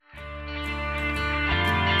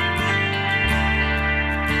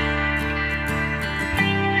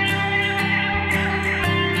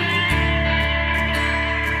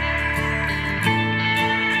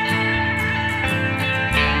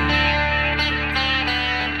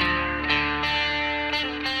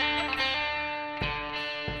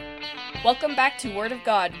Welcome back to Word of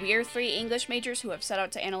God. We are three English majors who have set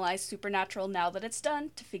out to analyze Supernatural now that it's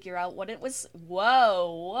done, to figure out what it was.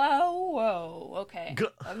 Whoa. Okay,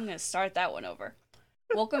 I'm gonna start that one over.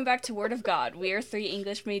 Welcome back to Word of God. We are three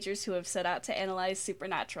English majors who have set out to analyze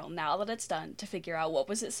Supernatural now that it's done, to figure out what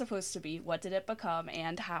was it supposed to be, what did it become,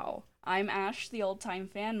 and how. I'm Ash, the old-time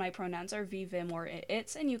fan. My pronouns are V, Vim, or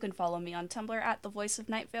its, and you can follow me on Tumblr at the Voice of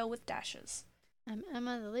Night Vale with dashes. I'm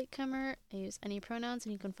Emma, the latecomer. I use any pronouns,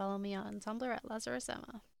 and you can follow me on Tumblr at Lazarus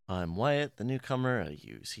Emma. I'm Wyatt, the newcomer. I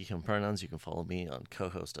use he, him pronouns. You can follow me on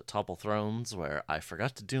co-host at Topple Thrones, where I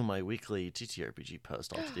forgot to do my weekly TTRPG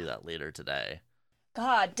post. I'll have to do that later today.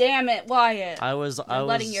 God damn it, Wyatt. I was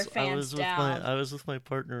letting your fans down. I was with my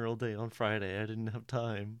partner all day on Friday. I didn't have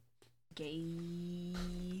time. Gay.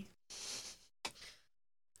 You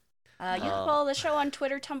can follow the show on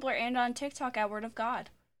Twitter, Tumblr, and on TikTok at Word of God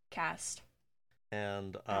Cast.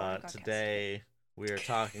 And today we are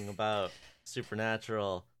talking about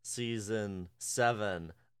Supernatural Season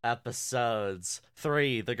 7, Episodes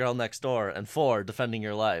 3, The Girl Next Door, and 4, Defending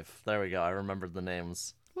Your Life. There we go, I remembered the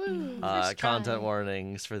names. Woo, content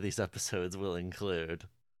warnings for these episodes will include...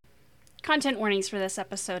 Content warnings for this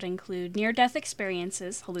episode include near-death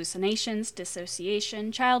experiences, hallucinations,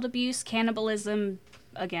 dissociation, child abuse, cannibalism,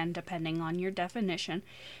 again, depending on your definition,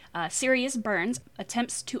 serious burns,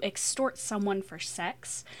 attempts to extort someone for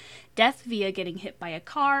sex, death via getting hit by a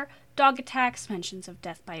car, dog attacks, mentions of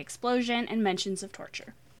death by explosion, and mentions of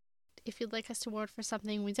torture. If you'd like us to ward for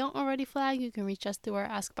something we don't already flag, you can reach us through our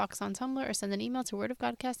Ask box on Tumblr or send an email to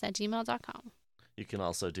wordofgodcast@gmail.com. You can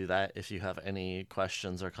also do that if you have any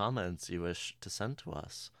questions or comments you wish to send to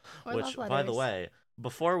us. Or Which, love by the letters. way,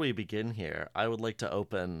 before we begin here, I would like to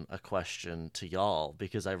open a question to y'all,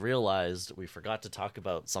 because I realized we forgot to talk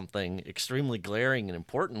about something extremely glaring and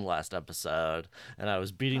important last episode, and I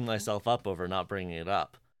was beating myself up over not bringing it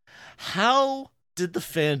up. How did the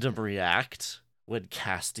fandom react when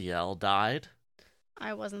Castiel died?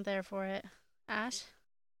 I wasn't there for it. Ash?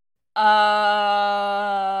 I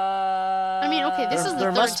mean, okay, this is the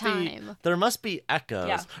there third must time. There must be echoes.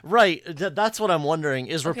 Yeah. Right, that's what I'm wondering,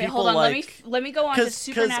 is were Okay, people hold on. like... Let me go on to 'cause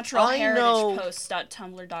I know-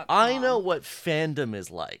 supernaturalheritagepost.tumblr.com. I know what fandom is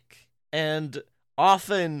like, and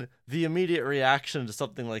often the immediate reaction to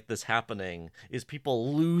something like this happening is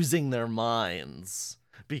people losing their minds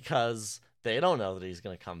because they don't know that he's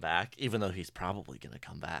going to come back, even though he's probably going to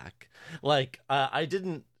come back. Like, I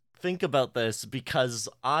didn't think about this because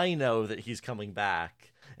I know that he's coming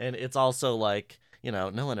back, and it's also like, you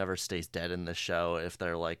know, no one ever stays dead in this show if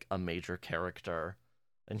they're like a major character,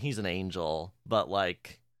 and he's an angel, but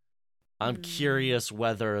like, I'm curious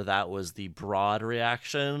whether that was the broad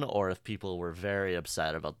reaction or if people were very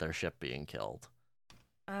upset about their ship being killed.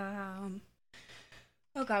 Oh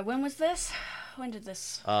god, when was this? When did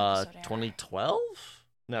this episode air? 2012?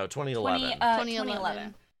 No, 2011.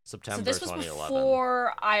 2011. September So this was 2011.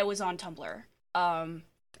 before I was on Tumblr.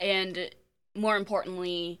 And more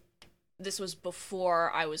importantly, this was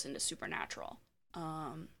before I was into Supernatural.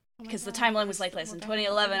 Because the timeline was like this. In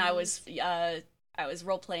 2011, I was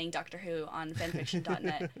role-playing Doctor Who on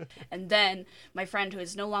fanfiction.net. And then my friend, who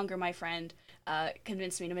is no longer my friend,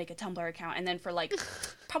 convinced me to make a Tumblr account. And then for like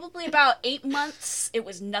probably about 8 months, it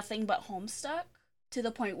was nothing but Homestuck, to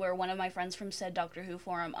the point where one of my friends from said Doctor Who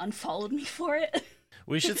forum unfollowed me for it.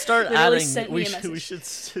 We should start Literally adding. sent me We a should, we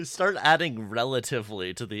message. should start adding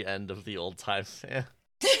relatively to the end of the old time fan.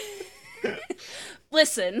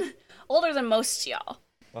 Listen, older than most y'all.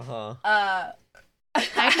 Uh-huh. I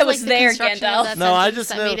just was like the there, construction of Gandalf. that No, I sentence just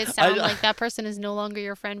that know- made it sound I- like that person is no longer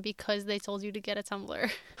your friend because they told you to get a Tumblr.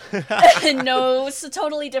 No, it's a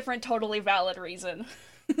totally different, totally valid reason.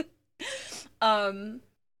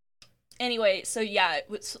 Anyway, so yeah,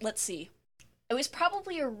 let's see. It was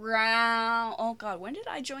probably around, oh god, when did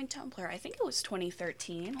I join Tumblr? I think it was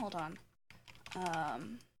 2013. Hold on.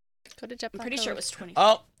 Go to Jet I'm pretty sure it was 2013.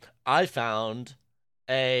 Oh, I found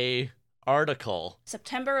a article.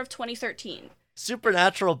 September of 2013.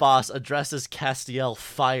 Supernatural boss addresses Castiel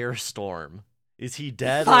firestorm. Is he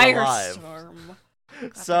dead or alive? Firestorm. God,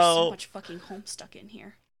 there's so So, much fucking Homestuck in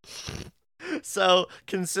here. so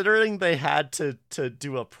considering they had to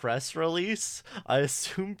do a press release, I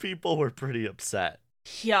assume people were pretty upset.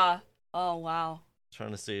 Yeah. Oh, wow.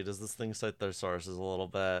 Trying to see, does this thing cite their sources a little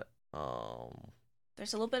bit?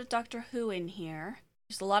 There's a little bit of Doctor Who in here.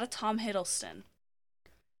 There's a lot of Tom Hiddleston.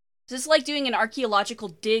 This is like doing an archaeological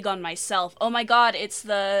dig on myself. Oh my god, it's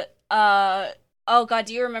the, oh god,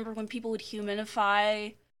 do you remember when people would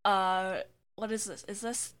humanify, what is this? Is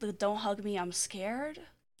this the Don't Hug Me, I'm Scared?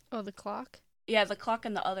 Oh, the clock? Yeah, the clock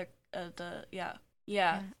and the other, yeah.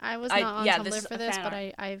 Yeah. I was I- not on yeah, this Tumblr is for a this, fan but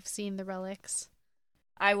art. I've seen the relics.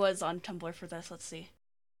 I was on Tumblr for this. Let's see.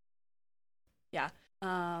 Yeah.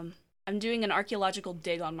 I'm doing an archaeological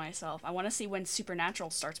dig on myself. I want to see when Supernatural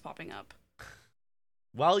starts popping up.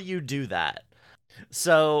 While you do that,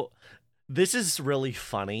 so this is really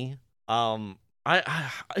funny.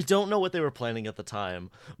 I don't know what they were planning at the time,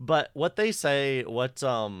 but what they say,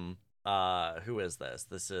 who is this?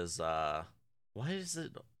 This is why is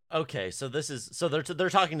it? Okay, so this is they're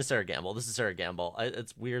talking to Sarah Gamble. This is Sarah Gamble.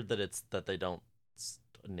 It's weird that they don't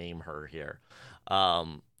name her here.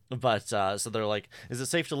 But so they're like, is it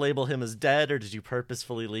safe to label him as dead, or did you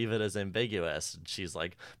purposefully leave it as ambiguous? And she's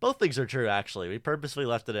like, both things are true, actually. We purposefully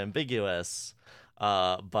left it ambiguous,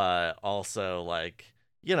 but also, like,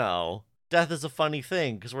 death is a funny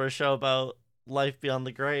thing because we're a show about life beyond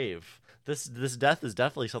the grave. This death is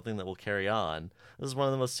definitely something that will carry on. This is one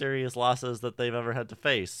of the most serious losses that they've ever had to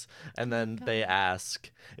face. And then they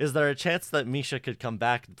ask, is there a chance that Misha could come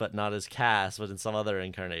back, but not as Cass, but in some other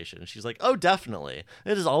incarnation? And she's like, oh, definitely.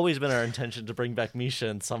 It has always been our intention to bring back Misha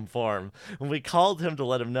in some form. When we called him to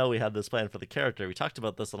let him know we had this plan for the character, we talked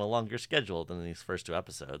about this on a longer schedule than these first 2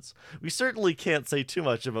 episodes. We certainly can't say too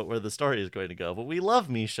much about where the story is going to go, but we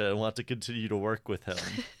love Misha and want to continue to work with him.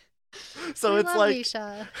 So We it's love like...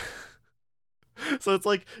 Misha. So it's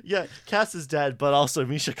like, yeah, Cass is dead, but also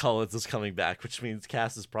Misha Collins is coming back, which means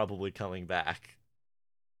Cass is probably coming back.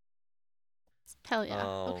 Hell yeah.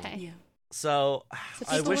 Okay. Yeah. So So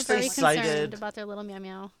I people wish were they very concerned cited. about their little meow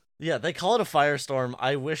meow. Yeah, they call it a firestorm.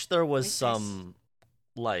 I wish there was Nice. some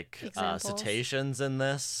like Examples. citations in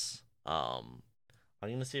this. I'm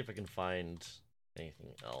gonna see if I can find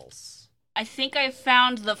anything else. I think I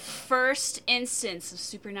found the first instance of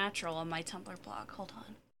Supernatural on my Tumblr blog. Hold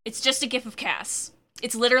on. It's just a gif of Cass.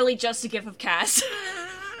 It's literally just a gif of Cass.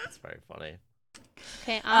 That's very funny.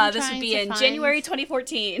 Okay, This would be in January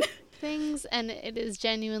 2014. things, and it is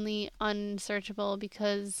genuinely unsearchable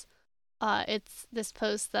because it's this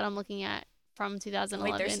post that I'm looking at from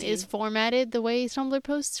 2011 Steam. is formatted the way Tumblr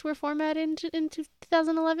posts were formatted in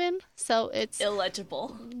 2011. So it's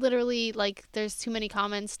Illegible. literally like there's too many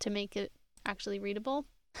comments to make it actually readable.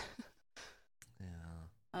 Yeah.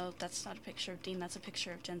 Oh, that's not a picture of Dean. That's a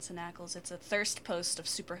picture of Jensen Ackles. It's a thirst post of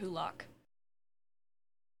Super Hulock.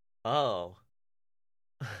 Oh.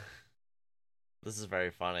 This is very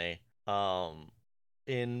funny.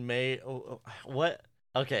 In May, what?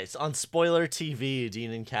 Okay, so on Spoiler TV,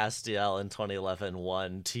 Dean and Castiel in 2011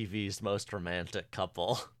 won TV's most romantic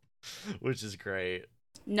couple, which is great.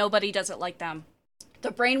 Nobody does it like them. The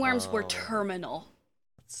brainworms were Oh. terminal.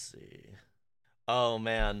 Let's see. Oh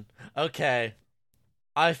man. Okay.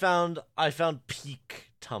 I found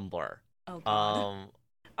peak Tumblr. Oh god. Um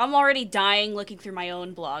I'm already dying looking through my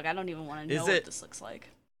own blog. I don't even want to Is know it- what this looks like.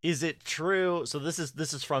 Is it true? So this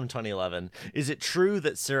is from 2011. Is it true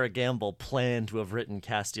that Sarah Gamble planned to have written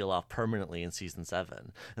Castiel off permanently in season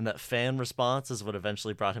 7, and that fan response is what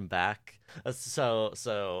eventually brought him back?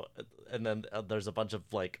 And then there's a bunch of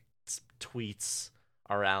like tweets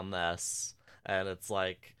around this, and it's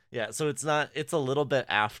like, yeah. So it's a little bit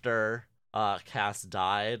after Cass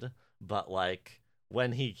died, but like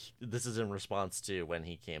this is in response to when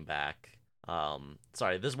he came back.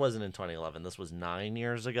 Sorry, this wasn't in 2011. This was 9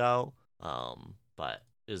 years ago. But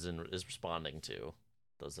is responding to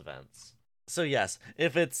those events. So yes,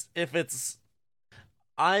 if it's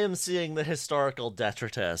I am seeing the historical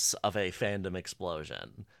detritus of a fandom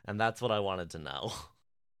explosion, and that's what I wanted to know.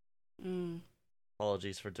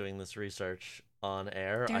 Apologies for doing this research on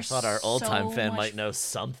air. I There's thought our old-time so fan much- might know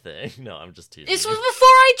something. No, I'm just teasing. This you. was before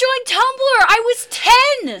I joined Tumblr. I was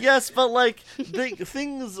 10. Yes, but like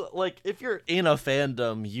things like if you're in a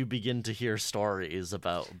fandom, you begin to hear stories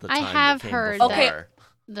about the I time have that came heard before.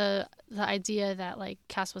 that- The idea that like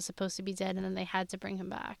Cass was supposed to be dead and then they had to bring him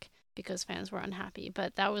back because fans were unhappy,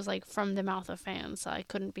 but that was like from the mouth of fans, so I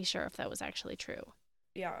couldn't be sure if that was actually true.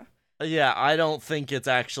 Yeah. Yeah, I don't think it's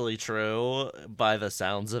actually true by the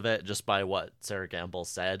sounds of it, just by what Sarah Gamble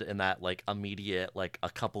said in that like immediate, like a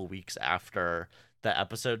couple weeks after the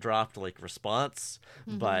episode dropped, like response.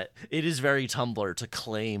 Mhm. But it is very Tumblr to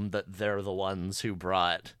claim that they're the ones who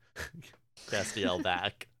brought Castiel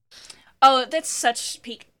back. Oh, that's such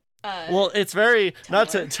peak. Well, it's very not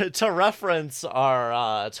Tumblr. to reference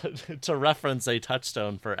our to reference a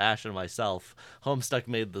touchstone for Ash and myself. Homestuck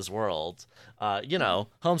made this world.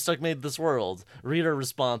 Homestuck made this world. Reader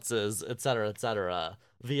responses, etc., etc.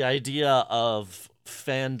 The idea of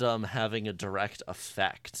fandom having a direct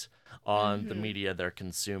effect on the media they're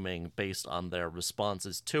consuming based on their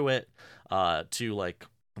responses to it, to like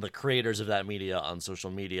the creators of that media on social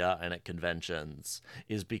media and at conventions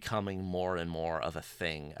is becoming more and more of a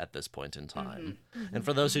thing at this point in time. And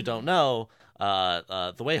for those who don't know,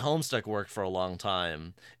 the way Homestuck worked for a long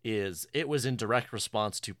time is it was in direct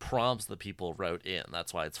response to prompts that people wrote in.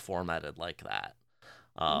 That's why it's formatted like that.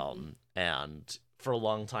 And for a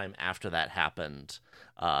long time after that happened,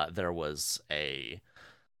 there was a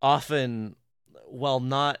often, well,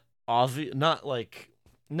 not obvious, not like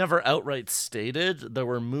never outright stated, there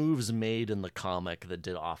were moves made in the comic that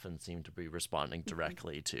did often seem to be responding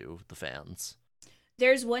directly to the fans.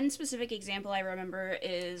 There's one specific example I remember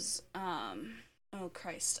is, oh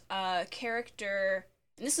Christ, a character,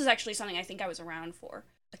 and this is actually something I think I was around for.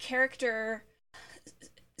 A character,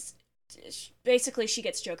 basically she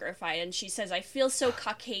gets Jokerified, and she says, "I feel so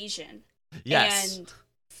Caucasian." Yes. And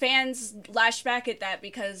fans lash back at that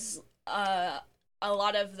because a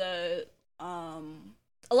lot of the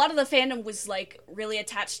fandom was like really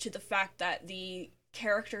attached to the fact that the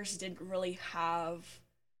characters didn't really have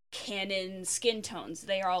canon skin tones.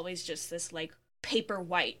 They are always just this like paper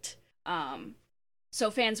white.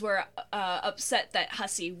 So fans were upset that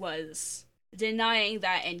Hussie was denying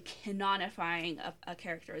that and canonifying a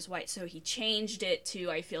character as white. So he changed it to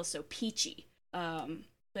 "I feel so peachy."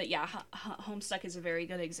 But yeah, Homestuck is a very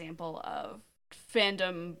good example of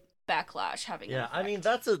fandom backlash having an effect. I mean,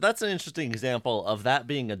 that's an interesting example of that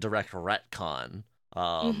being a direct retcon,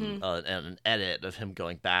 and an edit of him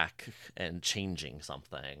going back and changing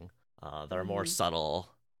something. There are more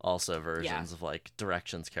subtle also versions of like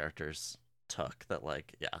directions characters took that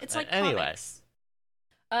like it's like anyway. comics.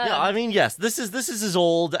 I mean, yes, this is as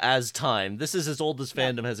old as time. This is as old as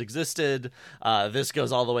fandom has existed. This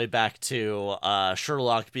goes all the way back to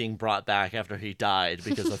Sherlock being brought back after he died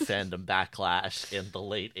because of fandom backlash in the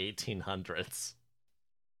late 1800s.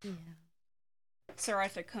 Yeah. Sir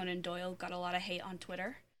Arthur Conan Doyle got a lot of hate on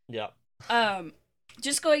Twitter. Yep.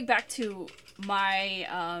 Just going back to my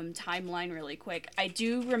timeline really quick, I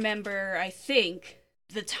do remember, I think,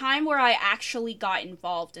 the time where I actually got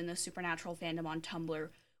involved in the Supernatural fandom on Tumblr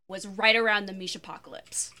was right around the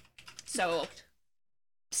Mishapocalypse. So,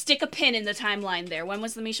 stick a pin in the timeline there. When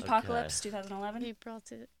was the Mishapocalypse? 2011? April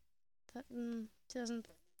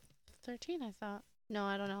 2013, I thought. No,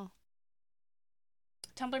 I don't know.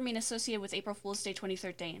 Tumblr being associated with April Fool's Day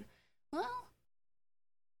 2013. Well,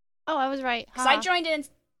 oh, I was right. because I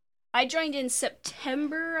joined in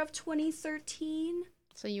September of 2013.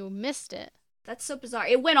 So you missed it. That's so bizarre.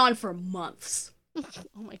 It went on for months.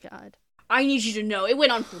 Oh my god. I need you to know, it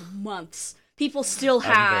went on for months. People still I'm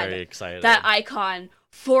had very excited. that icon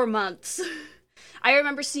for months. I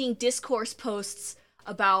remember seeing discourse posts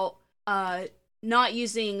about not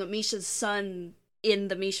using Misha's son in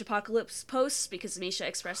the Mishapocalypse posts because Misha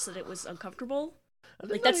expressed that it was uncomfortable.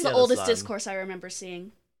 Like, that's the oldest discourse I remember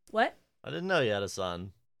seeing. What? I didn't know you had a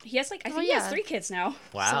son. He has like, I think he has 3 kids now.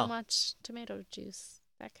 Wow. So much tomato juice,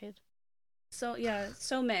 that kid. So, yeah,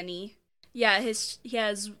 so many. Yeah, he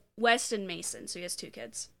has West and Mason, so he has 2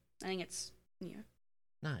 kids. I think it's,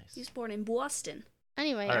 Nice. He's born in Boston.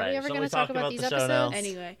 Anyway, All are right, we ever shall going we to talk talk about about these the show now? episodes?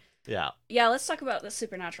 Anyway. Yeah, let's talk about the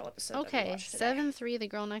Supernatural episode that we Okay, watched today. 7-3, The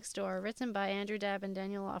Girl Next Door, written by Andrew Dabb and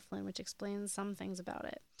Daniel Laughlin, which explains some things about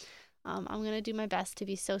it. I'm going to do my best to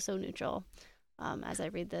be so neutral as I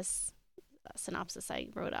read this synopsis I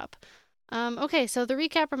wrote up. Okay, so the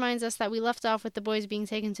recap reminds us that we left off with the boys being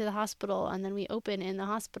taken to the hospital, and then we open in the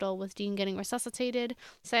hospital with Dean getting resuscitated.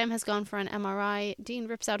 Sam has gone for an MRI. Dean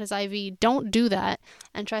rips out his IV, don't do that,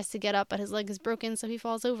 and tries to get up, but his leg is broken, so he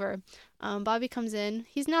falls over. Bobby comes in.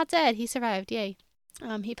 He's not dead. He survived. Yay.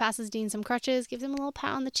 He passes Dean some crutches, gives him a little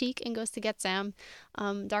pat on the cheek, and goes to get Sam.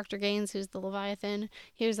 Dr. Gaines, who's the Leviathan,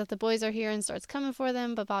 hears that the boys are here and starts coming for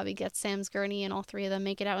them, but Bobby gets Sam's gurney, and all 3 of them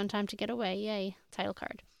make it out in time to get away. Yay. Title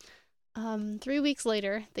card. 3 weeks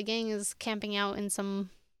later, the gang is camping out in some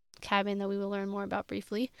cabin that we will learn more about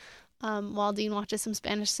briefly, while Dean watches some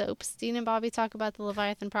Spanish soaps. Dean and Bobby talk about the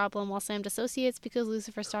Leviathan problem while Sam dissociates because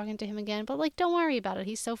Lucifer's talking to him again, but, don't worry about it.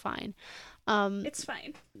 He's so fine. It's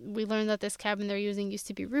fine. We learn that this cabin they're using used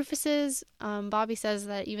to be Rufus's. Bobby says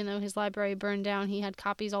that even though his library burned down, he had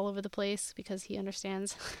copies all over the place because he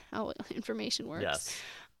understands how information works.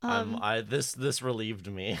 Yes. This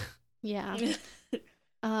relieved me. Yeah.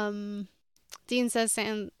 Dean says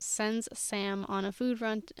sends Sam on a food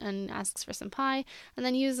run and asks for some pie, and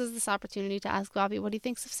then uses this opportunity to ask Bobby what he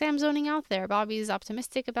thinks of Sam zoning out there. Bobby is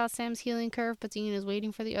optimistic about Sam's healing curve, but Dean is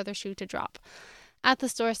waiting for the other shoe to drop. At the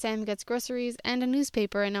store, Sam gets groceries and a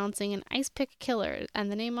newspaper announcing an ice pick killer,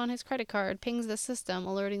 and the name on his credit card pings the system,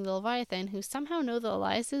 alerting the Leviathan, who somehow know the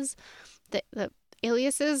Eliases, the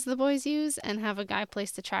aliases the boys use and have a guy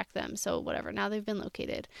placed to track them. So whatever, now they've been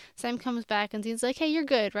located. Sam comes back and Dean's like, hey, you're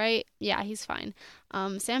good, right? Yeah, he's fine.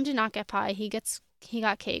 Sam did not get pie. He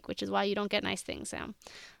got cake, which is why you don't get nice things, Sam.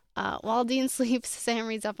 While Dean sleeps, Sam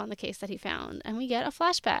reads up on the case that he found, and we get a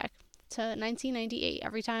flashback to 1998.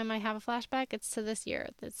 Every time I have a flashback, it's to this year.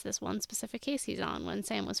 It's this one specific case he's on when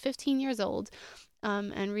Sam was 15 years old,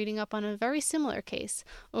 and reading up on a very similar case.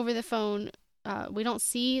 Over the phone, we don't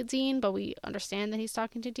see Dean, but we understand that he's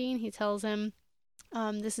talking to Dean. He tells him,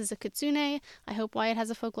 this is a kitsune. I hope Wyatt has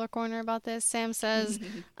a folklore corner about this. Sam says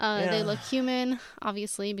they look human,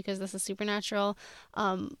 obviously, because this is supernatural,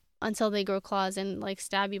 until they grow claws and like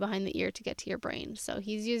stab you behind the ear to get to your brain. So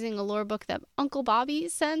he's using a lore book that Uncle Bobby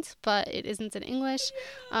sent, but it isn't in English.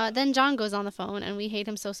 Then John goes on the phone, and we hate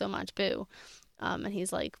him so much. Boo. And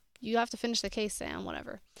he's like, you have to finish the case, Sam,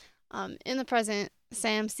 whatever. In the present,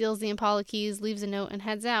 Sam steals the Impala keys, leaves a note, and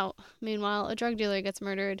heads out. Meanwhile, a drug dealer gets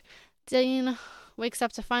murdered. Dean wakes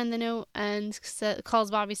up to find the note and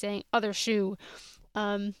calls Bobby saying, other shoe,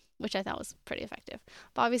 which I thought was pretty effective.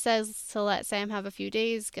 Bobby says to let Sam have a few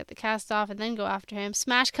days, get the cast off, and then go after him.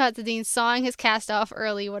 Smash cut to Dean sawing his cast off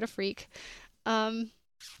early. What a freak. Sam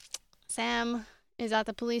is at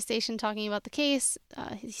the police station talking about the case.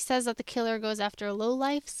 He says that the killer goes after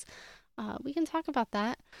lowlifes. We can talk about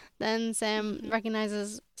that. Then Sam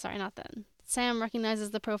recognizes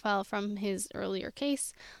the profile from his earlier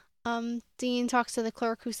case. Dean talks to the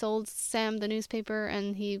clerk who sold Sam the newspaper,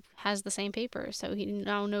 and he has the same paper, so he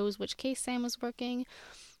now knows which case Sam was working.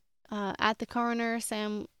 At the coroner,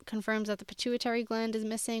 Sam confirms that the pituitary gland is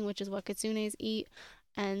missing, which is what kitsunes eat,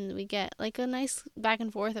 and we get like a nice back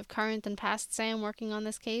and forth of current and past Sam working on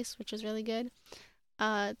this case, which is really good.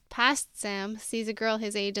 Past Sam sees a girl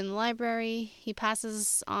his age in the library. He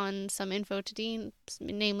passes on some info to Dean,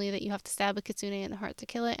 namely that you have to stab a kitsune in the heart to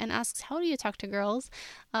kill it, and asks, how do you talk to girls?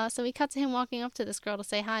 So we cut to him walking up to this girl to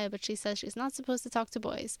say hi, but she says she's not supposed to talk to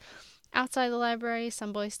boys. Outside the library,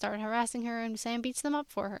 some boys start harassing her, and Sam beats them up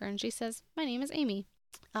for her, and she says, my name is Amy.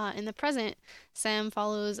 In the present, Sam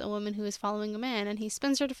follows a woman who is following a man, and he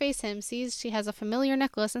spins her to face him, sees she has a familiar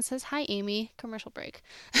necklace, and says, hi, Amy. Commercial break.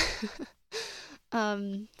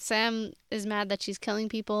 Sam is mad that she's killing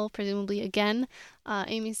people, presumably again.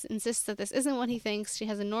 Amy insists that this isn't what he thinks. She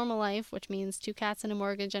has a normal life, which means 2 cats and a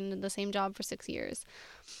mortgage and the same job for 6 years.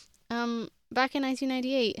 Back in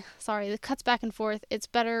 1998, the cuts back and forth. It's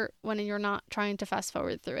better when you're not trying to fast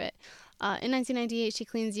forward through it. In 1998, she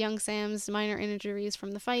cleans young Sam's minor injuries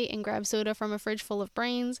from the fight and grabs soda from a fridge full of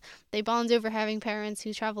brains. They bond over having parents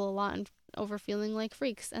who travel a lot and over feeling like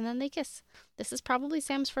freaks, and then they kiss. This is probably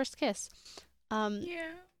Sam's first kiss.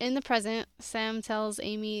 In the present, Sam tells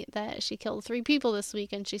Amy that she killed 3 people this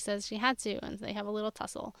week, and she says she had to, and they have a little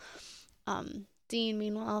tussle. Dean,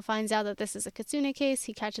 meanwhile, finds out that this is a kitsune case.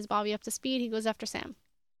 He catches Bobby up to speed. He goes after Sam.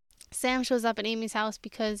 Sam shows up at Amy's house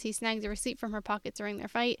because he snagged a receipt from her pocket during their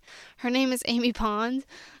fight. Her name is Amy Pond.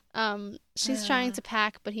 She's trying to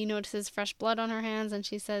pack, but he notices fresh blood on her hands, and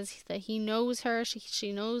she says that he knows her.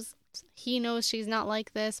 He knows she's not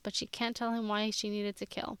like this, but she can't tell him why she needed to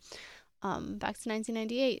kill. Back to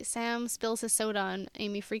 1998, Sam spills his soda, and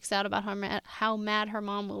Amy freaks out about how mad her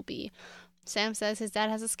mom will be. Sam says his dad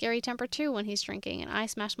has a scary temper too when he's drinking, and I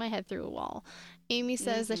smashed my head through a wall. Amy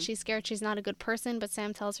says that she's scared she's not a good person, but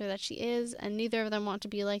Sam tells her that she is, and neither of them want to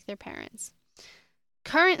be like their parents.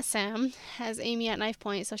 Current Sam has Amy at knife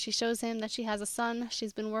point, so she shows him that she has a son.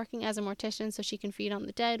 She's been working as a mortician so she can feed on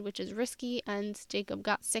the dead, which is risky, and Jacob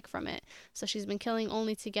got sick from it. So she's been killing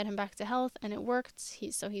only to get him back to health, and it worked.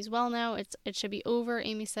 So he's well now. It should be over.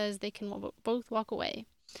 Amy says they can both walk away.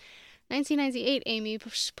 1998, Amy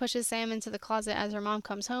pushes Sam into the closet as her mom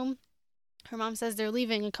comes home. Her mom says they're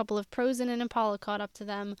leaving. A couple of pros and an Impala caught up to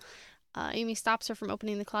them. Amy stops her from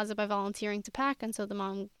opening the closet by volunteering to pack, and so the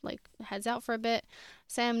mom heads out for a bit.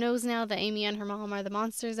 Sam knows now that Amy and her mom are the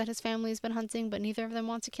monsters that his family's been hunting, but neither of them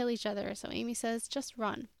want to kill each other, so Amy says, just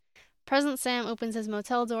run. Present Sam opens his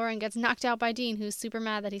motel door and gets knocked out by Dean, who's super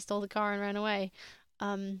mad that he stole the car and ran away.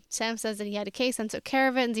 Sam says that he had a case and took care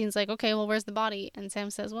of it, and Dean's like, okay, well, where's the body? And Sam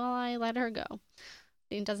says, well, I let her go.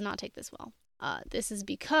 Dean does not take this well. This is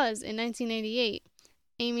because in 1988,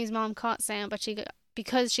 Amy's mom caught Sam, but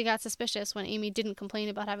because she got suspicious when Amy didn't complain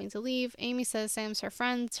about having to leave. Amy says Sam's her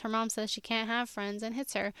friend. Her mom says she can't have friends and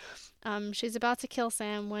hits her. She's about to kill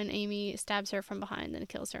Sam when Amy stabs her from behind and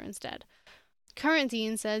kills her instead. Current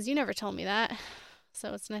Dean says, you never told me that.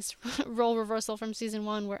 So it's a nice role reversal from season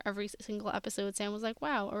 1 where every single episode Sam was like,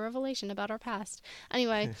 wow, a revelation about our past.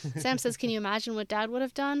 Anyway, Sam says, can you imagine what Dad would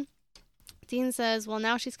have done? Dean says, well,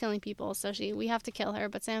 now she's killing people, so we have to kill her,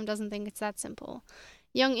 but Sam doesn't think it's that simple.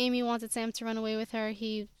 Young Amy wanted Sam to run away with her.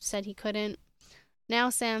 He said he couldn't. Now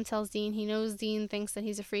Sam tells Dean he knows Dean thinks that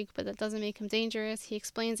he's a freak, but that doesn't make him dangerous. He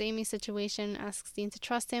explains Amy's situation, asks Dean to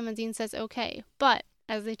trust him, and Dean says okay. But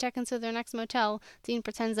as they check into their next motel, Dean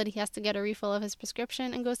pretends that he has to get a refill of his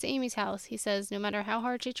prescription and goes to Amy's house. He says no matter how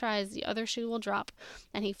hard she tries, the other shoe will drop,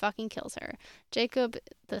 and he fucking kills her. Jacob,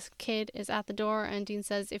 the kid, is at the door, and Dean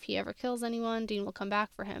says if he ever kills anyone, Dean will come back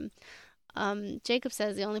for him. Jacob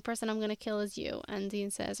says the only person I'm going to kill is you, and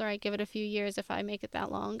Dean says, all right, give it a few years if I make it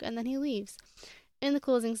that long, and then he leaves. In the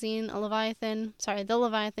closing scene, the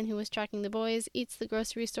Leviathan who was tracking the boys eats the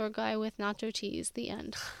grocery store guy with nacho cheese. The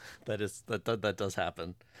end. That does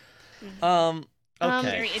happen. Mm-hmm.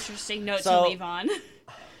 Okay. Very interesting note to leave on.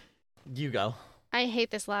 You go. I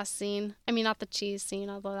hate this last scene. I mean, not the cheese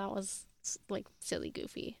scene, although that was like silly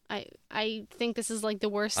goofy. I think this is like the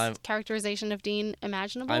worst characterization of Dean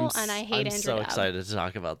imaginable, and I hate Andrew so Dabb. Excited to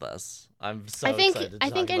talk about this. I'm so I think excited to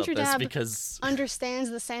talk Andrew about this Dabb because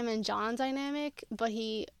understands the Sam and John dynamic, but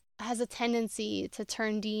he has a tendency to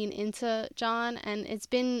turn Dean into John, and it's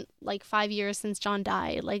been like 5 years since John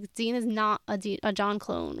died. Like, Dean is not a John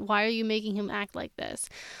clone. Why are you making him act like this?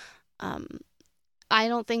 I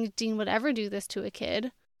don't think Dean would ever do this to a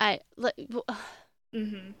kid.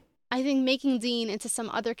 Mm-hmm. I think making Dean into some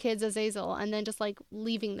other kid's Azazel and then just like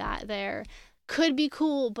leaving that there could be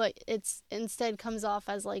cool, but it's instead comes off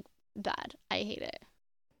as like bad. I hate it.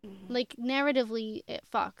 Mm-hmm. Like, narratively it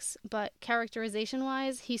fucks, but characterization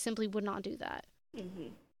wise he simply would not do that.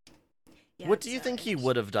 Mm-hmm. Yeah, what do you think he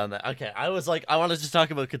would have done that? Okay, I was like, I wanted to talk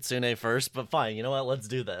about Kitsune first, but fine, you know what, let's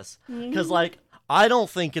do this. Because like, I don't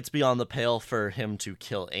think it's beyond the pale for him to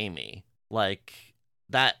kill Amy. Like,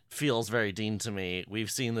 that feels very Dean to me.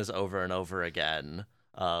 We've seen this over and over again.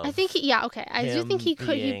 I think I do think he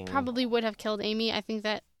probably would have killed Amy. I think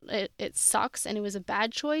that it sucks and it was a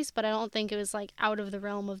bad choice, but I don't think it was like out of the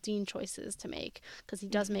realm of Dean choices to make, because he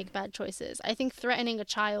does make bad choices. I think threatening a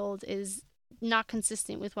child is not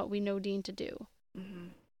consistent with what we know Dean to do. Mm-hmm.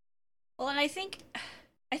 Well, and I think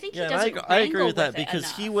he yeah, doesn't. I agree with that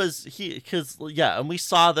because and we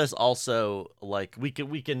saw this also. Like, we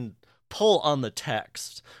can pull on the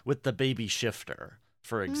text with the baby shifter,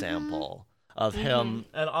 for example, of him,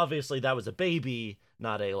 and obviously that was a baby,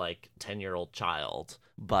 not a like 10-year-old child,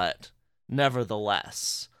 but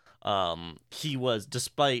nevertheless, he was,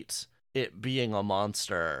 despite it being a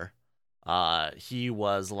monster, he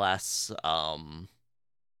was less of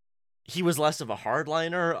a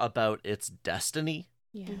hardliner about its destiny.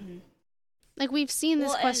 Yeah. Mm-hmm. Like, we've seen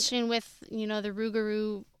this question with, the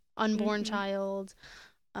Rougarou unborn child.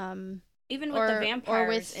 Even with the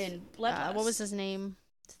vampires in Bloodlust. What was his name?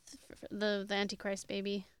 The Antichrist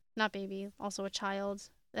baby. Not baby, also a child.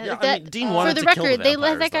 Dean wanted to kill the vampires, they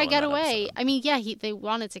let that guy get away. I mean, yeah, they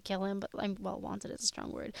wanted to kill him, but wanted is a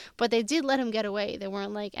strong word. But they did let him get away. They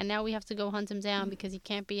weren't like, and now we have to go hunt him down because he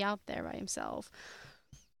can't be out there by himself.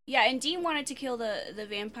 Yeah, and Dean wanted to kill the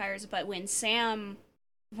vampires, but when Sam,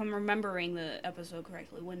 if I'm remembering the episode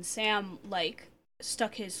correctly, when Sam like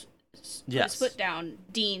stuck his foot down,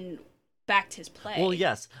 Dean backed his play. Well,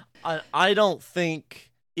 yes. I don't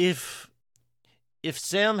think if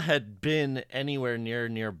Sam had been anywhere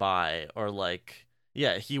nearby, or like,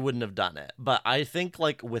 yeah, he wouldn't have done it. But I think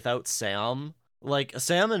like without Sam, like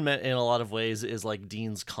Sam in a lot of ways is like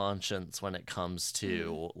Dean's conscience when it comes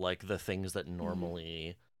to like the things that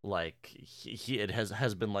normally like it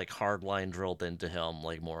has been like hardline drilled into him,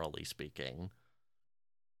 like morally speaking.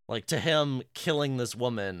 Like, to him, killing this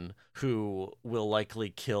woman who will likely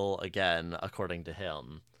kill again, according to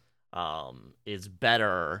him, is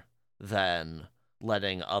better than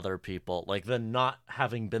letting other people, like, than not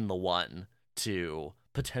having been the one to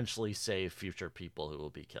potentially save future people who will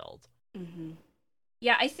be killed. Mm-hmm.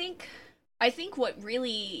 Yeah, I think what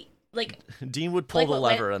really, like... Dean would pull the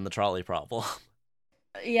lever in the trolley problem.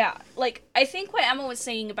 Yeah, like, I think what Emma was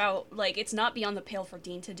saying about, like, it's not beyond the pale for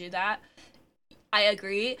Dean to do that, I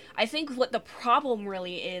agree. I think what the problem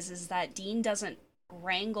really is that Dean doesn't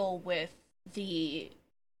wrangle with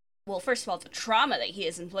first of all, the trauma that he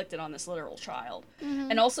has inflicted on this literal child,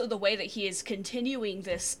 and also the way that he is continuing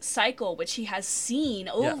this cycle, which he has seen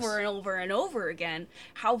over and over and over again,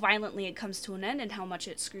 how violently it comes to an end and how much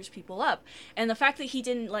it screws people up. And the fact that he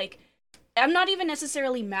didn't, like, I'm not even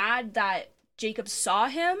necessarily mad that Jacob saw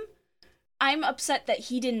him. I'm upset that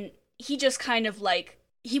he just kind of, like,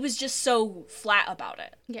 he was just so flat about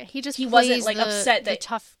it. Yeah, he wasn't like upset that the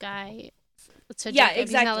tough guy. To yeah, Jacob.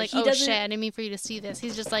 exactly. He's not like, oh shit, I didn't mean for you to see this.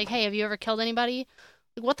 He's just like, hey, have you ever killed anybody?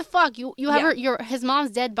 Like, what the fuck? You have his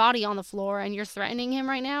mom's dead body on the floor and you're threatening him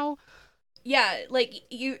right now? Yeah, like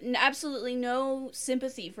you absolutely no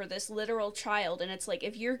sympathy for this literal child, and it's like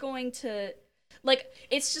if you're going to, like,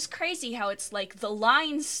 it's just crazy how it's like the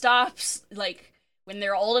line stops like when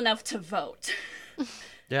they're old enough to vote.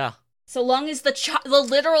 Yeah. So long as the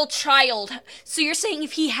literal child. So you're saying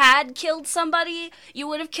if he had killed somebody, you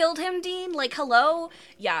would have killed him, Dean? Like, hello?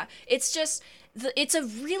 Yeah, it's just it's a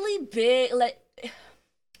really big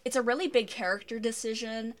it's a really big character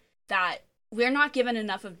decision that we're not given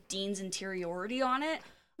enough of Dean's interiority on it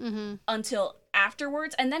until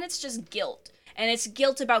afterwards, and then it's just guilt. And it's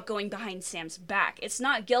guilt about going behind Sam's back. It's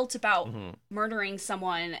not guilt about murdering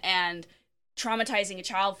someone and traumatizing a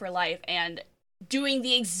child for life and doing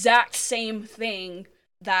the exact same thing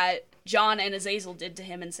that John and Azazel did to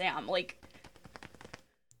him and Sam. Like,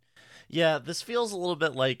 yeah, this feels a little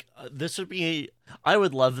bit like this would be. I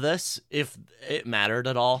would love this if it mattered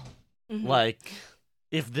at all. Like,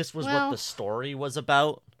 if this was what the story was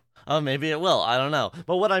about. Oh, maybe it will. I don't know.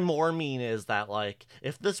 But what I more mean is that, like,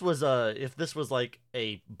 if this was like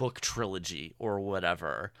a book trilogy or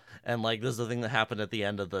whatever, and like this is the thing that happened at the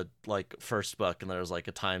end of the like first book, and there's like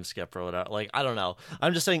a time skip or whatever. Like, I don't know.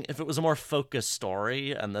 I'm just saying, if it was a more focused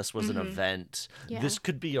story and this was an event, this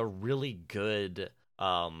could be a really good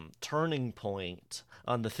turning point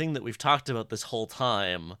on the thing that we've talked about this whole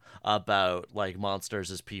time about like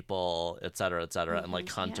monsters as people, et cetera, and like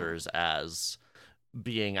hunters as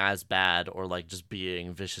being as bad or like just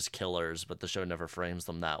being vicious killers, but the show never frames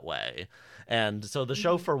them that way. And so the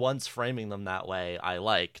show for once framing them that way I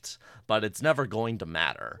liked, but it's never going to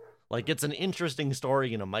matter. Like, it's an interesting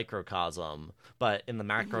story in a microcosm, but in the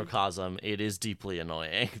macrocosm it is deeply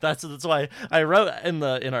annoying. That's why I wrote in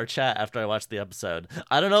our chat after I watched the episode,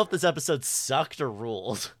 I don't know if this episode sucked or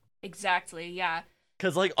ruled. Exactly, yeah.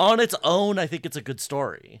 Because like on its own I think it's a good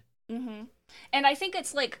story. And I think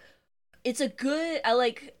it's like it's a good,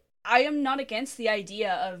 I am not against the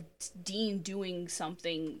idea of Dean doing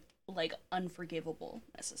something, like, unforgivable,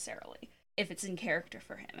 necessarily, if it's in character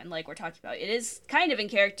for him. And like we're talking about, it is kind of in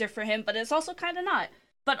character for him, but it's also kind of not.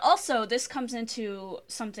 But also, this comes into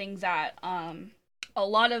something that a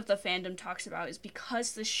lot of the fandom talks about, is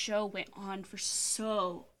because the show went on for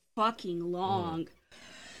so fucking long.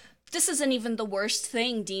 This isn't even the worst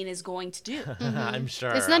thing Dean is going to do. I'm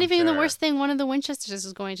sure. It's not even the worst thing one of the Winchesters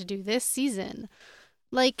is going to do this season.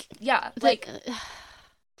 Like, yeah, like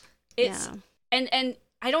it's and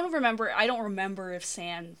I don't remember if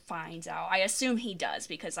Sam finds out. I assume he does,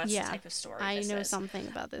 because that's the type of story I know is. something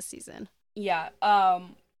about this season. Yeah,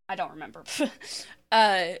 I don't remember.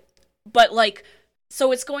 But like,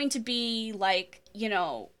 so it's going to be like, you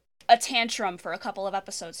know, a tantrum for a couple of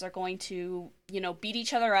episodes. They're going to, you know, beat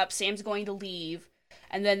each other up. Sam's going to leave,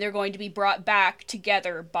 and then they're going to be brought back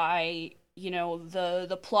together by, you know,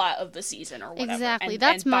 the plot of the season or whatever. Exactly.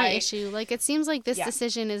 That's my issue. Like, it seems like this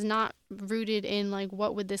decision is not rooted in like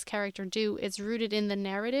what would this character do. It's rooted in the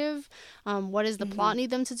narrative. What does the plot need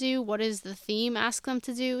them to do? What does the theme ask them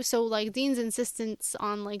to do? So like Dean's insistence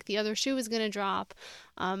on like the other shoe is gonna drop.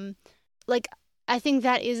 Like, I think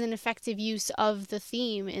that is an effective use of the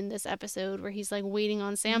theme in this episode, where he's like waiting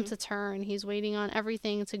on Sam to turn. He's waiting on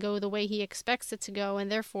everything to go the way he expects it to go.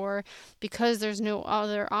 And therefore, because there's no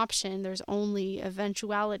other option, there's only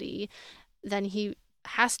eventuality, then he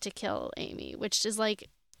has to kill Amy, which is like,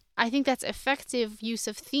 I think that's effective use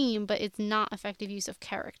of theme, but it's not effective use of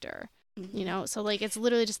character, you know? So like, it's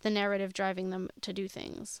literally just the narrative driving them to do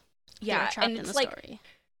things. Yeah. They're trapped And in it's the like, story.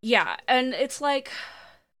 yeah. And it's like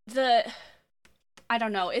I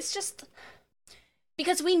don't know. It's just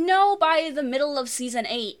because we know by the middle of season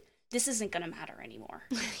 8, this isn't going to matter anymore.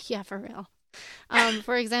 Yeah, for real.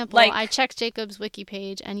 For example, like, I checked Jacob's wiki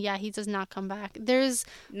page, and yeah, he does not come back. There's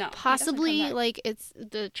possibly like, it's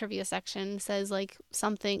the trivia section says like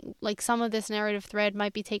something like some of this narrative thread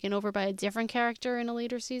might be taken over by a different character in a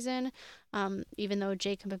later season, even though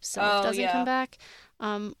Jacob himself doesn't come back,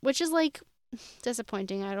 which is like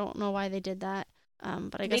disappointing. I don't know why they did that.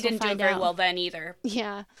 But I guess they didn't we'll find do it very out. well then either.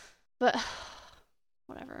 Yeah, but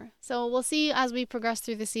whatever. So we'll see as we progress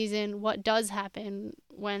through the season what does happen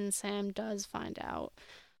when Sam does find out.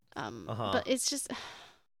 But it's just,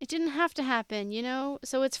 it didn't have to happen, you know?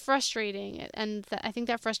 So it's frustrating, and I think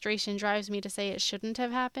that frustration drives me to say it shouldn't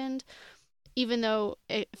have happened, even though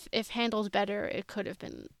if handled better, it could have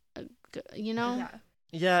been, you know?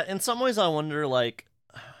 Yeah, in some ways I wonder, like,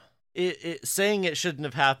 It saying it shouldn't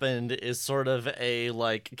have happened is sort of a,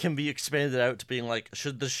 like, can be expanded out to being like,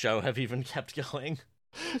 should the show have even kept going?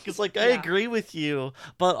 Because, like, I agree with you,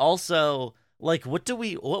 but also, like, what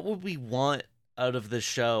would we want out of this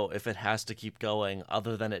show if it has to keep going,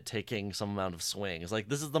 other than it taking some amount of swings? Like,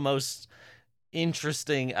 this is the most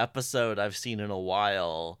interesting episode I've seen in a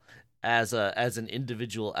while as an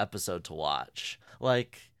individual episode to watch.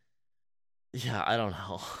 Like, yeah, I don't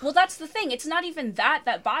know. Well, that's the thing. It's not even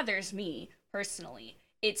that bothers me personally.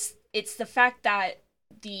 It's the fact that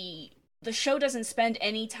the show doesn't spend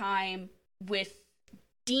any time with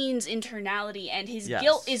Dean's internality, and his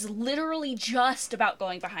guilt is literally just about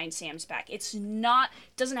going behind Sam's back.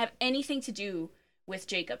 Doesn't have anything to do with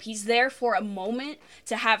Jacob. He's there for a moment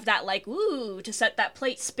to have that, like, ooh, to set that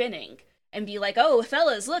plate spinning and be like, oh,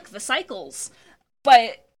 fellas, look, the cycles.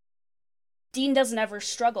 But Dean doesn't ever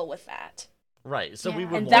struggle with that. Right, so we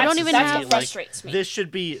would and want that's what frustrates me. This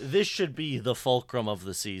should be the fulcrum of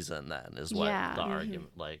the season. Then is what the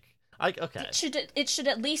argument. Like, okay, it should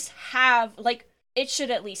at least have like. It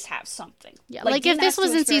should at least have something. Yeah, like if this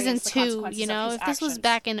was in season 2, you know, if this was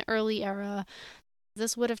back in early era,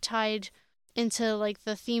 this would have tied into like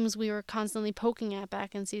the themes we were constantly poking at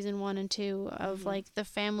back in season 1 and 2 of like the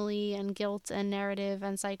family and guilt and narrative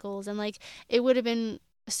and cycles, and like it would have been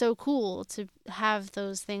so cool to have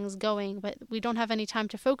those things going, but we don't have any time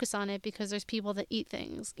to focus on it because there's people that eat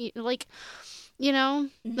things. Like, you know,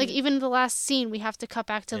 like even the last scene, we have to cut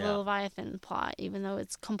back to the Leviathan plot, even though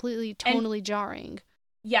it's completely tonally jarring.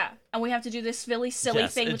 Yeah, and we have to do this really silly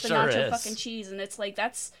thing with the nacho fucking cheese, and it's like,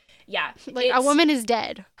 that's, like a woman is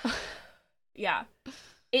dead. Yeah.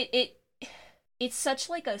 It's such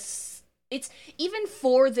like it's, even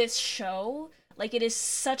for this show, like, it is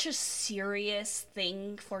such a serious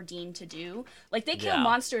thing for Dean to do. Like, they kill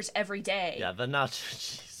monsters every day. Yeah, the nacho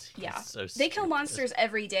cheese. Yeah, so they kill monsters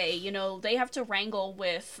every day. You know, they have to wrangle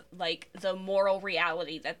with, like, the moral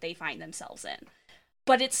reality that they find themselves in.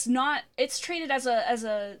 But it's treated as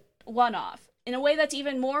a one-off in a way that's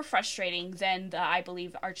even more frustrating than I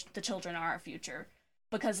believe the children are our future.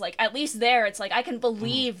 Because, like, at least there, it's like, I can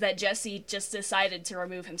believe that Jesse just decided to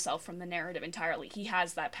remove himself from the narrative entirely. He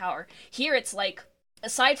has that power. Here, it's like,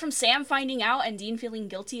 aside from Sam finding out and Dean feeling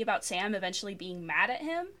guilty about Sam eventually being mad at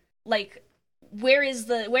him, like, where is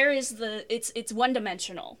the it's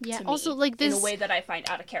one-dimensional to me, also, like, this, in a way that I find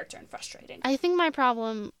out of character and frustrating. I think my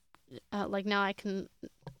problem, like, now I can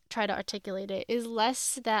try to articulate it, is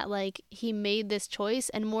less that, like, he made this choice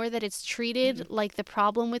and more that it's treated like the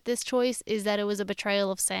problem with this choice is that it was a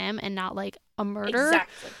betrayal of Sam and not, like, a murder.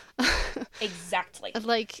 Exactly.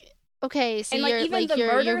 Like, okay, so and, like, you're even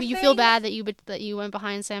like you feel bad that you went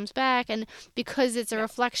behind Sam's back, and because it's a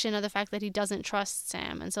reflection of the fact that he doesn't trust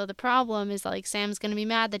Sam, and so the problem is, like, Sam's gonna be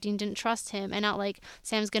mad that Dean didn't trust him, and not like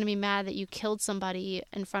Sam's gonna be mad that you killed somebody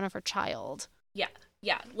in front of her child.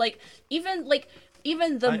 Yeah, like,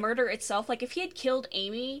 even the murder itself, like, if he had killed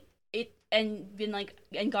Amy and been, like,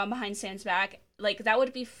 and gone behind Sam's back, like, that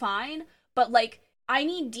would be fine, but, like, I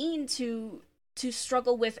need Dean to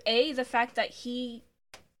struggle with the fact that he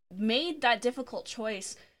made that difficult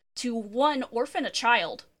choice to, one, orphan a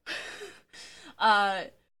child,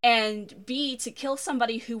 and B, to kill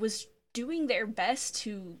somebody who was doing their best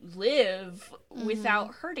to live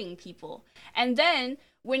without hurting people. And then,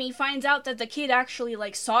 when he finds out that the kid actually,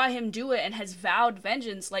 like, saw him do it and has vowed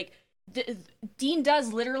vengeance, like, Dean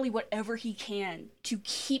does literally whatever he can to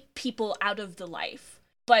keep people out of the life.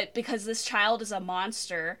 But because this child is a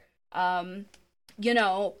monster, you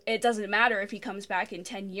know, it doesn't matter if he comes back in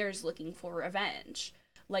 10 years looking for revenge.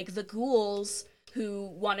 Like, the ghouls who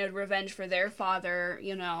wanted revenge for their father,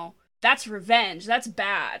 you know, that's revenge, that's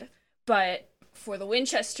bad. But for the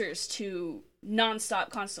Winchesters to nonstop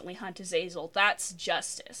constantly hunt Azazel, that's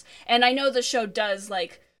justice. And I know the show does,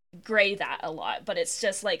 like, gray that a lot, but it's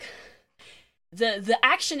just, like, the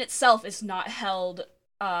action itself is not held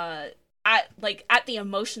at the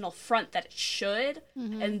emotional front that it should,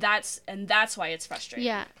 and that's why it's frustrating.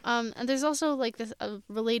 Yeah. And there's also, like, this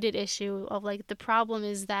related issue of, like, the problem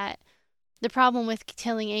with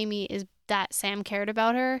killing Amy is that Sam cared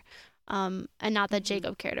about her, and not that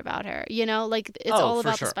Jacob cared about her. You know, like, it's all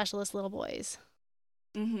about the specialist little boys.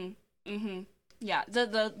 Yeah,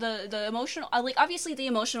 the emotional, like, obviously the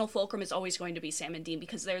emotional fulcrum is always going to be Sam and Dean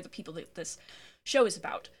because they're the people that this show is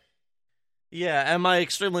about. Yeah, and my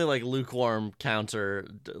extremely, like, lukewarm counter,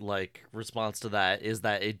 like, response to that is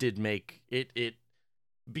that it did make it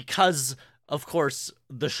because, of course,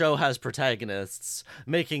 the show has protagonists,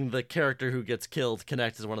 making the character who gets killed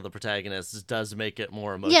connect as one of the protagonists does make it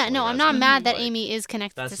more emotional. Yeah, no, I'm not mad that Amy is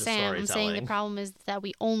connected to Sam. I'm saying the problem is that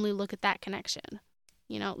we only look at that connection.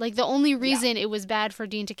 You know, like, the only reason it was bad for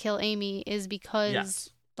Dean to kill Amy is because,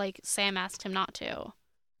 like, Sam asked him not to.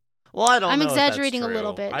 Well, I don't know. I'm exaggerating a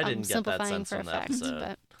little bit. I didn't I'm get simplifying that sense for effect,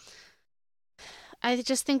 but I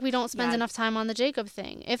just think we don't spend enough time on the Jacob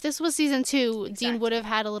thing. If this was season 2, Dean would have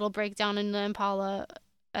had a little breakdown in the Impala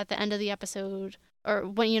at the end of the episode, or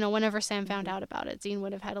whenever Sam found out about it, Dean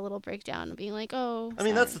would have had a little breakdown and being like, "Oh, I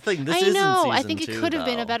mean, that's the sorry." thing. This I isn't know. I season think it 2, could have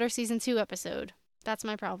been a though. better season 2 episode. That's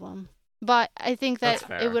my problem. But I think That's that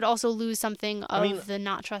fair. it would also lose something of the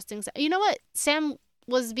not trusting. You know what? Sam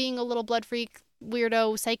was being a little blood freak,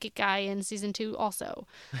 weirdo, psychic guy in season 2 also.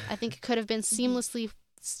 I think it could have been seamlessly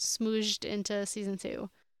smooshed into season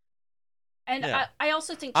 2. And Yeah. I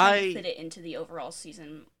also think trying to fit it into the overall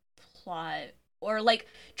season plot, or like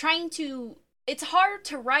trying to, it's hard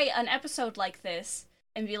to write an episode like this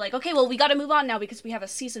and be like, okay, well, we got to move on now because we have a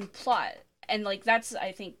season plot. And like, that's,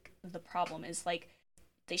 I think, the problem is like,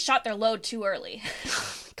 they shot their load too early.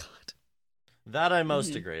 Oh my god. That I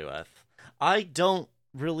most agree with. I don't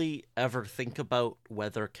really ever think about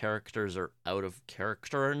whether characters are out of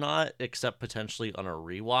character or not, except potentially on a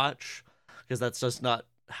rewatch, because that's just not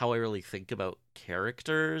how I really think about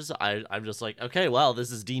characters. I'm just like, okay, well,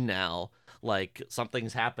 this is Dean now. Like,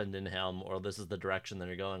 something's happened in him, or this is the direction that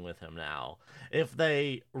you're going with him now. If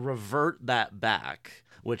they revert that back,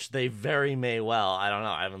 which they very may well, I don't know,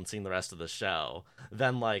 I haven't seen the rest of the show,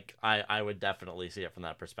 then, like, I would definitely see it from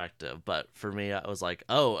that perspective. But for me, I was like,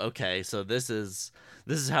 oh, okay, so this is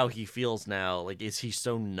how he feels now. Like, is he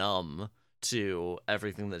so numb to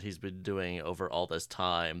everything that he's been doing over all this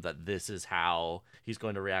time that this is how he's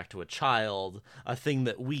going to react to a child, a thing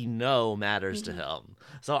that we know matters to him.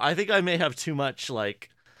 So I think I may have too much, like,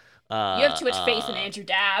 you have too much faith in Andrew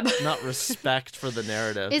Dabb. not respect for the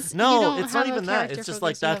narrative. It's not even that. It's just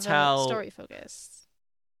like, that's how story focus.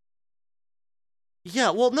 Yeah,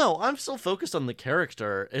 well, no, I'm still focused on the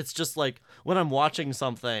character. It's just like when I'm watching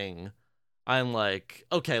something, I'm like,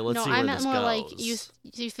 okay, let's see where this goes. No, I meant more like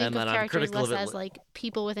you think of characters less as like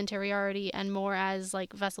people with interiority and more as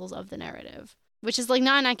like vessels of the narrative, which is like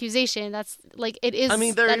not an accusation. That's like it is. I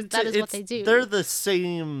mean, that is what they do. They're the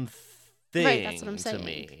same thing. Right, that's what I'm saying. To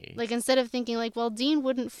me. Like, instead of thinking like, well, Dean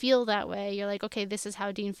wouldn't feel that way, you're like, okay, this is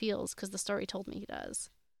how Dean feels because the story told me he does.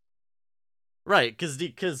 Right, because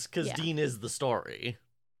Dean is the story.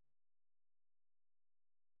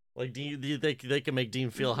 Like, they can make Dean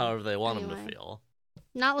feel however they want him to feel.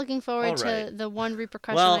 Not looking forward to the one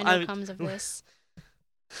repercussion I know comes of this.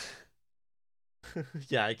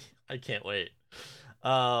 Yeah, I can't wait.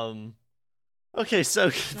 Okay,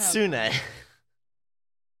 so Kitsune.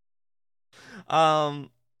 All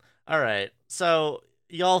right. So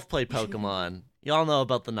y'all have played Pokemon. Y'all know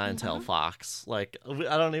about the Ninetale Fox. Like,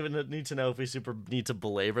 I don't even need to know if we super need to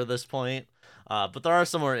belabor this point. But there are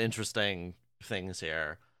some more interesting things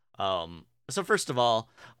here. So first of all,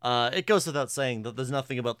 it goes without saying that there's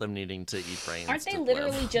nothing about them needing to eat brains. Aren't they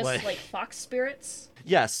literally just like fox spirits?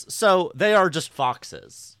 Yes. So they are just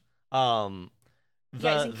foxes. Isn't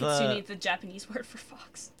kitsune the Japanese word for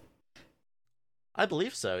fox? I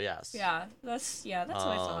believe so. Yes. Yeah, that's what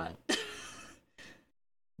I thought.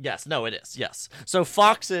 Yes. No, it is. Yes. So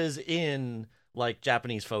foxes in like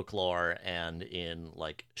Japanese folklore and in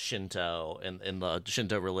like Shinto in the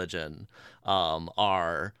Shinto religion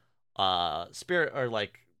are spirit, or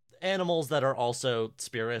like animals that are also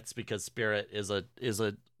spirits, because spirit is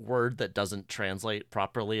a word that doesn't translate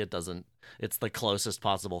properly. It's the closest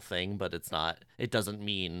possible thing, but it doesn't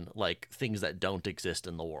mean like things that don't exist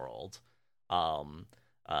in the world.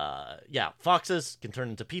 Foxes can turn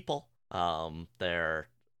into people. They're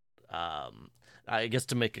I guess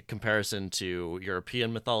to make a comparison to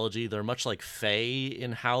European mythology, they're much like fae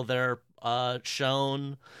in how they're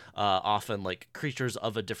shown, often like creatures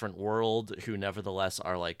of a different world who nevertheless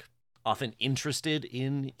are like often interested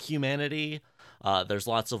in humanity. There's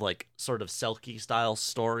lots of like sort of Selkie style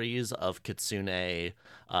stories of kitsune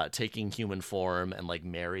taking human form and like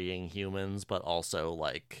marrying humans, but also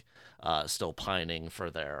like still pining for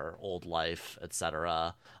their old life,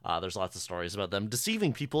 etc. There's lots of stories about them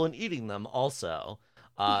deceiving people and eating them also.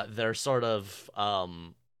 They're sort of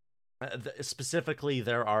specifically,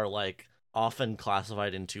 there are like often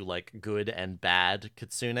classified into like good and bad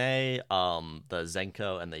kitsune, the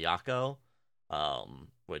Zenko and the Yako,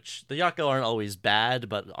 which the Yako aren't always bad,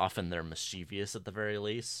 but often they're mischievous at the very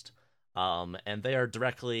least. And they are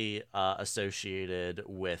directly associated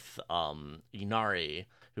with Inari,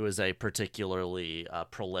 who is a particularly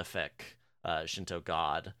prolific Shinto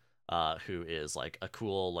god, who is like a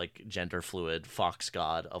cool like gender fluid fox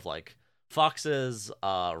god of like foxes,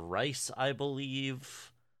 rice, I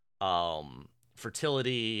believe,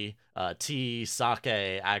 fertility, tea, sake,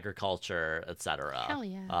 agriculture, etc. Hell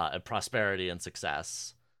yeah. And prosperity and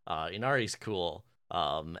success. Inari's cool.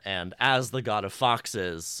 And as the god of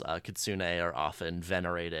foxes, kitsune are often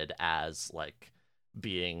venerated as like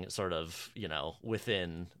being sort of,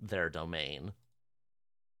 within their domain.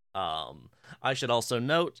 I should also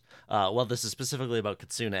note, this is specifically about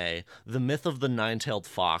Kitsune, the myth of the nine-tailed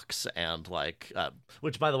fox, and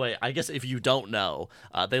which, by the way, I guess if you don't know,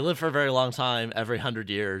 they live for a very long time. Every 100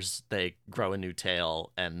 years, they grow a new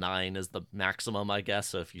tail, and 9 is the maximum, I guess.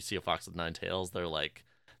 So if you see a fox with 9 tails,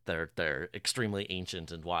 they're extremely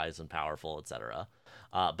ancient and wise and powerful, etc.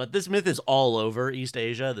 But this myth is all over East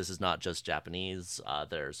Asia. This is not just Japanese.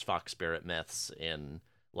 There's fox spirit myths in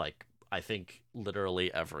I think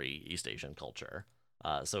literally every East Asian culture.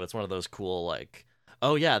 So it's one of those cool,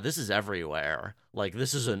 oh yeah, this is everywhere.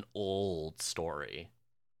 This is an old story.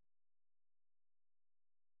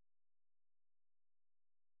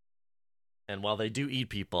 And while they do eat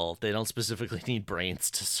people, they don't specifically need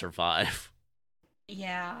brains to survive.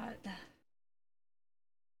 Yeah.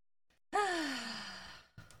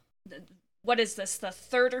 What is this, the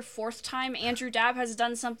third or fourth time Andrew Dabb has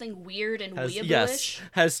done something weird and weeaboo-ish?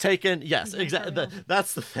 Exactly.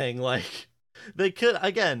 That's the thing. They could,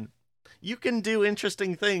 again, you can do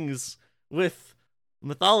interesting things with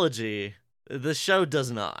mythology. The show does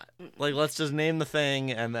not. Let's just name the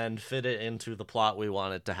thing and then fit it into the plot we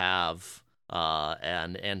want it to have.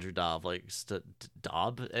 And Andrew Dabb likes to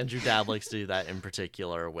do that in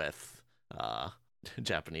particular with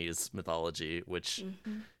Japanese mythology, which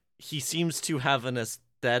he seems to have an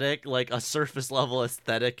aesthetic, a surface level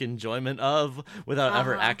aesthetic enjoyment of, without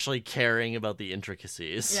ever actually caring about the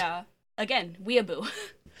intricacies. Yeah. Again, weeaboo.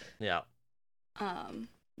 Yeah.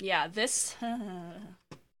 Yeah, this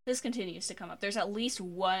continues to come up. There's at least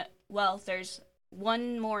there's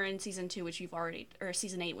one more in season 2,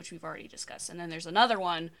 season 8, which we've already discussed. And then there's another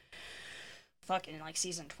one fucking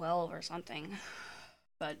season 12 or something.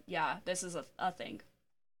 But yeah, this is a thing.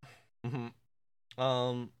 Mm-hmm.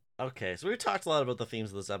 Okay, so we've talked a lot about the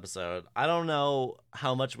themes of this episode. I don't know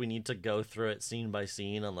how much we need to go through it scene by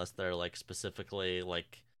scene, unless they're specifically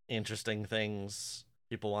interesting things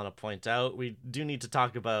people want to point out. We do need to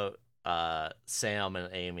talk about Sam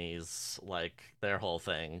and Amy's their whole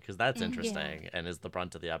thing, because that's interesting and is the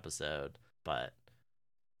brunt of the episode. But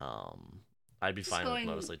I'd be fine with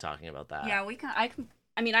mostly talking about that. Yeah,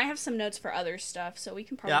 I have some notes for other stuff, so we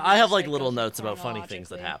can probably. Yeah, I have little notes about funny things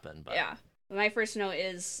that happen. But yeah. My first note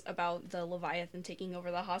is about the Leviathan taking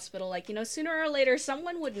over the hospital. Sooner or later,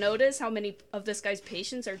 someone would notice how many of this guy's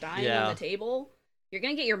patients are dying on the table. You're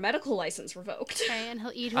gonna get your medical license revoked. Okay, and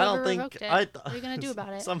he'll eat whoever revoked it. What are you gonna do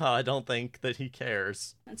about it? Somehow, I don't think that he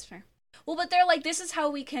cares. That's fair. Well, but they're this is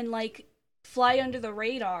how we can fly under the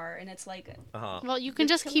radar, and it's well, you can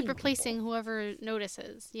just keep replacing whoever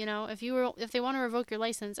notices. If they want to revoke your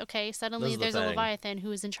license, okay, suddenly there's a Leviathan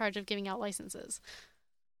who is in charge of giving out licenses.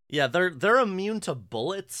 Yeah, they're immune to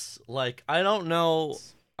bullets. I don't know.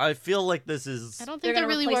 I feel this is. I don't think they're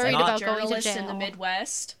really worried about going to jail in the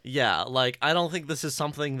Midwest. Yeah, I don't think this is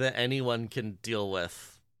something that anyone can deal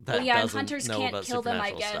with. That and hunters can't kill them,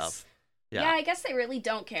 I guess. Stuff. Yeah, I guess they really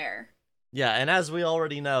don't care. Yeah, and as we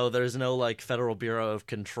already know, there's no Federal Bureau of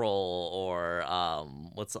Control or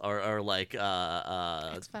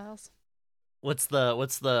X-Files. What's the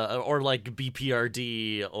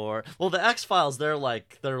BPRD or the X-Files, they're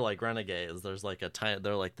renegades. There's they're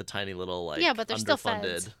the tiny little but they're still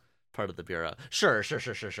feds. Part of the bureau. Sure.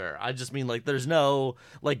 I just mean there's no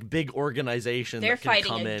big organization they're that can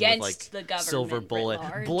come in with the government Silver Bullet.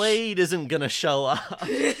 large. Blade isn't gonna show up.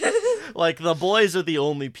 The boys are the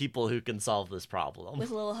only people who can solve this problem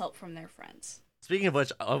with a little help from their friends. Speaking of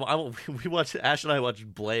which, Ash and I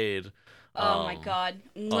watched Blade. Oh my god.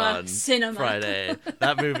 On cinema. Friday.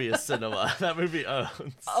 That movie is cinema. That movie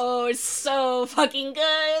owns. Oh, it's so fucking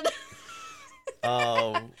good.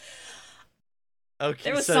 Okay.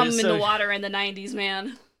 There was something in the water in the 90s,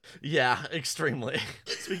 man. Yeah, extremely.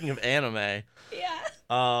 Speaking of anime. Yeah.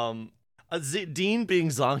 Dean being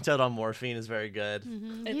zonked out on morphine is very good.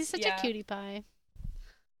 Mm-hmm. He's such a cutie pie.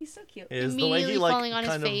 He's so cute. Is immediately the way he falling on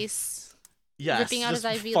his face. Yes. Ripping out his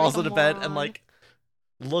IV falls into bed and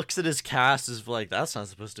looks at his cast as that's not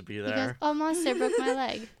supposed to be there. He goes, oh, monster broke my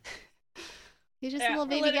leg. He's just a little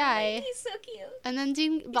baby guy. He's so cute. And then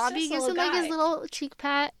Bobby gives him his little cheek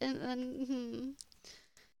pat and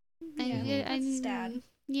that's his dad.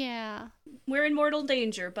 Yeah. We're in mortal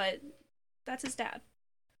danger, but that's his dad.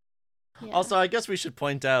 Yeah. Also, I guess we should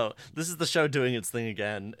point out, this is the show doing its thing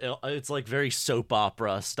again. It's very soap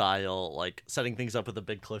opera style, setting things up with a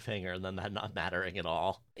big cliffhanger and then that not mattering at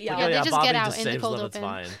all. Yeah, they just Bobby get out just in the saves cold them, open.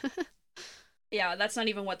 It's fine. Yeah, that's not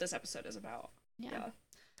even what this episode is about. Yeah.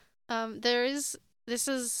 This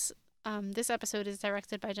episode is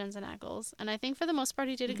directed by Jensen Ackles, and I think for the most part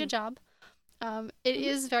he did a good job. It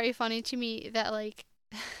is very funny to me that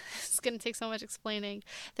going to take so much explaining.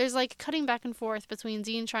 There's like cutting back and forth between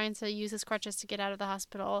Dean trying to use his crutches to get out of the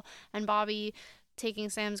hospital and Bobby taking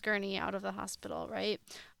Sam's gurney out of the hospital, right?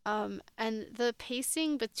 And the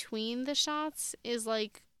pacing between the shots is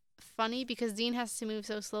like funny because Dean has to move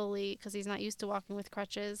so slowly because he's not used to walking with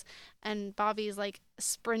crutches, and Bobby's like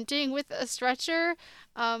sprinting with a stretcher,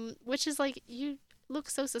 which is like, you look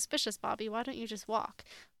so suspicious, Bobby. Why don't you just walk?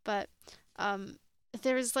 But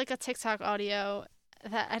there's like a TikTok audio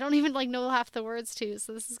that I don't even like know half the words to,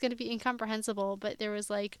 so this is going to be incomprehensible, but there was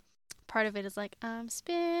like part of it is like, I'm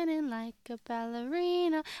spinning like a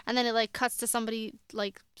ballerina, and then it like cuts to somebody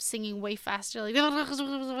like singing way faster, like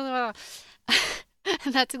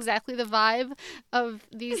and that's exactly the vibe of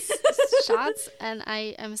these shots, and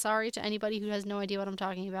I am sorry to anybody who has no idea what I'm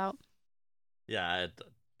talking about. Yeah,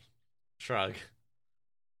 shrug.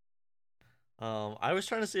 I was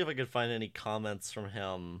trying to see if I could find any comments from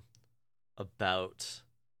him about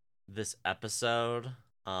this episode,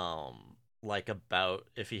 like about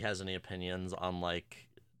if he has any opinions on like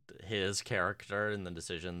his character and the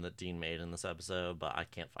decision that Dean made in this episode, but I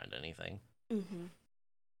can't find anything.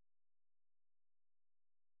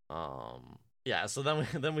 Yeah, so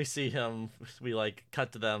then we see him, we like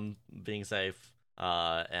cut to them being safe,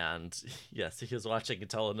 and yes, he is watching a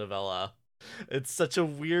telenovela. It's such a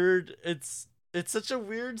weird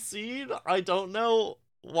scene. I don't know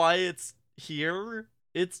why it's here.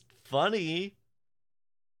 It's funny.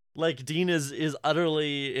 Like, Dean is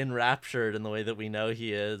utterly enraptured in the way that we know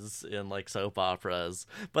he is in like soap operas,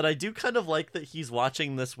 but I do kind of like that he's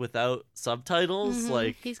watching this without subtitles.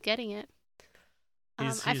 Like, he's getting it.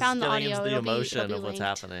 He's I found the getting audio. into the emotion it'll be of what's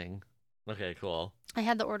linked. happening. Okay, cool. I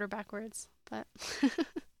had the order backwards, but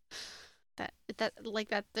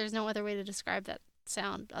that there's no other way to describe that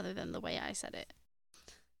sound other than the way I said it.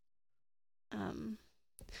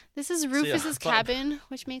 This is Rufus's cabin,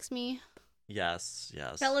 which makes me yes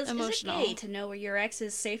Fellas, emotional. Is it gay to know where your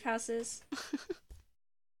ex's safe house is?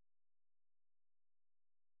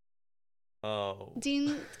 Oh.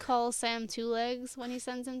 Dean calls Sam Two Legs when he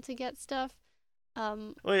sends him to get stuff.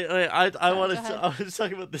 Wait, I was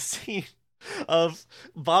talking about the scene of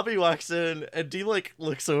Bobby walks in and Dean like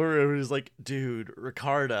looks over and he's like, dude,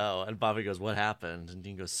 Ricardo, and Bobby goes, what happened? And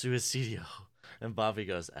Dean goes, suicidio, and Bobby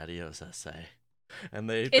goes, adios, essay. And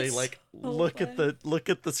they like look at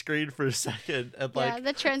the screen for a second and like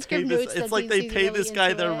the transcript notes it's like they pay this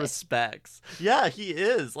guy their respects. Yeah, he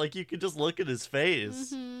is. Like, you could just look at his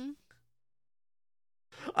face.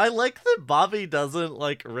 I like that Bobby doesn't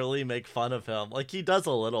like really make fun of him. Like, he does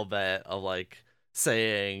a little bit of like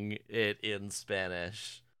saying it in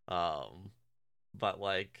Spanish. But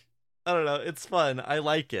like, I don't know, it's fun. I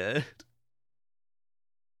like it.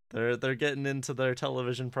 They're getting into their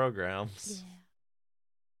television programs. Yeah.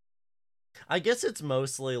 I guess it's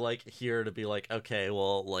mostly like here to be like, okay,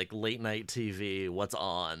 well, like late night TV, what's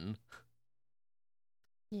on?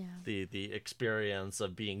 Yeah. The experience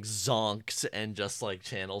of being zonked and just like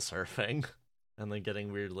channel surfing and then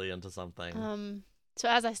getting weirdly into something. So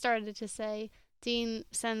as I started to say, Dean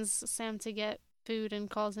sends Sam to get food and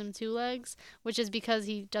calls him Two Legs, which is because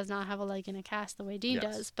he does not have a leg in a cast the way Dean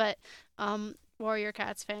does. But Warrior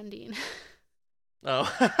Cats fan Dean.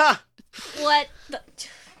 Oh. What the...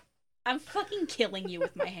 I'm fucking killing you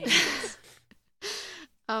with my hands.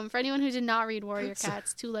 For anyone who did not read Warrior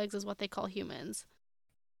Cats, Two Legs is what they call humans.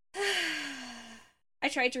 I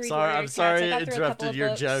tried to read Sorry, Warrior I'm Cats. sorry I I got through a couple interrupted of your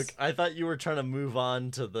books. joke. I thought you were trying to move on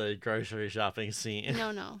to the grocery shopping scene.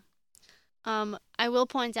 No. I will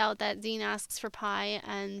point out that Dean asks for pie,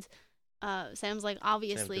 and Sam's like,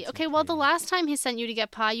 obviously. Okay, well, the last time he sent you to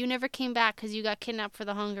get pie, you never came back because you got kidnapped for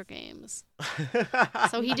the Hunger Games.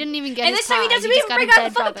 So he didn't even get and his this time pie. he doesn't just even got bring a out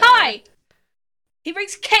dead the fucking brother. pie. He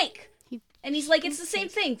brings cake. And he's like, it's the same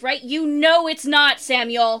thing, right? You know it's not,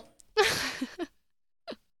 Samuel.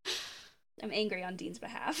 I'm angry on Dean's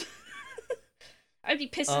behalf. I'd be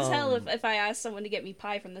pissed as hell if I asked someone to get me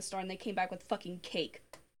pie from the store and they came back with fucking cake.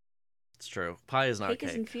 It's true. Pie is not cake. Cake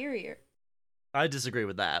is inferior. I disagree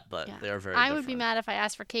with that, but they are very I different. would be mad if I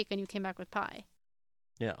asked for cake and you came back with pie.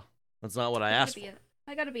 Yeah. That's not what I asked for.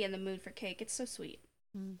 I gotta be in the mood for cake. It's so sweet.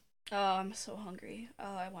 Mm. Oh, I'm so hungry.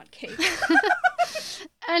 Oh, I want cake.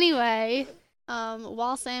 Anyway,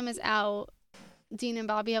 while Sam is out, Dean and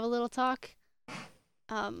Bobby have a little talk.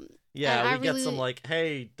 Yeah, we get some like,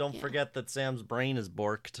 hey, don't forget that Sam's brain is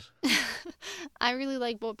borked. I really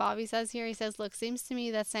like what Bobby says here. He says, look, seems to me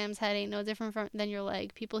that Sam's head ain't no different than your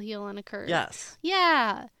leg. People heal on a curve. Yes.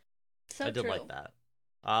 Yeah. So I did like that.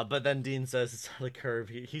 But then Dean says it's not a curve.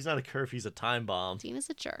 He's not a curve, he's a time bomb. Dean is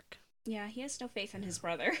a jerk. Yeah, he has no faith in his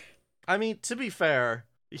brother. I mean, to be fair,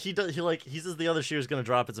 he says the other shoe is going to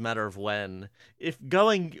drop. It's a matter of when. If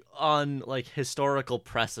going on like historical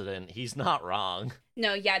precedent, he's not wrong.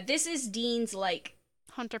 No, yeah, this is Dean's like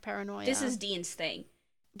Hunter paranoia. This is Dean's thing.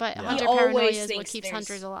 But Yeah. Hunter He paranoia always is what thinks keeps there's-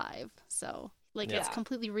 hunters alive. So like Yeah. it's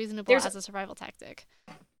completely reasonable There's- as a survival tactic.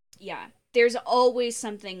 Yeah, there's always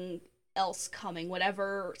something else coming.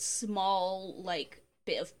 Whatever small like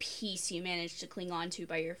bit of peace you manage to cling on to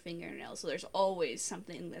by your fingernails. So there's always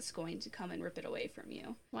something that's going to come and rip it away from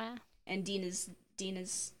you. Wow. And Dean is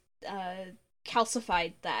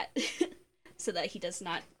calcified that so that he does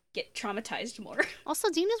not get traumatized more. Also,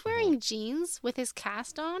 Dean is wearing jeans with his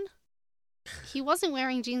cast on. He wasn't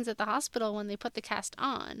wearing jeans at the hospital when they put the cast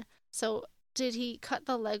on. So did he cut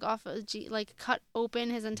the leg off of like cut open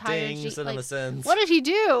his entire Ding, jean? cinema Like, sins. what did he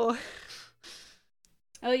do?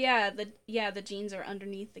 Oh yeah, the jeans are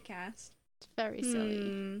underneath the cast. It's very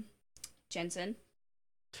silly. Jensen.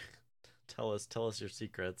 Tell us your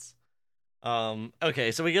secrets.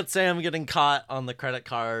 Okay, so we get Sam getting caught on the credit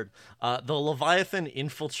card. The Leviathan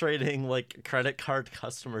infiltrating like credit card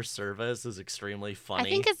customer service is extremely funny.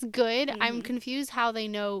 I think it's good. I'm Mhm. confused how they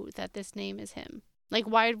know that this name is him. Like,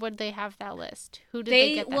 why would they have that list? Who did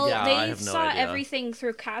They get that? well, Yeah, I they have no saw idea. everything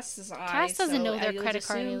through Cass's eyes. Cass doesn't so know I their would credit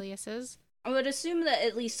card assume- aliases. I would assume that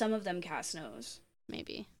at least some of them Cass knows,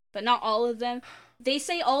 Maybe. but not all of them. They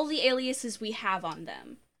say all the aliases we have on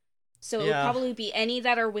them. So it would Yeah. probably be any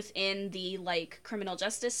that are within the like criminal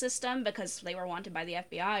justice system because they were wanted by the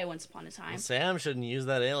FBI once upon a time. Sam shouldn't use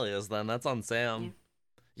that alias then. That's on Sam.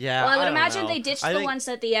 Yeah, Well, I would don't imagine know. they ditched I the think- ones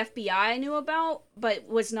that the FBI knew about, but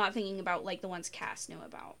was not thinking about like the ones Cass knew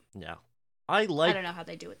about. Yeah. I I like don't know how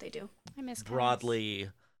they do what they do. I miss Cass. broadly.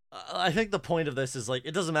 I think the point of this is like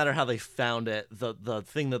it doesn't matter how they found it. The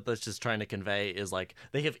thing that this is trying to convey is like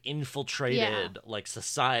they have infiltrated like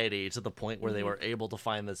society to the point where they Mhm. were able to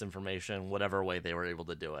find this information, whatever way they were able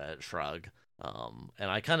to do it. Shrug. And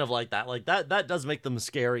I kind of like that. Like that does make them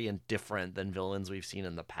scary and different than villains we've seen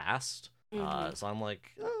in the past. Mhm. So I'm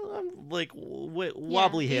like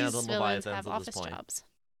wobbly hand on these villains Leviathans have at this office point. jobs.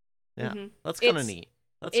 Yeah, Mhm. that's kind of It's- neat.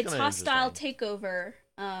 That's It's kinda hostile interesting. takeover.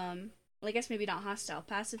 Well, I guess maybe not hostile,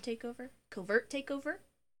 passive takeover, covert takeover.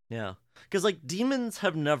 Yeah, because like demons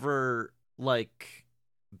have never like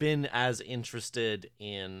been as interested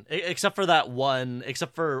in except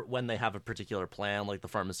for when they have a particular plan, like the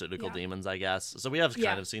pharmaceutical Yeah. demons, I guess. So we have Yeah.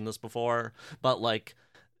 kind of seen this before, but like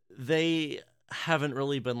they haven't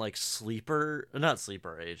really been like not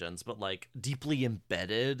sleeper agents, but like deeply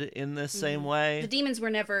embedded in this same Mhm. way. The demons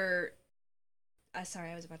were never.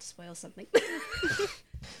 Sorry, I was about to spoil something.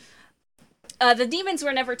 The demons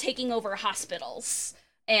were never taking over hospitals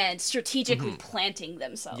and strategically planting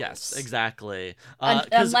themselves. Yes, exactly.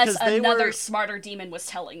 Unless they another were... smarter demon was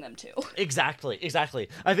telling them to. Exactly.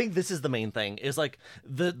 I think this is the main thing. Is like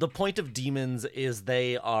the point of demons is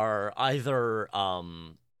they are either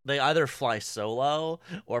they either fly solo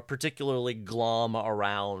or particularly glom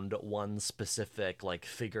around one specific like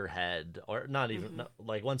figurehead or not even no,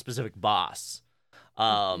 like one specific boss.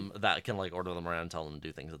 That can like order them around, tell them to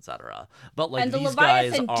do things, etc. But like And the these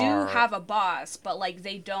guys Leviathan are do have a boss, but like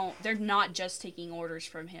they're not just taking orders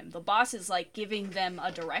from him. The boss is like giving them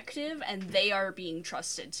a directive and they are being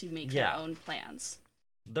trusted to make their Yeah. own plans.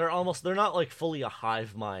 they're not like fully a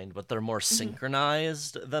hive mind, but they're more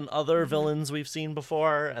synchronized than other villains we've seen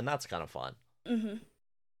before, and that's kind of fun. Mm-hmm.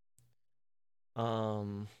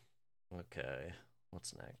 Okay.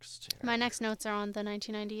 What's next? Here? My next notes are on the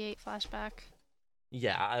 1998 flashback.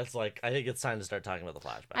 Yeah, it's like I think it's time to start talking about the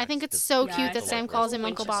flashbacks. I think it's 'cause- so Yeah, cute I that feel Sam like calls there's him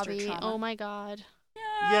Uncle Winchester Bobby. trauma. Oh my god.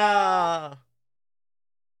 Yeah.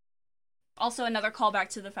 Also, another callback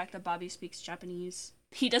to the fact that Bobby speaks Japanese.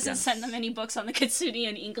 He doesn't Yes. send them any books on the Kitsune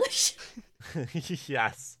in English.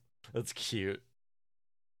 Yes. That's cute.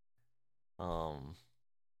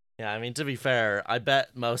 Yeah, I mean, to be fair, I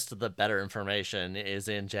bet most of the better information is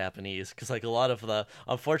in Japanese, because like a lot of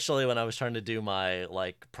unfortunately, when I was trying to do my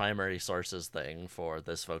like primary sources thing for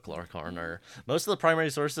this folklore corner, most of the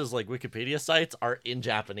primary sources like Wikipedia sites are in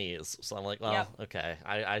Japanese. So I'm like, well, Yep. okay,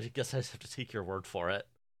 I guess I just have to take your word for it.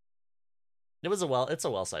 It's a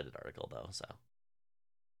well-cited article though, so.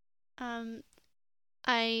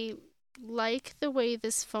 I like the way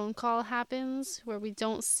this phone call happens, where we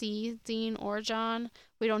don't see Dean or John.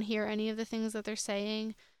 We don't hear any of the things that they're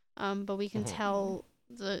saying, but we can tell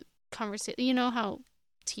the conversation. You know how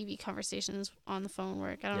TV conversations on the phone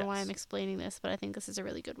work. I don't know why Yes. I'm explaining this, but I think this is a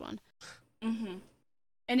really good one. Mm-hmm.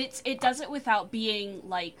 And it does it without being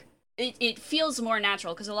like it feels more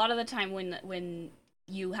natural, because a lot of the time when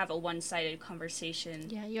you have a one-sided conversation,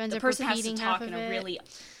 Yeah, you end the up person has to repeating talk half in of a it. really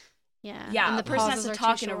Yeah. Yeah, and the person has pauses to are too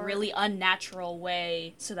talk in a short. really unnatural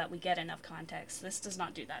way so that we get enough context. This does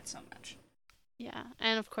not do that so much. Yeah,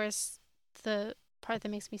 and of course, the part that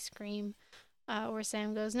makes me scream, where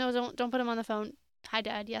Sam goes, "No, don't put him on the phone." "Hi,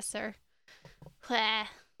 Dad." "Yes, sir." Blah.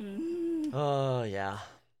 Oh, yeah.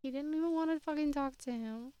 He didn't even want to fucking talk to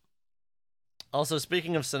him. Also,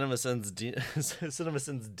 speaking of CinemaSins,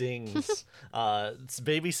 CinemaSins dings,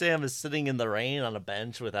 Baby Sam is sitting in the rain on a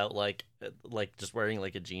bench without like just wearing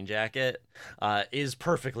like a jean jacket. Is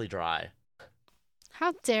perfectly dry.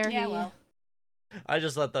 How dare Yeah, he? well. I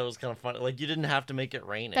just thought that was kind of funny. Like, you didn't have to make it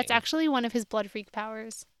raining. That's actually one of his blood freak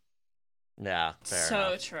powers. Yeah, fair So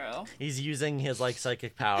enough. true. He's using his like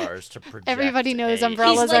psychic powers to project. Everybody knows a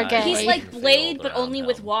umbrellas are gay. He's like field Blade, but around only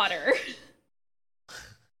with him. water.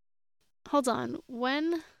 Hold on.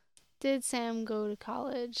 When did Sam go to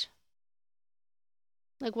college?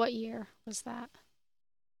 Like, what year was that?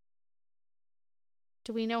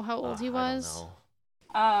 Do we know how old he was?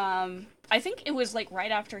 I don't know. I think it was like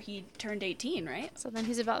right after he turned 18, right? So then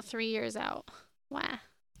he's about 3 years out. Wow.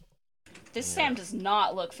 This Yeah. Sam does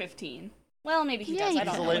not look 15. Well, maybe he Yeah, does. he I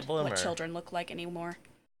don't does. know He's a late what bloomer. children look like anymore.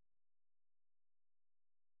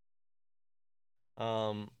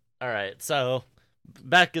 All right. So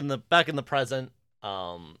back in the present.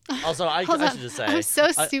 Also, I Hold should on. just say I'm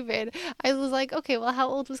so stupid. I was like, okay, well, how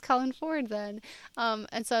old was Colin Ford then?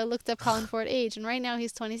 And so I looked up Colin Ford age, and right now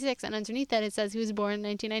he's 26. And underneath that, it says he was born in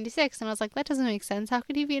 1996. And I was like, that doesn't make sense. How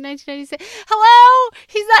could he be in 1996? Hello,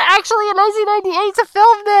 he's not actually in 1998 to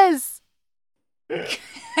film this.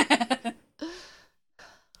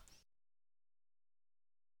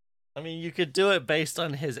 I mean, you could do it based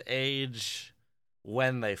on his age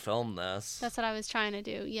when they filmed this. That's what I was trying to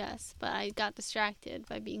do. Yes, but I got distracted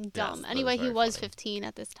by being Yes, dumb. that Anyway, is he very was funny. 15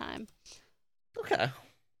 at this time. Okay.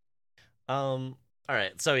 All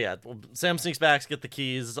right. So yeah, Sam sneaks back, get the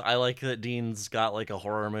keys. I like that Dean's got like a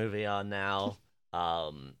horror movie on now.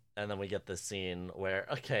 And then we get this scene where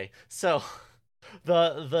so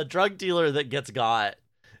the drug dealer that gets got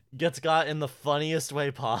in the funniest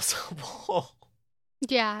way possible.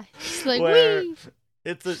 Yeah, he's like, Where wee.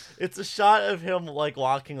 it's a shot of him like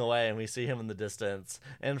walking away, and we see him in the distance,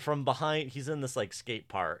 and from behind he's in this like skate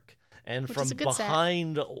park, and Which from is a good set.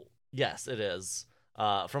 behind yes it is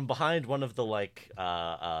from behind one of the like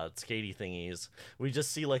skatey thingies, we just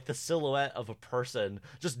see like the silhouette of a person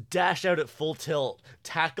just dash out at full tilt,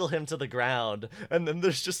 tackle him to the ground, and then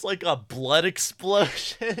there's just like a blood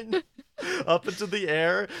explosion up into the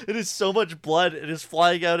air. It is so much blood. It is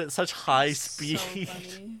flying out at such high speed. So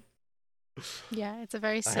funny. Yeah, it's a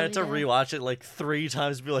very I silly had to day. rewatch it like 3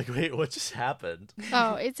 times to be like, wait, what just happened?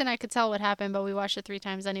 Oh, it's and I could tell what happened, but we watched it 3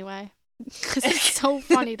 times anyway. Because it's so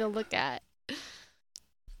funny to look at.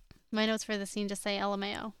 My notes for the scene just say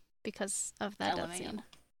LMAO because of that death LMAO. scene.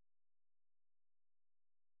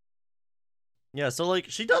 Yeah, so like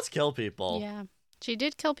she does kill people. Yeah, she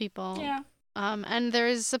did kill people. Yeah. And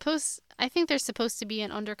I think there's supposed to be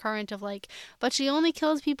an undercurrent of like, but she only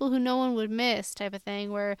kills people who no one would miss type of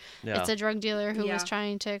thing, where Yeah. it's a drug dealer who was Yeah.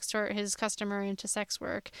 trying to extort his customer into sex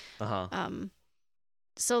work. Uh-huh.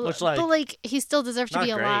 So, Which, but like, like he still deserves to not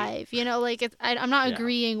be great. alive, you know. Like I'm not Yeah.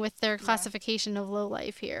 agreeing with their classification of low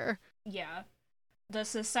life here. Yeah. The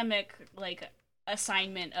systemic like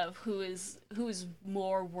assignment of who is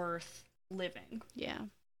more worth living. Yeah,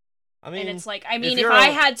 I mean, And it's like, I mean, if you're I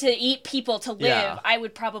a- had to eat people to live, Yeah. I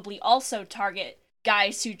would probably also target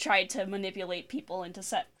guys who tried to manipulate people into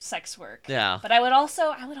sex work. Yeah. But I would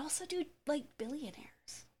also do like billionaires.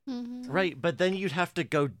 Right, but then you'd have to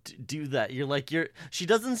go do that. She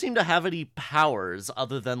doesn't seem to have any powers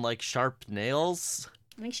other than like sharp nails.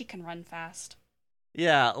 I think she can run fast.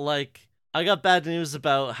 Yeah, like I got bad news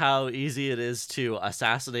about how easy it is to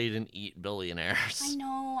assassinate and eat billionaires.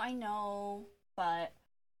 I know, but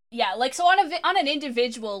yeah, like so on an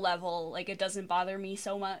individual level, like it doesn't bother me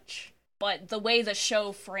so much. But the way the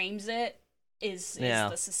show frames it is Yeah.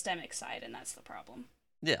 the systemic side, and that's the problem.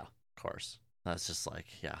 Yeah, of course. That's just like,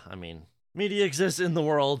 yeah, I mean, media exists in the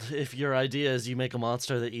world. If your idea is you make a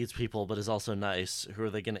monster that eats people but is also nice, who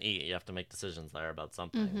are they going to eat? You have to make decisions there about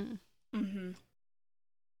something. Mm-hmm.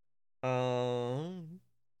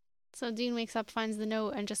 So Dean wakes up, finds the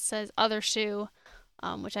note, and just says "other shoe,"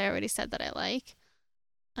 which I already said that I like.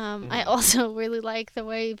 I also really like the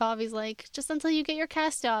way Bobby's like, just until you get your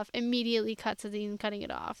cast off, immediately cut to Dean cutting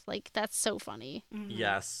it off. Like, that's so funny. Mm-hmm.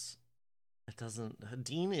 Yes. It doesn't.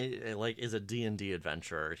 Dean is a D&D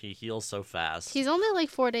adventurer. He heals so fast. He's only like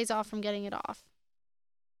 4 days off from getting it off.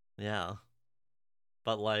 Yeah.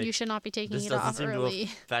 But like You should not be taking this it doesn't off seem early.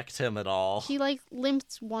 to affect him at all. He like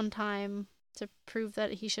limped one time to prove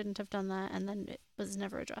that he shouldn't have done that, and then it was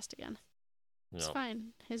never addressed again. It's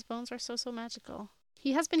fine. His bones are so magical.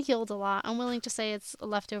 He has been healed a lot. I'm willing to say it's a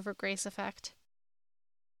leftover grace effect.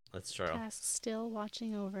 That's true. Cass still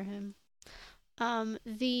watching over him.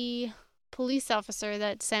 The police officer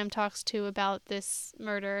that Sam talks to about this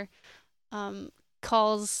murder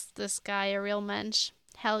calls this guy a real mensch.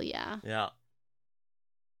 Hell yeah. Yeah.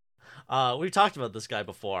 We've talked about this guy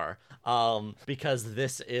before, because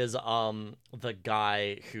this is the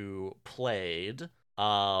guy who played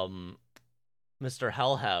Mr.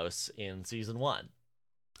 Hellhouse in season 1.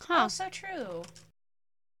 Huh. Oh, so true.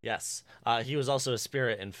 Yes. He was also a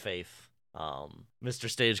spirit in Faith. Mr.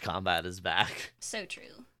 Stage Combat is back. So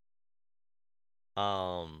true.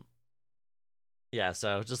 Yeah,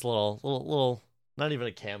 so just a little not even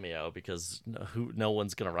a cameo, because no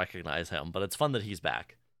one's gonna recognize him, but it's fun that he's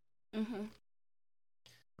back. Mm-hmm.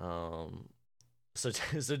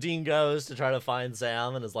 So Dean goes to try to find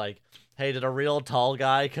Sam and is like, hey, did a real tall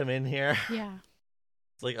guy come in here? Yeah.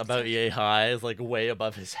 It's like about yay high. It's like way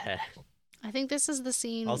above his head. I think this is the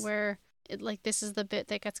scene where this is the bit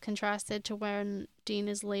that gets contrasted to when Dean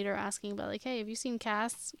is later asking about, like, hey, have you seen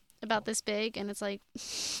Cass about this big? And it's like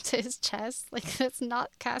to his chest. Like, that's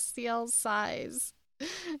not Castiel's size.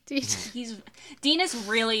 Dean is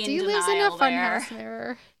really in Dean denial lives in a there. funhouse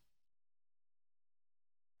mirror.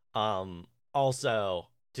 Also,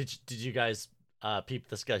 did you guys peep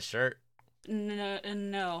this guy's shirt?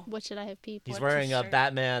 No. What should I have peeped? He's What's wearing his a shirt?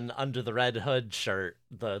 Batman Under the Red Hood shirt,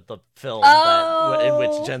 the film in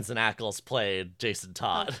which Jensen Ackles played Jason Oh,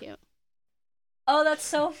 Todd. cute. Oh, that's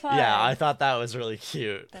so fun. Yeah, I thought that was really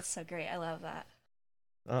cute. That's so great. I love that.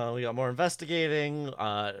 We got more investigating,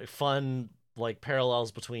 fun like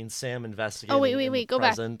parallels between Sam investigating. Oh, wait, in the go back.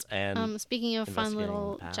 present and Speaking of fun investigating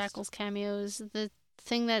little in the past. Jackals cameos, the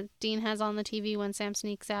thing that Dean has on the TV when Sam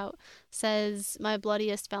sneaks out says "My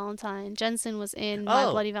Bloodiest Valentine." Jensen was in My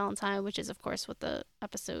Bloody Valentine, which is of course what the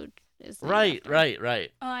episode is named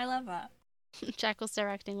Right. Oh, I love that. Jackals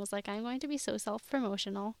directing was like, I'm going to be so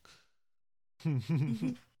self-promotional.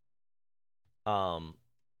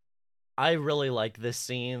 I really like this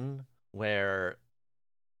scene where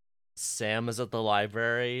Sam is at the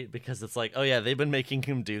library, because it's like, oh yeah, they've been making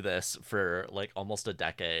him do this for like almost a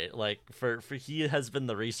decade. Like for he has been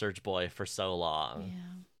the research boy for so long.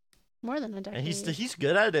 Yeah, more than a decade. And he's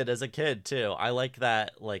good at it as a kid too. I like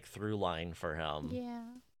that like through line for him. Yeah,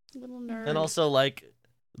 little nerd. And also like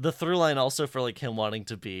the through line also for like him wanting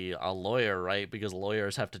to be a lawyer, right? Because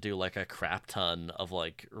lawyers have to do like a crap ton of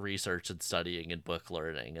like research and studying and book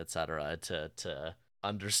learning, etc. to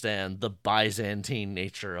understand the Byzantine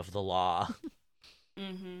nature of the law.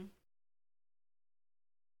 Mm-hmm.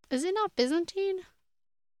 Is it not Byzantine?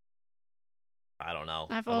 I don't know.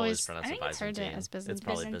 I've always always pronounced I it think I've heard Byzantine. it as Byzantine. It's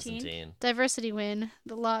probably Byzantine. Byzantine. Diversity win.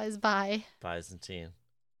 The law is bi. Byzantine.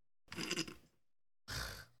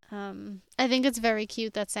 I think it's very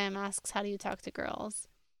cute that Sam asks, "How do you talk to girls?"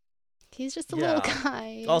 He's just a little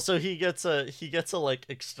guy. Also, he gets a like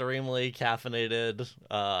extremely caffeinated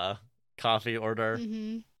coffee order.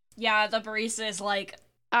 Mm-hmm. Yeah, the barista is like,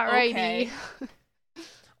 Alrighty. Okay.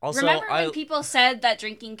 Also, remember when people said that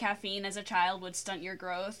drinking caffeine as a child would stunt your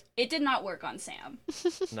growth? It did not work on Sam.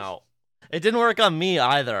 No. It didn't work on me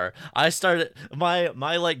either. I started my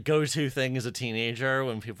like go-to thing as a teenager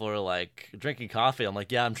when people are like drinking coffee. I'm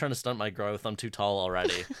like, yeah, I'm trying to stunt my growth. I'm too tall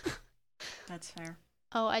already. That's fair.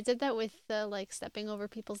 Oh, I did that with the like stepping over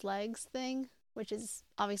people's legs thing, which is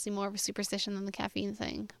obviously more of a superstition than the caffeine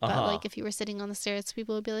thing. But like if you were sitting on the stairs,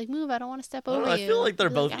 people would be like, "Move, I don't want to step over you." I feel like they're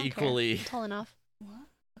I'd be both "I don't care. equally. I'm tall enough." What?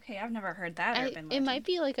 Okay, I've never heard that urban legend. It might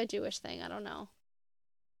be like a Jewish thing. I don't know.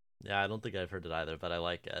 Yeah, I don't think I've heard it either, but I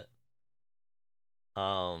like it.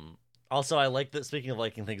 Also, I like that. Speaking of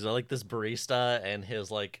liking things, I like this barista and his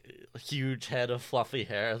like huge head of fluffy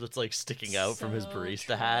hair that's like sticking out from his So barista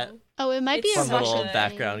true. hat. Oh, it might be It's a Fun such Russian little thing.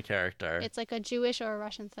 background character. It's like a Jewish or a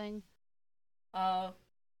Russian thing. Oh.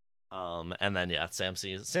 And then yeah, Sam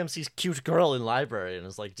sees cute girl in library and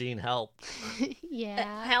is like, Dean, help.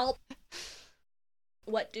 Yeah. Help.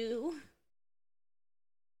 What do?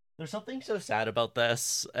 There's something so sad about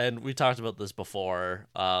this, and we talked about this before,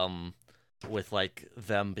 with like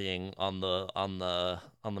them being on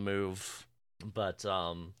the move. But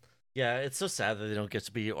yeah, it's so sad that they don't get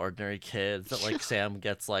to be ordinary kids, that like Sam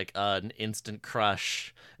gets like an instant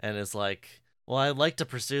crush and is like, well, I'd like to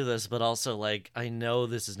pursue this, but also like I know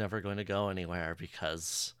this is never going to go anywhere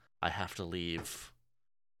because I have to leave.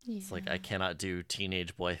 Yeah. It's like I cannot do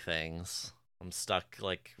teenage boy things. I'm stuck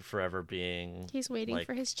like forever being He's waiting like,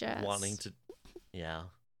 for his Jess. wanting to. Yeah.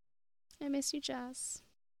 I miss you, Jess.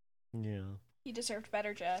 Yeah. You deserved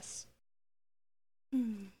better, Jess.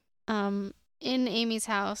 In Amy's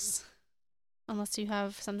house, unless you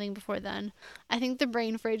have something before then, I think the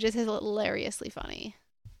brain fridge is hilariously funny.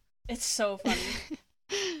 It's so funny.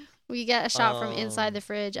 We get a shot from inside the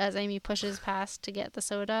fridge as Amy pushes past to get the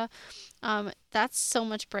soda. That's so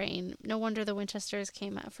much brain. No wonder the Winchesters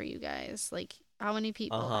came out for you guys. Like, how many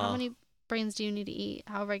people, how many brains do you need to eat?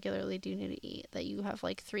 How regularly do you need to eat that you have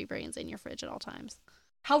like 3 brains in your fridge at all times?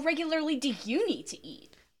 How regularly do you need to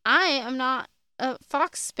eat? I am not a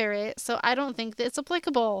fox spirit, so I don't think that it's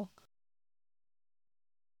applicable.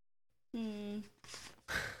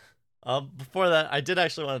 Before that, I did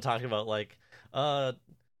actually want to talk about, like,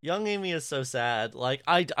 young Amy is so sad. Like,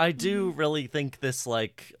 I do really think this,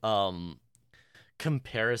 like,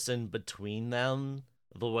 comparison between them,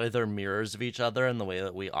 the way they're mirrors of each other and the way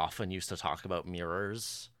that we often used to talk about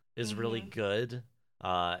mirrors is really good.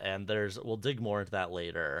 And we'll dig more into that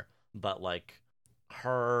later, but, like,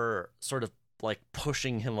 her sort of, like,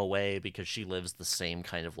 pushing him away because she lives the same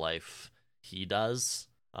kind of life he does.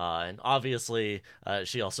 And obviously,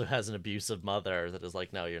 she also has an abusive mother that is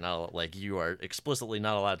like, no, you're not, like, you are explicitly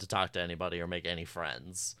not allowed to talk to anybody or make any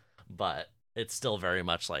friends. But it's still very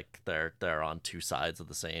much like they're on two sides of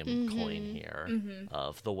the same coin here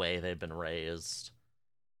of the way they've been raised.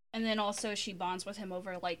 And then also she bonds with him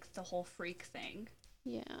over, like, the whole freak thing.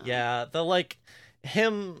 Yeah, the, like,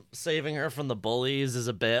 him saving her from the bullies is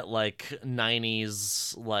a bit like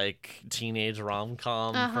 90s, like, teenage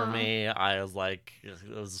rom-com for me. I was like,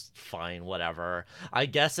 it was fine, whatever. I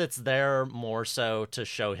guess it's there more so to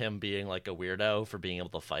show him being like a weirdo for being able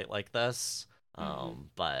to fight like this.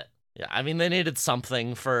 But yeah, I mean, they needed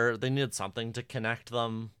something to connect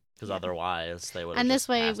them, because otherwise they would have. And this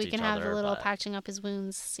way we each can have other, a little but patching up his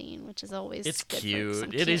wounds scene, which is always it's good.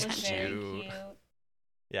 cute. It is Very cute.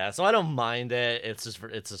 Yeah, so I don't mind it. It's just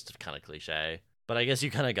kind of cliche. But I guess you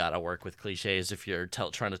kind of gotta work with cliches if you're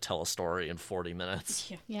trying to tell a story in 40 minutes.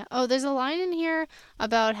 Yeah. Oh, there's a line in here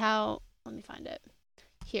about how, let me find it.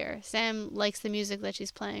 Here, Sam likes the music that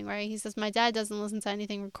she's playing, right? He says, my dad doesn't listen to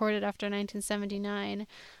anything recorded after 1979.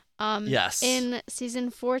 Yes. In season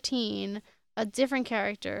 14, a different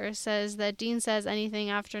character says that Dean says anything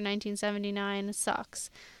after 1979 sucks.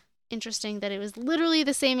 Interesting that it was literally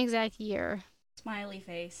the same exact year. Smiley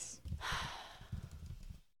face.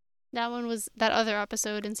 That other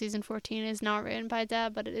episode in season 14 is not written by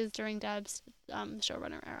Deb, but it is during Deb's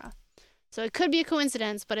showrunner era. So it could be a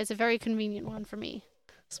coincidence, but it's a very convenient one for me,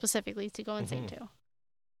 specifically to go insane to.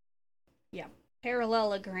 Yeah.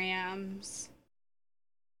 Parallelograms.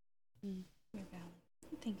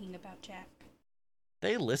 Thinking about Jack.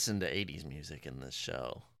 They listen to 80s music in this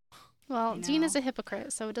show. Well, Dean is a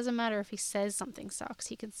hypocrite, so it doesn't matter if he says something sucks.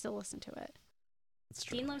 He can still listen to it. It's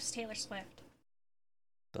true. Dean loves Taylor Swift.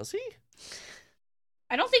 Does he?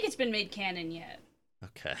 I don't think it's been made canon yet.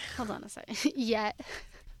 Okay. Hold on a second. Yet.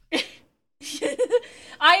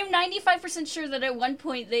 I am 95% sure that at one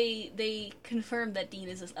point they confirmed that Dean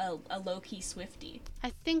is a low-key Swiftie.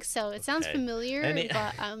 I think so. It sounds familiar,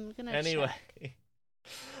 but I'm gonna check.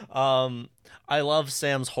 I love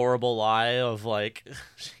Sam's horrible lie of, like,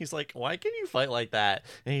 she's like, why can you fight like that?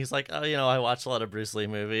 And he's like, oh, I watch a lot of Bruce Lee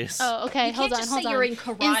movies. Oh, okay. You hold can't on. just say you're in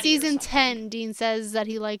karate In season or something. 10, Dean says that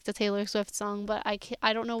he liked the Taylor Swift song, but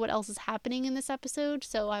I don't know what else is happening in this episode,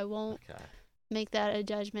 so I won't make that a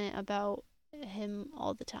judgment about him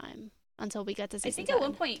all the time until we get to season 10. I think at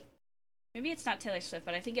one point, maybe it's not Taylor Swift,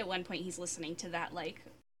 but I think at one point he's listening to that, like,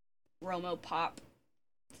 Romo pop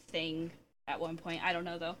thing at one point. I don't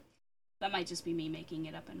know, though. That might just be me making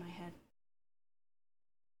it up in my head.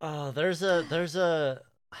 Oh, there's a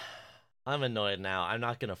I'm annoyed now. I'm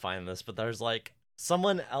not gonna find this, but there's, like,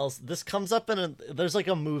 someone else. This comes up there's, like,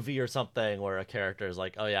 a movie or something where a character is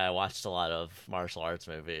like, oh yeah, I watched a lot of martial arts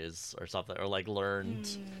movies or something, or, like, learned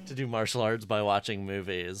to do martial arts by watching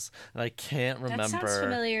movies, and I can't remember. That sounds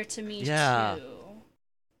familiar to me too.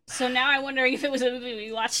 So now I'm wondering if it was a movie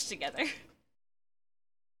we watched together.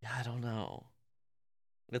 Yeah, I don't know.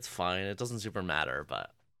 It's fine. It doesn't super matter, but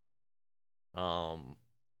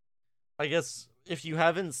I guess if you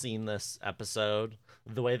haven't seen this episode,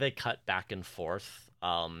 the way they cut back and forth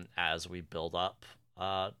as we build up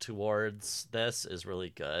towards this is really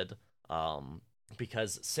good.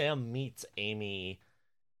 Because Sam meets Amy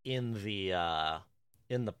in the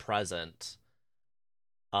present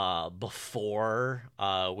before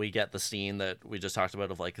we get the scene that we just talked about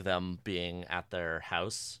of, like, them being at their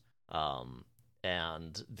house.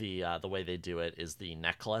 And the way they do it is the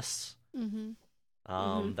necklace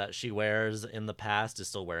that she wears in the past is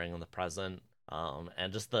still wearing in the present.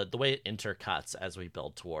 And just the way it intercuts as we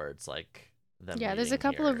build towards, like, them. Yeah, there's a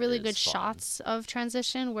couple of really good shots of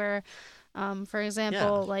transition where For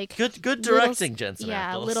example, like good little- directing, Jensen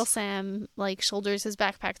Yeah, Ackles. little Sam like shoulders his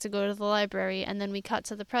backpack to go to the library, and then we cut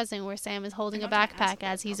to the present where Sam is holding a backpack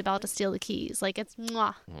as he's about to steal the keys. Like it's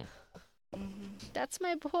mwah. That's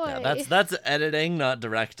my boy. Yeah, that's editing, not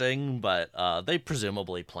directing, but they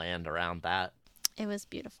presumably planned around that. It was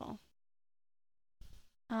beautiful.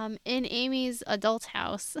 In Amy's adult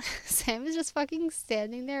house, Sam is just fucking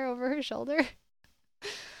standing there over her shoulder.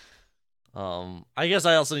 I guess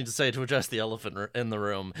I also need to say, to address the elephant in the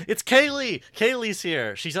room, it's Kaylee! Kaylee's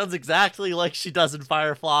here! She sounds exactly like she does in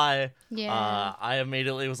Firefly. Yeah. I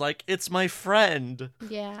immediately was like, it's my friend!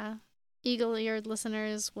 Yeah. Eagle-eared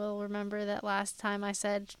listeners will remember that last time I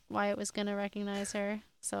said Wyatt was going to recognize her.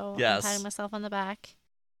 So Yes. I'm patting myself on the back.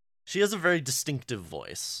 She has a very distinctive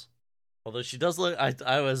voice. Although she does look,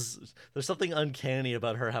 there's something uncanny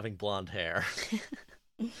about her having blonde hair.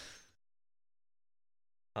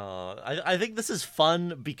 I think this is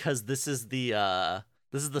fun because this is the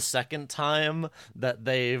second time that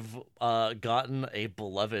they've gotten a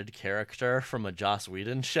beloved character from a Joss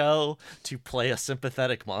Whedon show to play a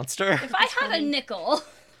sympathetic monster. If I had a nickel.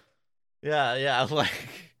 Yeah, like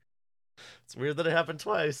it's weird that it happened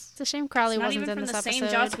twice. It's a shame Crowley It's not wasn't even in from this the episode.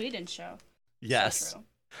 same Joss Whedon show. Yes. So true.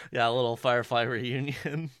 Yeah, a little Firefly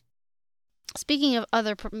reunion. Speaking of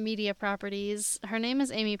other media properties, her name is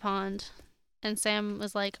Amy Pond. And Sam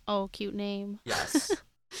was like, oh, cute name. Yes.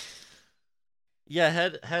 Yeah,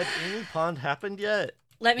 had Amy Pond happened yet?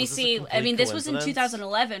 Let me Was this a see. I complete mean, this was in coincidence?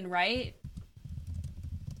 2011, right?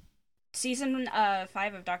 Season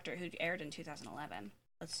 5 of Doctor Who aired in 2011.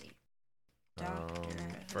 Let's see. Doctor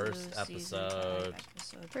First Who, season episode. 5,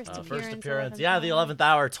 episode First two. First 11th appearance. Yeah, the hour. 11th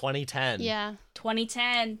hour, 2010. Yeah.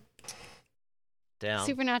 2010. Damn.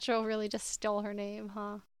 Supernatural really just stole her name,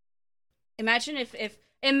 huh? Imagine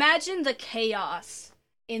imagine the chaos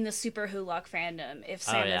in the Super Who Luck fandom if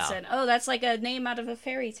Sam yeah. had said, "Oh, that's like a name out of a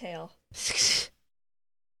fairy tale." So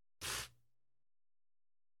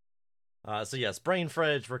yes, Brain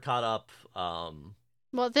Fridge, we're caught up.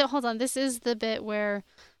 Well, hold on. This is the bit where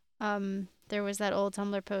there was that old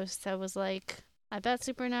Tumblr post that was like, I bet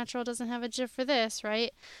Supernatural doesn't have a GIF for this,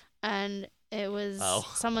 right? And it was,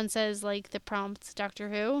 someone says, like, the prompt, Doctor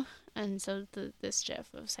Who. And so this GIF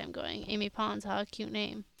of Sam going, Amy Pond, huh? Cute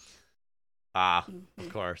name. Of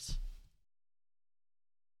course.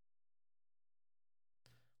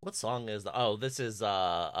 What song is the? Oh, this is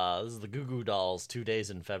the Goo Goo Dolls, 2 Days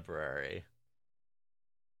in February.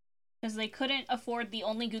 Because they couldn't afford the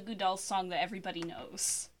only Goo Goo Dolls song that everybody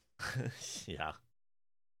knows. Yeah.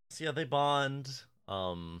 So yeah, they bond.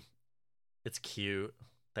 It's cute.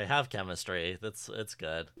 They have chemistry. It's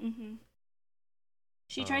good. Mm-hmm.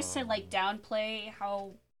 She tries to like downplay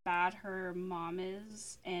how bad her mom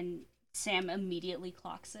is, and Sam immediately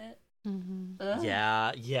clocks it. Mm-hmm. Ugh.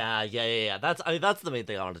 Yeah. That's the main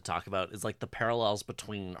thing I wanted to talk about is like the parallels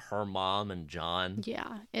between her mom and John.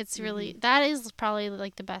 Yeah, it's really, that is probably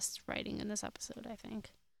like the best writing in this episode, I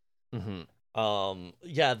think. Mm-hmm.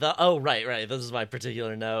 Yeah, right. This is my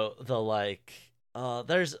particular note. The like,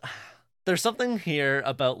 there's something here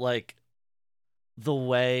about like the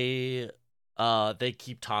way they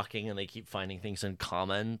keep talking and they keep finding things in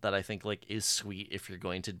common that I think like is sweet if you're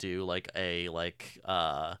going to do like a like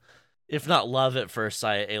if not love at first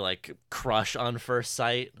sight, a like crush on first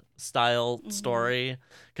sight style story,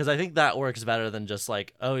 because I think that works better than just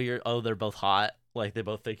like they're both hot, like they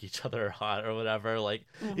both think each other are hot or whatever. Like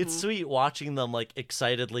it's sweet watching them like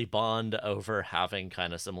excitedly bond over having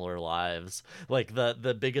kind of similar lives, like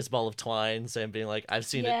the biggest ball of twine, Sam being like, I've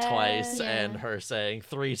seen it twice, Yeah. and her saying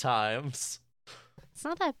 3 times. It's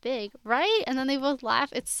not that big, right? And then they both laugh.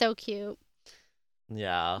 It's so cute.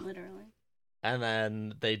 Yeah. Literally. And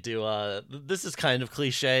then they do this is kind of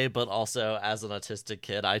cliche, but also as an autistic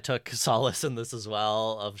kid, I took solace in this as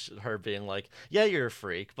well, of her being like, yeah, you're a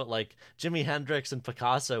freak, but like Jimi Hendrix and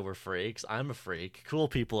Picasso were freaks. I'm a freak. Cool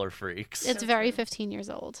people are freaks. It's So very true. 15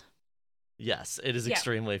 years old. Yes, it is Yeah.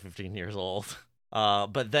 extremely 15 years old.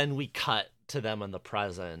 But then we cut to them in the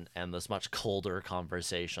present and this much colder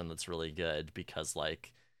conversation that's really good because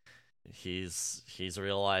like he's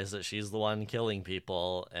realized that she's the one killing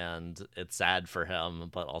people and it's sad for him,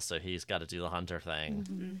 but also he's got to do the hunter thing.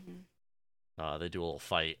 Mm-hmm. They do a little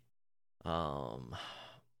fight. So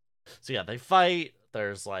yeah, they fight.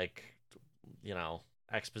 There's like,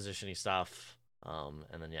 exposition-y stuff. And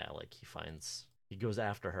then yeah, like he goes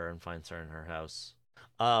after her and finds her in her house.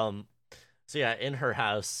 So yeah, in her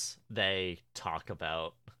house, they talk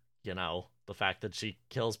about, the fact that she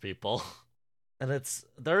kills people. And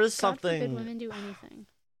there is God forbid something. women do anything.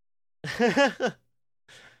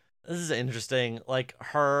 This is interesting. Like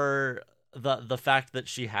her the fact that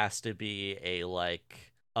she has to be a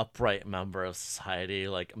like upright member of society,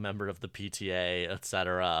 like a member of the PTA,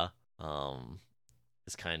 etc.,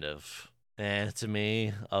 is kind of to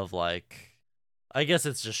me of like, I guess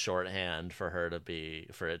it's just shorthand for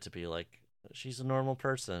it to be like she's a normal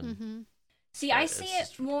person. Mm-hmm. See, But I it's see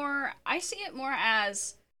just- it more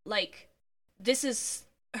as like this is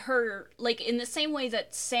her, like in the same way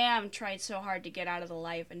that Sam tried so hard to get out of the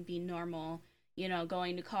life and be normal,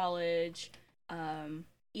 going to college,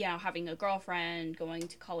 having a girlfriend, going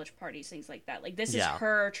to college parties, things like that. Like this is Yeah.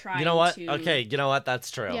 her trying You know what? to Okay, you know what? That's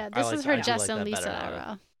true. Yeah, I this like- is her I do Jess like and that Lisa better now.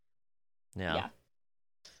 era. Yeah.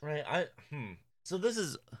 Right. So this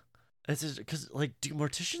is. It's just because like, do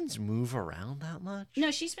morticians move around that much? No,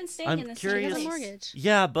 she's been staying I'm in the curious- same She has a place. mortgage.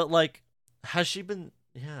 Yeah, but like, has she been?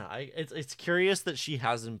 Yeah, it's curious that she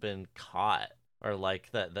hasn't been caught, or like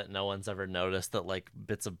that no one's ever noticed that like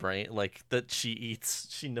bits of brain, like that she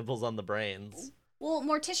nibbles on the brains. Well,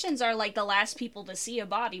 morticians are like the last people to see a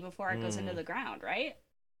body before it goes into Mm. the ground, right?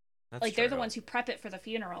 That's Like they're the true. ones who prep it for the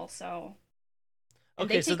funeral, so. And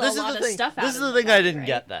Okay, they so take a this is lot the of thing. stuff out This is of the the thing I body, didn't right?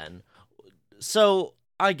 get then. So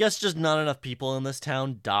I guess just not enough people in this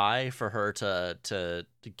town die for her to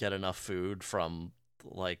get enough food from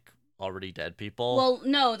like already dead people. Well,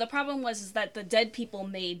 no, the problem was that the dead people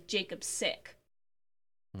made Jacob sick,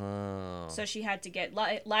 Oh. so she had to get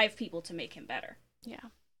live people to make him better. Yeah,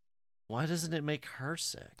 Why doesn't it make her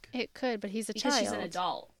sick? it could, but he's a Because child. she's an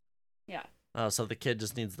adult. Yeah. Oh, so the kid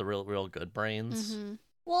just needs the real good brains. Mm-hmm.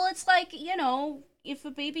 Well, it's like, if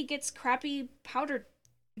a baby gets crappy powdered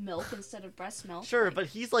milk instead of breast milk. Sure, like- but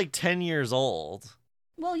he's like 10 years old,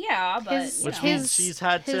 Well, yeah, but. His, which you know. means she's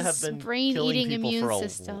had to have his been brain-eating killing people immune for a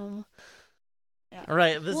system.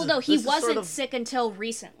 Right. Well, no, he wasn't sick until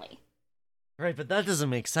recently. Right, but that doesn't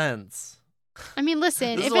make sense. I mean,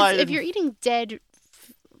 listen, This is if why I if didn't- you're eating dead,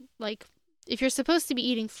 like if you're supposed to be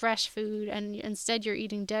eating fresh food and instead you're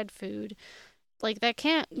eating dead food, like that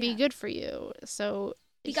can't be Yeah. good for you. So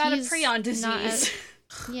He got a he's prion not disease.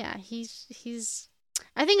 yeah, he's.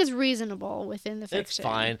 I think it's reasonable within the It's fiction.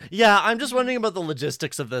 fine. Yeah, I'm just wondering about the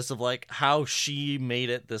logistics of this, of like how she made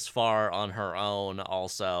it this far on her own.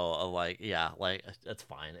 Also, of like, yeah, like it's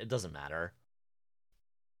fine. It doesn't matter.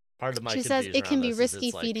 Part of my She says confusion it can around be this is risky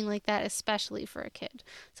it's like- feeding like that, especially for a kid.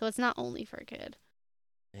 So it's not only for a kid.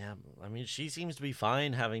 Yeah, I mean, she seems to be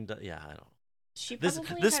fine having to. Yeah, I don't. She This-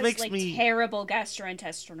 probably this has makes like me- terrible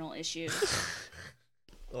gastrointestinal issues.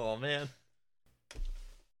 Oh man.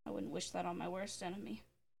 I wouldn't wish that on my worst enemy.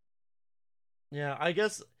 Yeah, I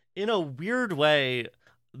guess in a weird way,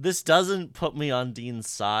 this doesn't put me on Dean's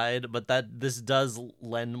side, but that this does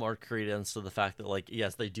lend more credence to the fact that, like,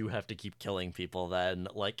 yes, they do have to keep killing people. Then,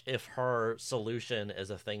 like, if her solution is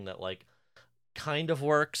a thing that, like, kind of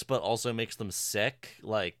works, but also makes them sick,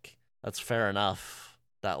 like, that's fair enough.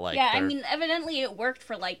 That, like, yeah, I they're- mean, evidently it worked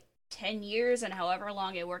for like 10 years and however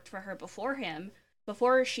long it worked for her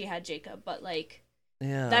before she had Jacob, but like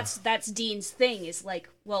yeah, that's Dean's thing is like,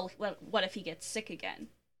 well, what if he gets sick again?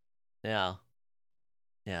 yeah,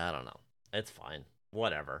 I don't know. It's fine.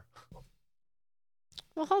 Whatever.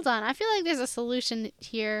 Well, hold on. I feel like there's a solution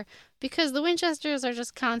here because the Winchesters are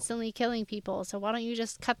just constantly killing people. So why don't you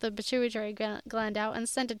just cut the pituitary gland out and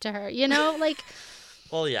send it to her? You know, like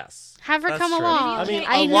Well, yes. have her That's come true. along. I mean,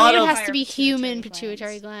 I a know lot it of- has to be Pituitary human glands.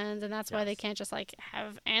 pituitary glands, and that's why they Yes. can't just like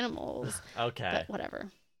have animals. Okay. But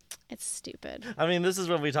whatever. It's stupid. I mean, this is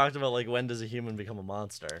when we talked about, like, when does a human become a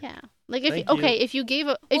monster? Yeah. Like if Thank you. okay, if you gave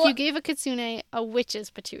a Well- kitsune a witch's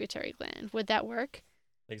pituitary gland, would that work?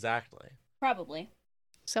 Exactly. Probably.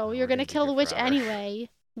 So Oh, you're we're gonna gonna be kill the here witch forever. anyway.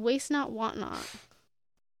 Waste not, want not.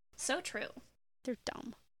 So true. They're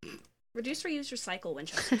dumb. Reduce, reuse, recycle,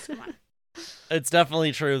 Winchesters. Come on. It's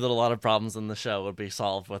definitely true that a lot of problems in the show would be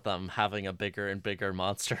solved with them having a bigger and bigger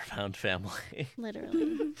monster-bound family.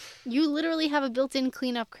 Literally. You literally have a built-in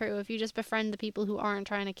cleanup crew if you just befriend the people who aren't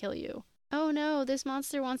trying to kill you. Oh no, this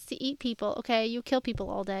monster wants to eat people. Okay, you kill people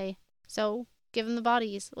all day. So, give them the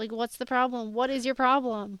bodies. Like, what's the problem? What is your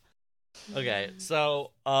problem? Okay,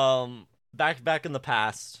 so back in the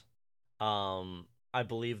past, I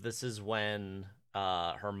believe this is when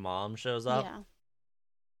her mom shows up. Yeah.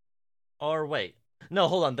 Or wait, no,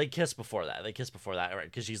 hold on. They kiss before that. Right?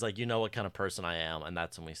 Because she's like, you know what kind of person I am, and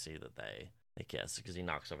that's when we see that they kiss because he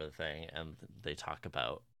knocks over the thing, and they talk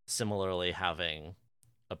about similarly having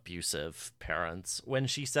abusive parents. When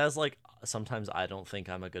she says like, sometimes I don't think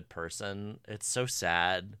I'm a good person, it's so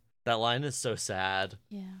sad. That line is so sad.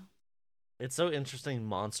 Yeah. It's so interesting,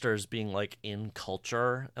 monsters being like in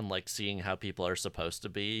culture and like seeing how people are supposed to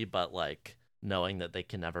be, but like knowing that they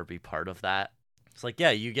can never be part of that. It's like,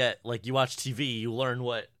 yeah, you get like, you watch TV, you learn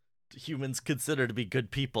what humans consider to be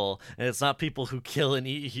good people, and it's not people who kill and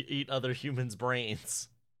eat other humans' brains.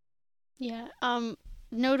 Yeah.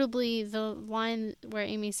 Notably, the line where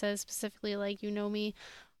Amy says specifically, like, you know me,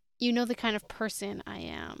 you know the kind of person I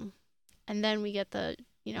am. And then we get the,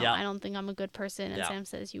 I don't think I'm a good person. And Sam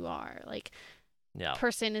says you are. Like,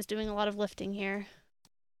 person is doing a lot of lifting here.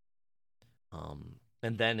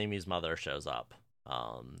 And then Amy's mother shows up.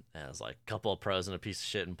 As like a couple of pros and a piece of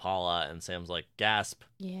shit in Paula, and Sam's like, gasp.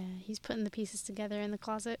 Yeah, he's putting the pieces together in the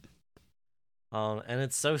closet. And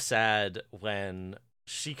it's so sad when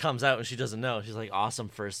she comes out and she doesn't know. She's like, awesome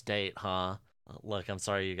first date, huh? Look, I'm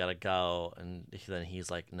sorry you gotta go. And then he's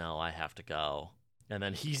like, no, I have to go. And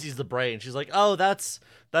then he sees the brain. She's like, oh, that's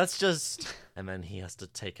just... And then he has to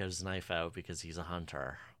take his knife out because he's a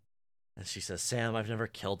hunter. And she says, Sam, I've never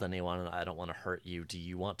killed anyone, and I don't want to hurt you. Do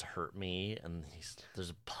you want to hurt me? And there's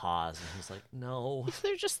a pause, and he's like, no.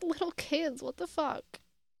 They're just little kids. What the fuck?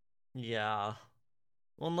 Yeah.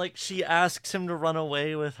 Well, like, she asks him to run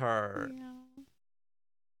away with her.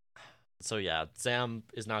 Yeah. So, yeah, Sam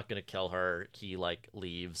is not going to kill her. He, like,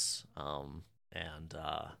 leaves. And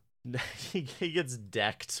he gets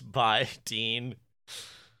decked by Dean.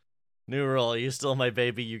 New rule, you steal my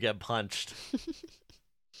baby, you get punched.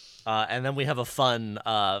 And then we have a fun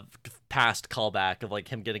past callback of like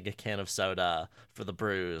him getting a can of soda for the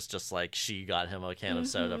bruise, just like she got him a can of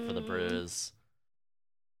soda for the bruise.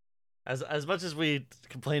 As much as we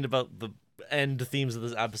complained about the end themes of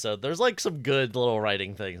this episode, there's like some good little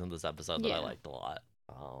writing things in this episode that I liked a lot.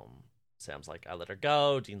 Sam's like, I let her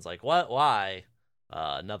go. Dean's like, what? Why?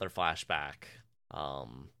 Another flashback.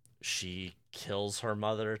 She kills her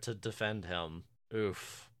mother to defend him.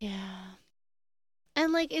 Oof. Yeah.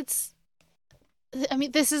 And, like,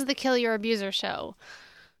 this is the Kill Your Abuser show.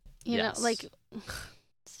 You know, like,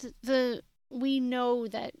 we know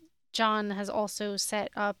that John has also set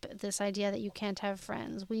up this idea that you can't have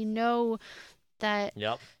friends. We know that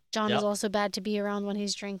John is also bad to be around when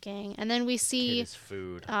he's drinking. And then we see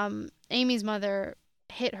food. Amy's mother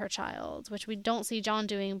hit her child, which we don't see John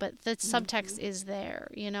doing, but the subtext is there,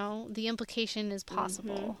 The implication is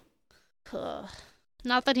possible.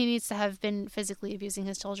 Not that he needs to have been physically abusing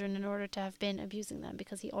his children in order to have been abusing them,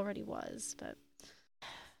 because he already was, but...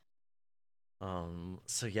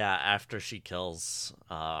 So yeah, after she kills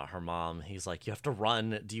her mom, he's like, you have to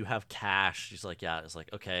run. Do you have cash? She's like, yeah. It's like,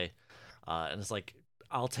 okay. And it's like,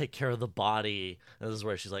 I'll take care of the body. And this is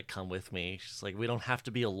where she's like, come with me. She's like, we don't have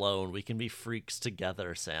to be alone. We can be freaks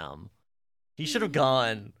together, Sam. He should have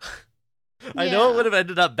gone. I know it would have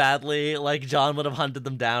ended up badly. Like, John would have hunted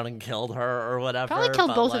them down and killed her or whatever. Probably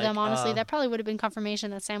killed both of them, honestly. That probably would have been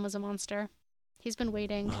confirmation that Sam was a monster. He's been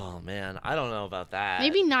waiting. Oh, man. I don't know about that.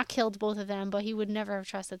 Maybe not killed both of them, but he would never have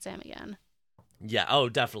trusted Sam again. Yeah. Oh,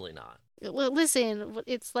 definitely not. Well, listen,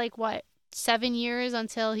 it's like, what, 7 years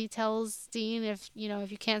until he tells Dean if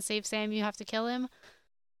you can't save Sam, you have to kill him?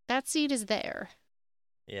 That seed is there.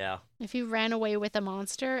 Yeah. If he ran away with a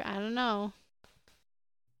monster, I don't know.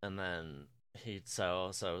 And then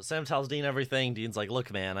so Sam tells Dean everything. Dean's like,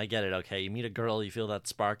 look, man, I get it, okay? You meet a girl, you feel that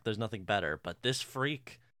spark, there's nothing better. But this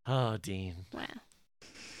freak, oh, Dean. Wow.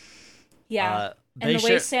 Yeah. And the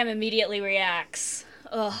way Sam immediately reacts.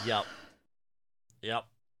 Ugh. Yep.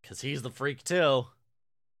 Because he's the freak, too.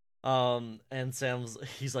 And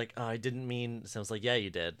he's like, oh, I didn't mean... Sam's like, yeah, you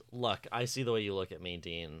did. Look, I see the way you look at me,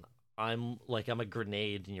 Dean. I'm a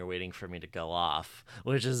grenade and you're waiting for me to go off.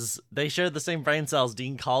 Which is, they shared the same brain cells.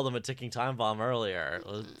 Dean called them a ticking time bomb earlier.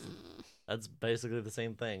 That's basically the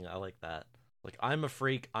same thing. I like that. Like, I'm a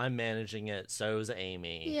freak, I'm managing it, so's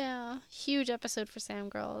Amy. Yeah, huge episode for Sam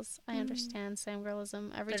Girls. I understand Sam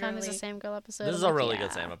Girlism. Every time there's a Sam Girl episode. This is a really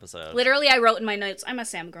good Sam episode. Literally, I wrote in my notes, I'm a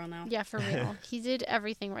Sam Girl now. Yeah, for real. He did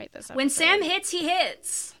everything right this episode. When Sam hits, he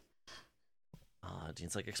hits.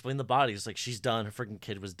 Dean's like, explain the body. He's like, she's done. Her freaking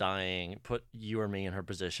kid was dying. Put you or me in her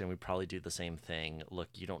position. We'd probably do the same thing. Look,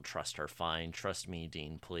 you don't trust her. Fine. Trust me,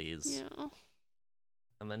 Dean, please. Yeah.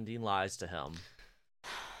 And then Dean lies to him.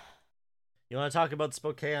 You want to talk about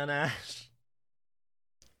Spokane, Ash?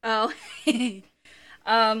 Oh.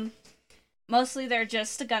 Mostly they're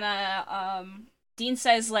just gonna, Dean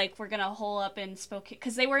says, like, we're gonna hole up in Spokane,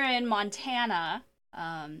 because they were in Montana.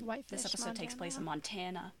 This episode takes place in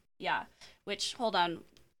Montana. Yeah, which, hold on,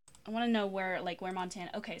 I want to know where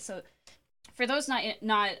Montana... Okay, so for those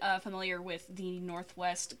not familiar with the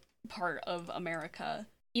northwest part of America,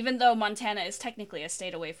 even though Montana is technically a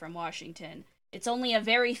state away from Washington, it's only a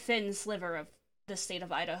very thin sliver of the state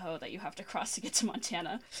of Idaho that you have to cross to get to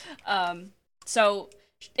Montana. So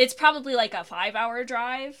it's probably like a 5-hour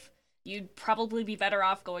drive. You'd probably be better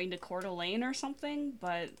off going to Coeur d'Alene or something,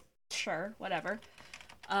 but sure, whatever.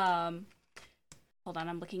 Hold on,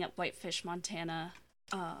 I'm looking up Whitefish, Montana.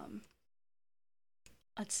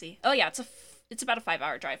 Let's see. Oh yeah, it's about a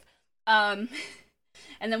 5-hour drive. And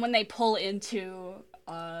then when they pull into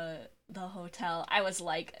the hotel, I was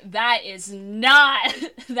like, that is not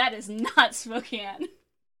Spokane.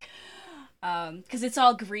 Because it's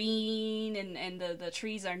all green and the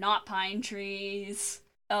trees are not pine trees.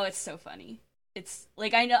 Oh, it's so funny. It's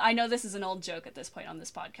like I know this is an old joke at this point on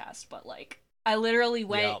this podcast, but like I literally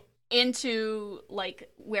went into like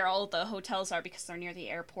where all the hotels are because they're near the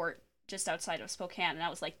airport just outside of Spokane, and I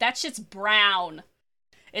was like, that shit's brown.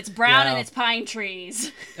 It's brown and it's pine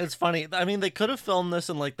trees. It's funny. I mean, they could have filmed this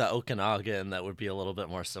in like the Okanagan, and that would be a little bit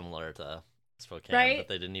more similar to Spokane, right? But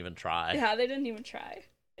they didn't even try. Yeah, they didn't even try.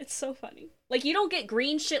 It's so funny. Like, you don't get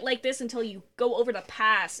green shit like this until you go over the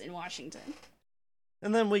pass in Washington.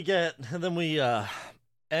 And then we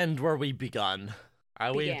end where we begun.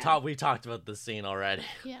 We talked about this scene already.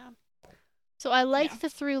 Yeah. So I like the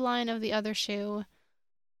through line of the other shoe.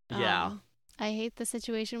 Yeah. I hate the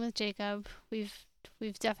situation with Jacob. We've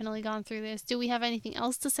definitely gone through this. Do we have anything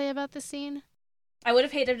else to say about this scene? I would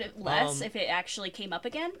have hated it less if it actually came up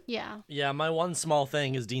again. Yeah. Yeah, my one small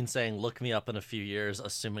thing is Dean saying, "Look me up in a few years,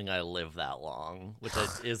 assuming I live that long," which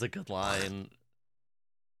is a good line.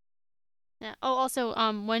 Yeah. Oh, also,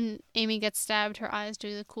 when Amy gets stabbed, her eyes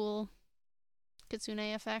do the cool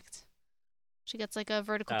kitsune effect. She gets like a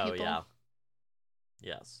vertical pupil. Oh, yeah.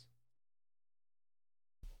 Yes.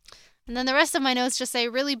 And then the rest of my notes just say,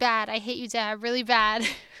 really bad. I hate you, Dad. Really bad.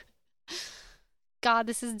 God,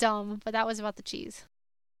 this is dumb. But that was about the cheese.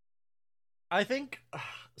 I think,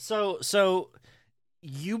 so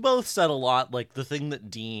you both said a lot, like, the thing that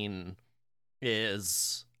Dean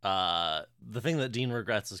regrets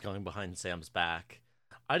is going behind Sam's back.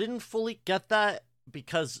 I didn't fully get that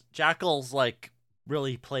because Jackal's, like,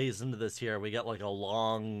 really plays into this here. We get, like, a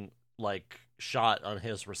long, like, shot on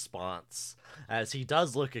his response as he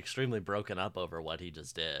does look extremely broken up over what he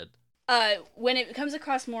just did. When it comes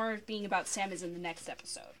across more being about Sam is in the next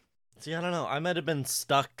episode. See, I don't know. I might have been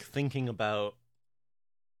stuck thinking about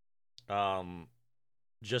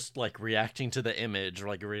just like reacting to the image or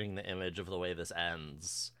like reading the image of the way this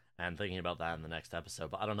ends and thinking about that in the next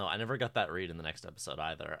episode. But I don't know. I never got that read in the next episode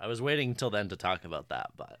either. I was waiting until then to talk about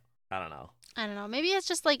that, but I don't know. Maybe it's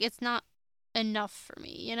just like it's not enough for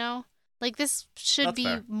me, you know? Like, this should That's be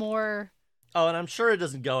fair. More... Oh, and I'm sure it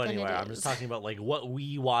doesn't go anywhere. I'm just talking about, like, what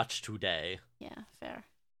we watched today. Yeah, fair.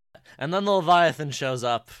 And then the Leviathan shows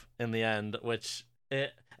up in the end, which...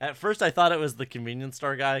 At first, I thought it was the convenience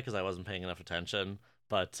store guy, because I wasn't paying enough attention.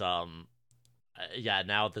 But, yeah,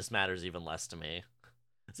 now this matters even less to me.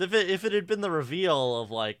 So if it had been the reveal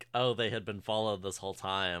of, like, oh, they had been followed this whole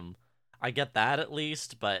time, I get that at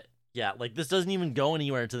least, but, yeah, like, this doesn't even go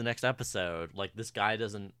anywhere into the next episode. Like, this guy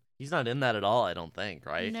doesn't... He's not in that at all, I don't think,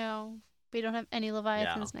 right? No. We don't have any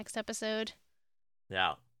Leviathans next episode.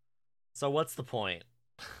 Yeah. So what's the point?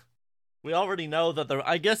 We already know that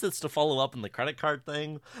I guess it's to follow up on the credit card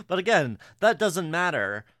thing. But again, that doesn't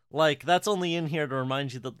matter. Like, that's only in here to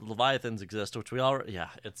remind you that the Leviathans exist, which we already... Yeah,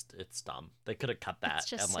 it's dumb. They could have cut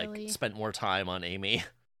that and, like, silly. Spent more time on Amy.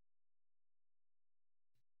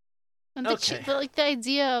 And the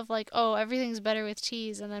idea of, like, oh, everything's better with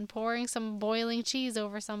cheese, and then pouring some boiling cheese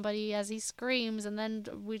over somebody as he screams, and then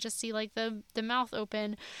we just see, like, the mouth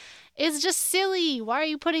open, is just silly. Why are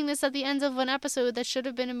you putting this at the end of an episode that should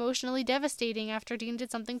have been emotionally devastating after Dean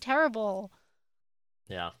did something terrible?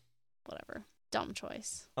 Yeah. Whatever. Dumb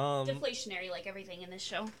choice. Deflationary, like everything in this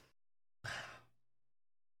show.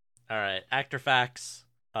 Alright, actor facts.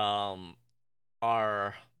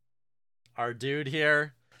 Our dude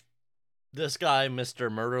here... This guy, Mr.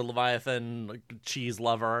 Murder Leviathan, cheese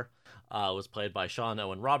lover, was played by Sean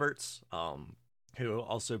Owen Roberts, who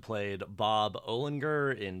also played Bob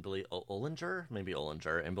Olinger in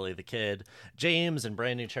Olinger in Billy the Kid, James in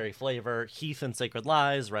Brand New Cherry Flavor, Heath in Sacred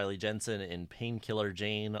Lies, Riley Jensen in Painkiller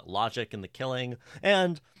Jane, Logic in The Killing,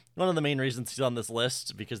 and one of the main reasons he's on this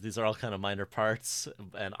list, because these are all kind of minor parts,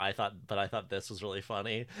 and I thought this was really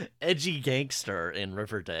funny, Edgy Gangster in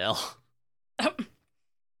Riverdale.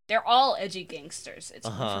 They're all edgy gangsters. It's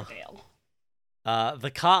Riverdale.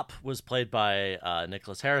 The cop was played by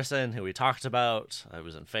Nicholas Harrison, who we talked about. He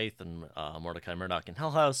was in Faith and Mordecai Murdoch in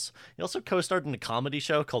Hell House. He also co-starred in a comedy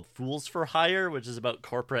show called Fools for Hire, which is about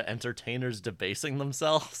corporate entertainers debasing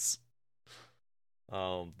themselves.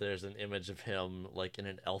 There's an image of him, like, in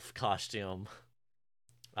an elf costume.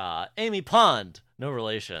 Amy Pond, no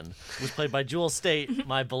relation, was played by Jewel State,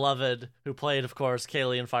 my beloved, who played, of course,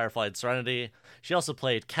 Kaylee in Firefly and Serenity. She also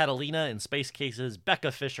played Catalina in Space Cases,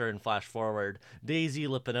 Becca Fisher in Flash Forward, Daisy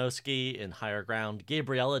Lipinowski in Higher Ground,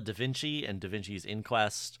 Gabriella Da Vinci in Da Vinci's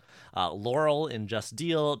Inquest, Laurel in Just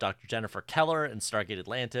Deal, Dr. Jennifer Keller in Stargate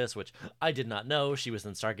Atlantis, which I did not know she was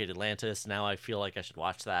in Stargate Atlantis. Now I feel like I should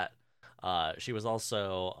watch that. She was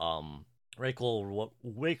also Raquel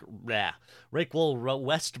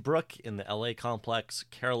Westbrook in The LA Complex,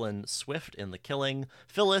 Carolyn Swift in The Killing,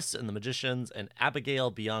 Phyllis in The Magicians, and Abigail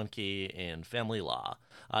Bianchi in Family Law.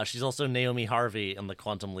 She's also Naomi Harvey in the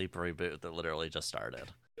Quantum Leap reboot that literally just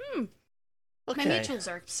started. Okay. My mutuals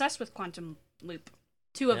are obsessed with Quantum Leap.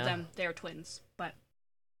 Two of them, they're twins, but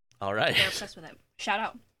all right, they're obsessed with it. Shout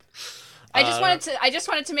out. I just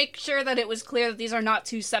wanted to make sure that it was clear that these are not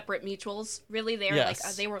two separate mutuals. Really, they are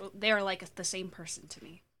like the same person to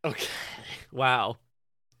me. Okay. Wow.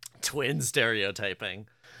 Twin stereotyping.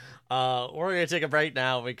 We're gonna take a break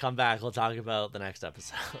now. When we come back, we'll talk about the next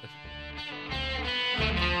episode.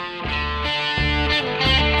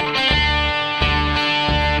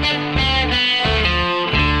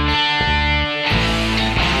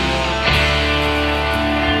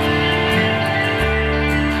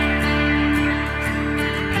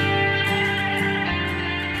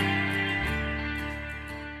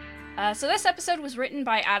 So this episode was written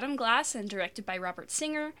by Adam Glass and directed by Robert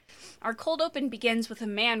Singer. Our cold open begins with a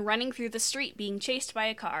man running through the street being chased by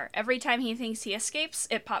a car. Every time he thinks he escapes,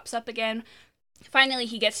 it pops up again. Finally,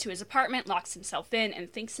 he gets to his apartment, locks himself in,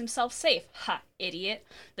 and thinks himself safe. Ha, idiot.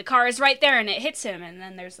 The car is right there and it hits him, and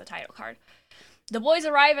then there's the title card. The boys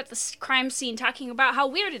arrive at the crime scene talking about how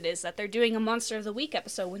weird it is that they're doing a Monster of the Week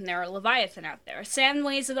episode when there are Leviathan out there. Sam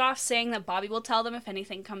lays it off, saying that Bobby will tell them if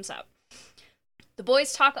anything comes up. The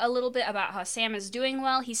boys talk a little bit about how Sam is doing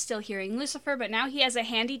well. He's still hearing Lucifer, but now he has a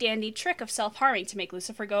handy-dandy trick of self-harming to make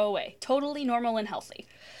Lucifer go away. Totally normal and healthy.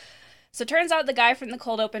 So turns out the guy from the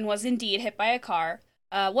cold open was indeed hit by a car.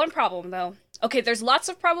 One problem, though. Okay, there's lots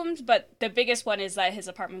of problems, but the biggest one is that his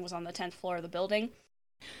apartment was on the 10th floor of the building.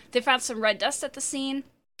 They found some red dust at the scene.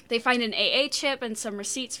 They find an AA chip and some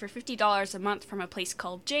receipts for $50 a month from a place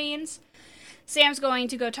called Jane's. Sam's going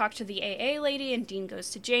to go talk to the AA lady, and Dean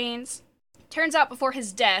goes to Jane's. Turns out before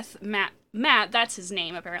his death, Matt, that's his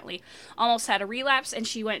name apparently, almost had a relapse, and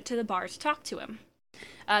she went to the bar to talk to him.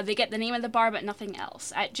 They get the name of the bar, but nothing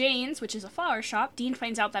else. At Jane's, which is a flower shop, Dean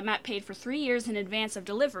finds out that Matt paid for 3 years in advance of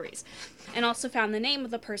deliveries, and also found the name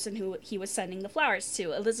of the person who he was sending the flowers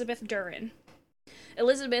to, Elizabeth Duran.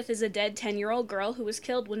 Elizabeth is a dead 10-year-old girl who was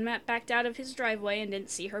killed when Matt backed out of his driveway and didn't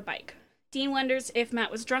see her bike. Dean wonders if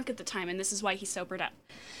Matt was drunk at the time, and this is why he sobered up.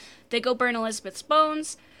 They go burn Elizabeth's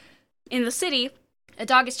bones. In the city, a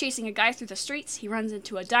dog is chasing a guy through the streets. He runs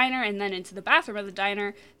into a diner and then into the bathroom of the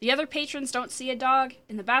diner. The other patrons don't see a dog.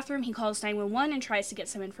 In the bathroom, he calls 911 and tries to get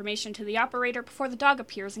some information to the operator before the dog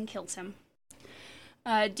appears and kills him.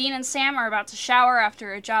 Dean and Sam are about to shower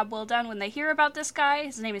after a job well done when they hear about this guy.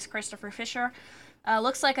 His name is Christopher Fisher.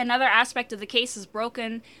 Looks like another aspect of the case is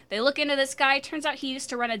broken. They look into this guy. Turns out he used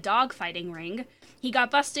to run a dog fighting ring. He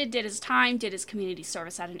got busted, did his time, did his community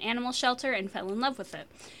service at an animal shelter, and fell in love with it.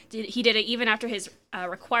 He did it even after his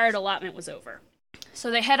required allotment was over.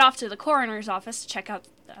 So they head off to the coroner's office to check out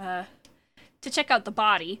the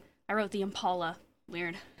body. I wrote the Impala.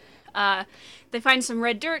 Weird. They find some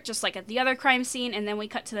red dirt, just like at the other crime scene, and then we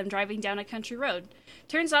cut to them driving down a country road.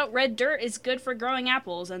 Turns out red dirt is good for growing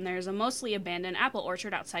apples, and there's a mostly abandoned apple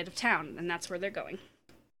orchard outside of town, and that's where they're going.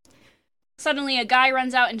 Suddenly, a guy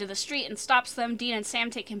runs out into the street and stops them. Dean and Sam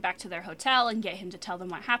take him back to their hotel and get him to tell them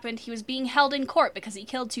what happened. He was being held in court because he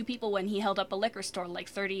killed 2 people when he held up a liquor store like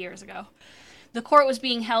 30 years ago. The court was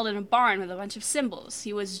being held in a barn with a bunch of symbols.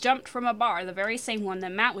 He was jumped from a bar, the very same one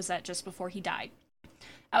that Matt was at just before he died.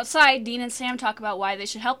 Outside, Dean and Sam talk about why they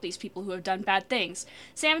should help these people who have done bad things.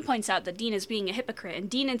 Sam points out that Dean is being a hypocrite, and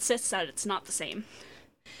Dean insists that it's not the same.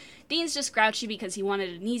 Dean's just grouchy because he wanted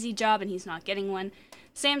an easy job and he's not getting one.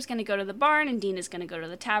 Sam's going to go to the barn, and Dean is going to go to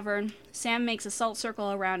the tavern. Sam makes a salt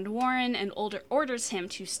circle around Warren and orders him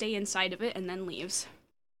to stay inside of it and then leaves.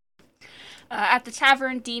 At the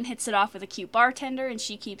tavern, Dean hits it off with a cute bartender, and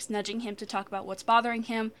she keeps nudging him to talk about what's bothering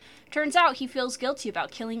him. Turns out he feels guilty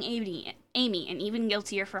about killing Amy, and even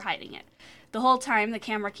guiltier for hiding it. The whole time, the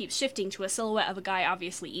camera keeps shifting to a silhouette of a guy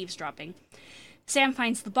obviously eavesdropping. Sam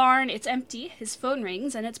finds the barn, it's empty, his phone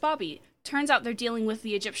rings, and it's Bobby. Turns out they're dealing with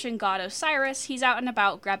the Egyptian god Osiris. He's out and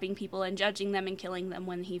about, grabbing people and judging them and killing them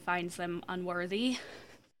when he finds them unworthy.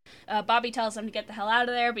 Bobby tells them to get the hell out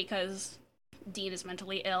of there because Dean is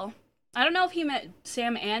mentally ill. I don't know if he meant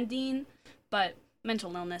Sam and Dean, but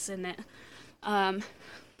mental illness, isn't it?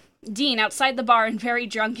 Dean, outside the bar and very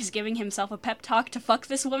drunk, is giving himself a pep talk to fuck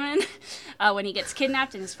this woman when he gets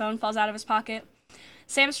kidnapped and his phone falls out of his pocket.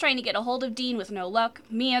 Sam's trying to get a hold of Dean with no luck.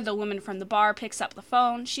 Mia, the woman from the bar, picks up the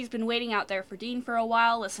phone. She's been waiting out there for Dean for a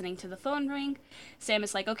while, listening to the phone ring. Sam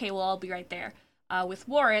is like, okay, well, I'll be right there. With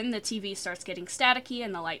Warren, the TV starts getting staticky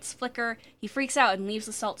and the lights flicker. He freaks out and leaves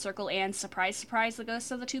the salt circle and, surprise, surprise, the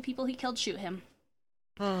ghosts of the 2 people he killed shoot him.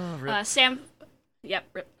 Oh, rip.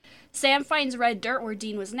 Rip. Sam finds red dirt where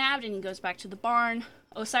Dean was nabbed and he goes back to the barn.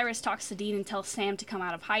 Osiris talks to Dean and tells Sam to come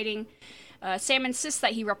out of hiding. Sam insists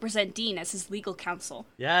that he represent Dean as his legal counsel.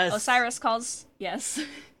 Yes. Osiris calls... Yes.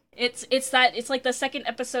 It's like the second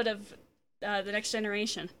episode of The Next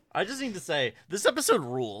Generation. I just need to say, this episode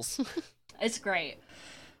rules. It's great.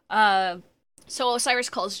 So Osiris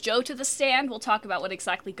calls Joe to the stand. We'll talk about what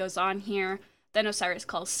exactly goes on here. Then Osiris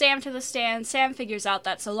calls Sam to the stand. Sam figures out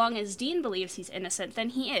that so long as Dean believes he's innocent, then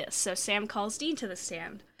he is. So Sam calls Dean to the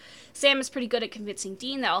stand. Sam is pretty good at convincing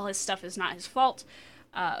Dean that all his stuff is not his fault.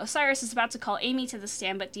 Osiris is about to call Amy to the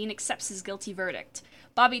stand, but Dean accepts his guilty verdict.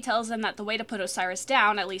 Bobby tells them that the way to put Osiris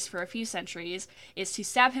down, at least for a few centuries, is to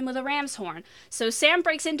stab him with a ram's horn. So Sam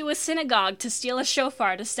breaks into a synagogue to steal a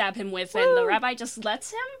shofar to stab him with, and the rabbi just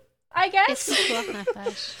lets him, I guess?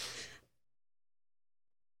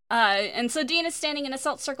 And so Dean is standing in a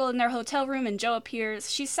salt circle in their hotel room, and Joe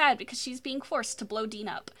appears. She's sad because she's being forced to blow Dean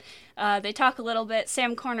up. They talk a little bit.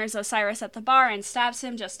 Sam corners Osiris at the bar and stabs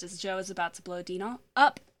him just as Joe is about to blow Dean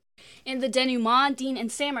up. In the denouement, Dean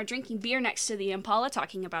and Sam are drinking beer next to the Impala,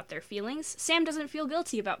 talking about their feelings. Sam doesn't feel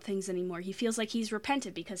guilty about things anymore. He feels like he's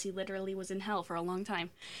repented because he literally was in hell for a long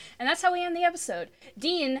time. And that's how we end the episode.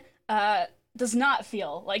 Dean does not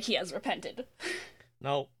feel like he has repented.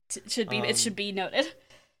 No. It should be noted.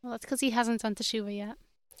 Well, that's because he hasn't done Teshuvah yet.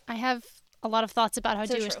 I have a lot of thoughts about how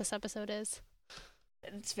So Jewish true. this episode is.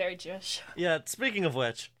 It's very Jewish. Yeah, speaking of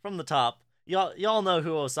which, from the top, y'all know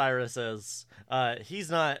who Osiris is. He's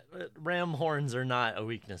not... Ram horns are not a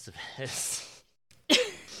weakness of his.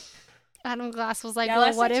 Adam Glass was like, Yeah, well,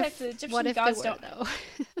 last what I if checked, the Egyptian what if they gods were, don't though?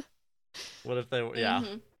 What if they... Yeah.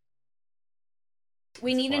 Mhm.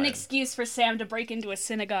 We It's need an fine. excuse for Sam to break into a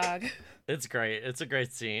synagogue. It's great. It's a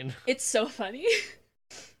great scene. It's so funny.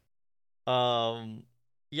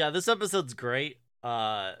 Yeah, this episode's great.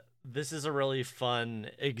 This is a really fun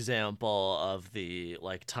example of the,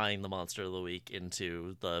 like, tying the monster of the week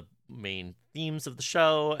into the main themes of the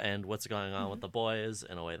show and what's going on with the boys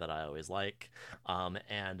in a way that I always like.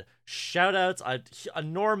 And shout-outs,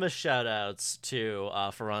 enormous shout-outs to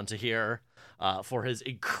Ferran Tahir for his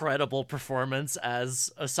incredible performance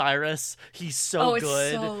as Osiris. He's so it's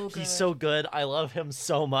good. so He's good. so good. I love him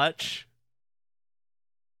so much.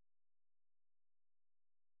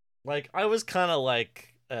 Like, I was kind of,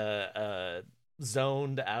 like,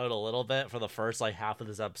 zoned out a little bit for the first, like, half of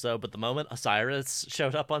this episode, but the moment Osiris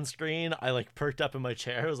showed up on screen, I, like, perked up in my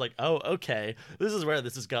chair. I was like, oh, okay, this is where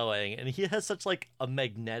this is going. And he has such, like, a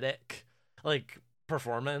magnetic, like,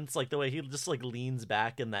 performance, like, the way he just, like, leans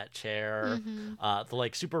back in that chair, the,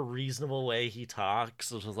 like, super reasonable way he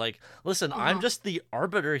talks. It was like, listen, I'm just the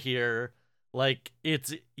arbiter here. Like,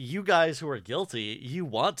 it's you guys who are guilty. You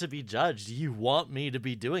want to be judged. You want me to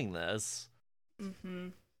be doing this.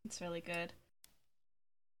 It's really good.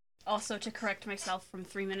 Also, to correct myself from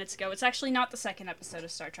 3 minutes ago, it's actually not the second episode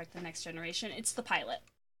of Star Trek The Next Generation. It's the pilot.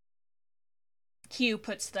 Q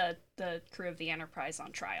puts the crew of the Enterprise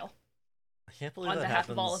on trial. I can't believe On that behalf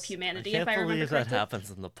happens. of all of humanity, I can't if I remember believe that correctly.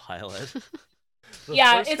 happens in the pilot. The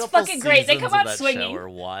Yeah, first it's couple fucking great. They come seasons of out that swinging. Show are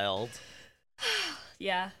wild.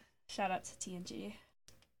 Yeah. Shout out to TNG.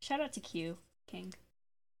 Shout out to Q King.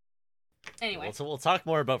 Anyway. We'll talk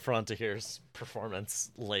more about Ferran Tahir's performance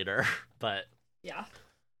later, but Yeah.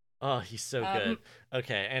 oh, he's so good.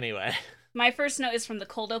 Okay, anyway. My first note is from the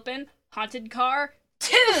cold open. Haunted Car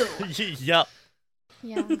 2! Yep.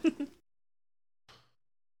 Yeah.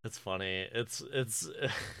 It's funny. It's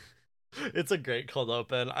it's a great cold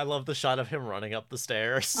open. I love the shot of him running up the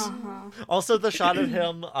stairs. Also, the shot of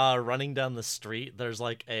him running down the street. There's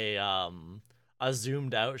like a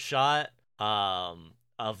zoomed out shot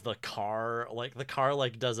of the car. Like the car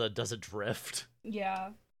like does a drift. Yeah.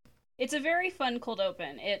 It's a very fun cold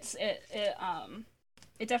open. It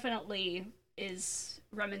definitely is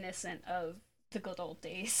reminiscent of the good old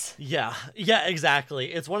days. Yeah,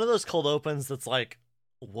 exactly. It's one of those cold opens that's like,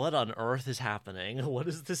 what on earth is happening? What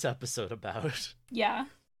is this episode about? Yeah.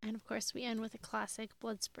 And of course, we end with a classic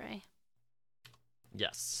blood spray.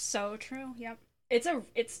 Yes. So true. Yep.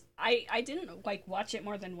 I didn't like watch it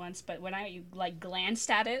more than once, but when I like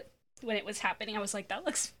glanced at it when it was happening, I was like, that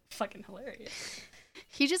looks fucking hilarious.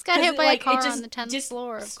 He just got 'Cause hit by like, a car it just- on the 10th just-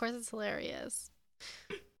 floor. Of course, it's hilarious.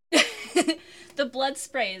 The blood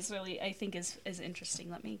spray is really, I think, is interesting.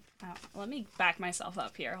 Let me back myself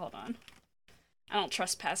up here. Hold on. I don't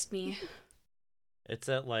trust past me. It's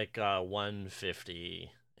at like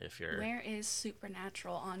 150 if you're. Where is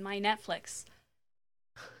Supernatural on my Netflix?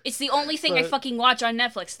 It's the only thing I But- fucking watch on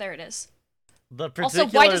Netflix. There it is. The Also,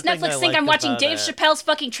 why particular does thing Netflix I think I'm liked watching about Dave it Chappelle's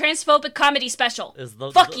fucking transphobic comedy special? Is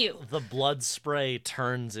Fuck you! The blood spray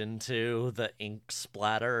turns into the ink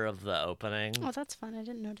splatter of the opening. Oh, that's fun. I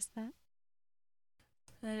didn't notice that.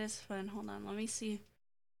 That is fun. Hold on, let me see.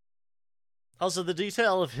 Also, the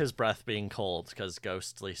detail of his breath being cold because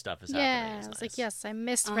ghostly stuff is happening. Yeah, is I was nice. like, yes, I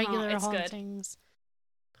missed Uh-huh, regular it's good. hauntings.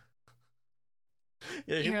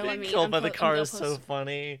 Yeah, Here, him let being me killed by the unpo- car unpo is so post.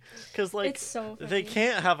 funny because like It's so they funny.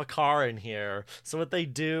 can't have a car in here, so what they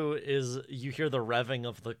do is you hear the revving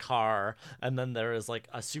of the car, and then there is like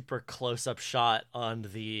a super close-up shot on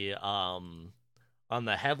the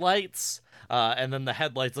headlights, and then the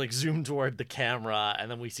headlights like zoom toward the camera,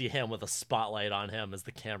 and then we see him with a spotlight on him as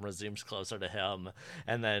the camera zooms closer to him,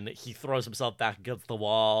 and then he throws himself back against the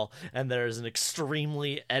wall, and there's an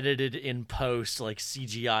extremely edited in post like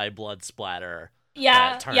CGI blood splatter.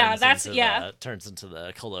 Yeah, that yeah, turns that's into turns into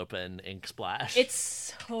the Colopan ink splash.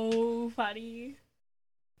 It's so funny.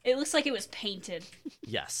 It looks like it was painted.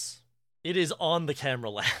 Yes, it is on the camera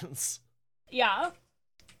lens. Yeah.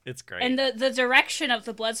 It's great. And the direction of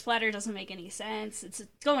the blood splatter doesn't make any sense. It's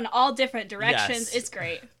going all different directions. Yes. It's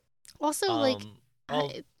great. Also, like,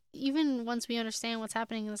 I'll- even once we understand what's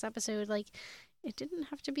happening in this episode, like, it didn't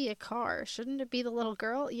have to be a car. Shouldn't it be the little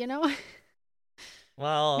girl, you know?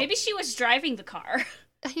 well, Maybe she was driving the car.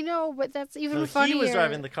 I know, but that's even no, funnier. he was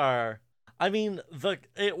driving the car. I mean,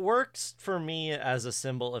 it works for me as a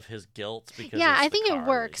symbol of his guilt because Yeah, it's I the think car it that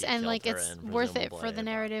works, he and killed like her it's in, worth it for presumably, the but-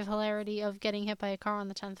 narrative hilarity of getting hit by a car on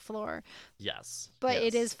the 10th floor. Yes, But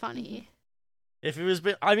it yes. is funny. If he was,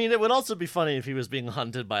 I mean, it would also be funny if he was being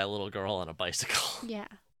hunted by a little girl on a bicycle. Yeah.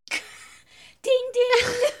 Ding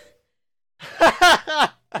ding.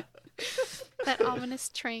 That ominous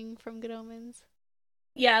tring from Good Omens.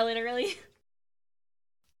 Yeah, literally.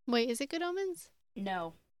 Wait, is it Good Omens?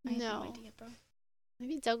 No. I have No. no idea, bro.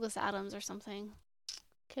 Maybe Douglas Adams or something.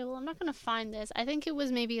 Okay, well, I'm not gonna find this. I think it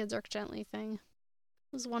was maybe a Dirk Gently thing.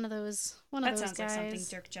 It was one of those That those sounds like something guys.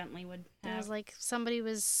 Dirk Gently would It have. was like somebody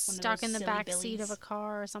was One of stuck those in the silly back seat of billies. a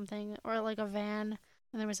car or something, or like a van,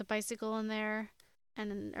 and there was a bicycle in there. And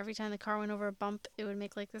then every time the car went over a bump, it would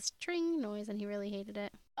make like this tring noise, and he really hated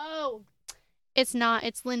it. Oh, it's not.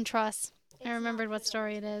 It's Lynn Truss. I remembered what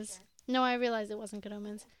story it is. No, I realized it wasn't Good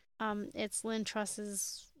Omens. It's Lynn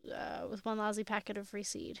Truss's with one lousy packet of free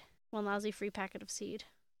seed. One lousy free packet of seed.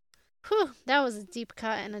 Whew, that was a deep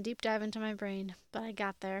cut and a deep dive into my brain, but I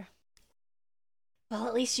got there. Well,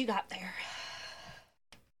 at least you got there.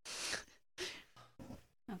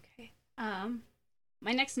 Okay.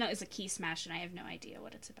 My next note is a key smash, and I have no idea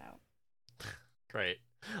what it's about. Great.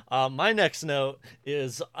 My next note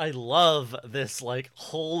is I love this like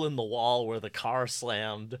hole in the wall where the car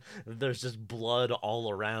slammed. There's just blood all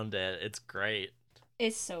around it. It's great.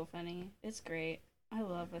 It's so funny. It's great. I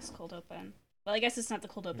love this cold open. Well, I guess it's not the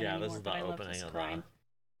cold open Yeah, anymore, this is but the I love opening this of crime.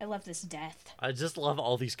 I love this death. I just love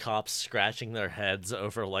all these cops scratching their heads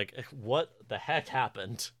over like what the heck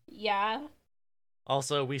happened. Yeah.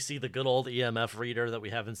 Also, we see the good old EMF reader that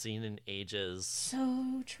we haven't seen in ages.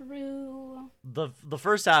 So true. The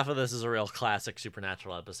first half of this is a real classic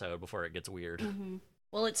Supernatural episode before it gets weird. Mm-hmm.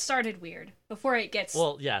 Well, it started weird before it gets.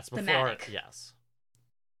 Well, yes, before thematic. yes.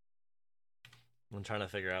 I'm trying to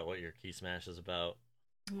figure out what your key smash is about.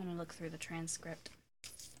 I'm gonna look through the transcript.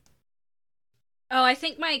 Oh, I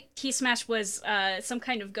think my key smash was some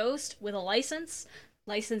kind of ghost with a license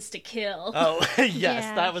to kill. Oh, yes,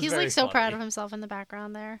 Yeah, that was he's very like so proud funny. of himself in the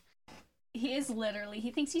background there. He is literally.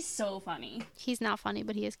 He thinks he's so funny. He's not funny,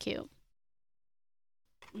 but he is cute.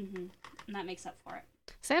 Mm-hmm. And that makes up for it.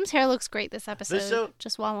 Sam's hair looks great this episode. show-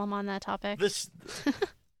 Just while I'm on that topic.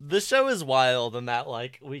 This show is wild in that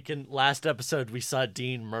like last episode we saw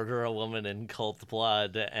Dean murder a woman in cold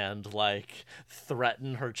blood and like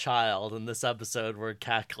threaten her child. In this episode we're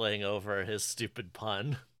cackling over his stupid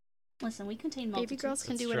pun. Listen, we contain Baby multitudes. girls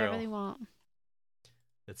can It's do whatever true. they want.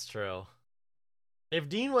 It's true. If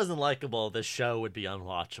Dean wasn't likable, this show would be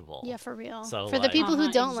unwatchable. Yeah, for real. So, For the like- people who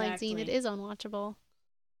Uh-huh, don't like Dean, it exactly. is unwatchable.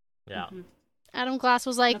 Yeah. Mhm. Adam Glass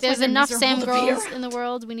was like, That's why there's they're enough miserable Sam to be girls around." in the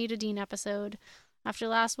world. We need a Dean episode. After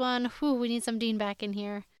last one, we need some Dean back in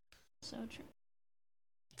here. So true.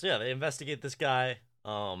 So yeah, they investigate this guy.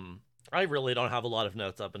 I really don't have a lot of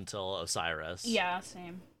notes up until Osiris. Yeah,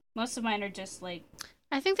 same. Most of mine are just like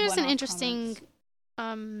I think there's an One-off interesting comments.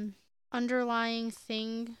 underlying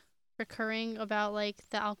thing recurring about like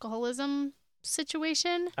the alcoholism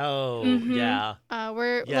situation. Oh, Mhm. yeah.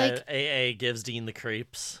 Where Yeah, like AA gives Dean the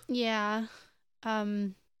creeps. yeah.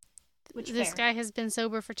 Which This fair. guy has been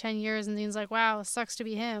sober for 10 years and Dean's like, wow, sucks to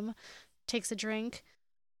be him. Takes a drink.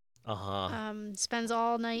 Uh-huh. Spends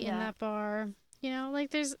all night in Yeah. that bar. You know,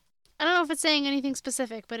 like there's I don't know if it's saying anything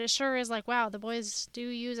specific, but it sure is like, wow, the boys do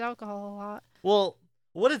use alcohol a lot. Well,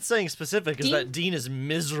 what it's saying specific is Dean- that Dean is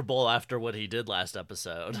miserable after what he did last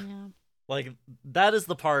episode. Yeah. Like, that is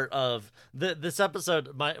the part of this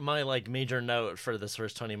episode. My like major note for this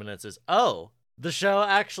first 20 minutes is, oh, the show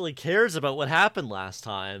actually cares about what happened last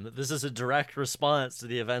time. This is a direct response to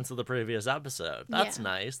the events of the previous episode. That's Yeah.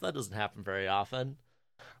 nice. That doesn't happen very often.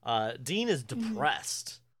 Dean is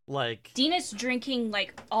depressed. Like, Dean is drinking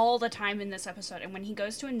like all the time in this episode, and when he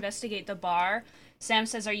goes to investigate the bar, Sam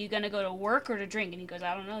says, "Are you gonna go to work or to drink?" And he goes,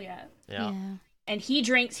 "I don't know yet." yeah. And he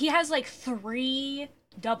drinks. He has like 3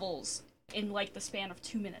 doubles in like the span of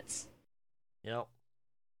 2 minutes. Yep.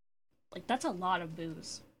 Like that's a lot of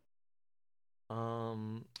booze.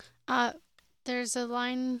 There's a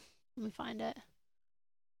line, let me find it.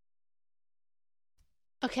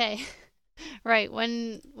 Okay. Right,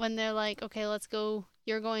 when they're like, okay, let's go,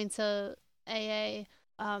 you're going to AA,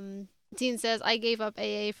 Dean says, I gave up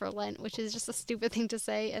AA for Lent, which is just a stupid thing to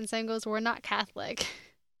say, and Sam goes, we're not Catholic.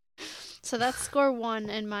 So that's score 1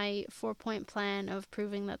 in my 4-point plan of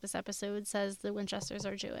proving that this episode says the Winchesters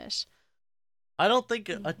are Jewish. I don't think.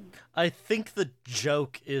 I think the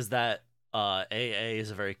joke is that AA is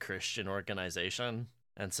a very Christian organization,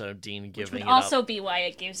 and so Dean Which giving would it also up. be why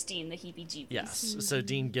it gives Dean the heebie-jeebies. Yes, so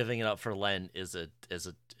Dean giving it up for Lent is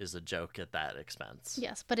a joke at that expense.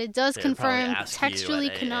 Yes, but it does They would probably confirm ask you textually,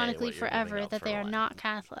 at AA canonically, what you're giving forever up that for they are Lent. not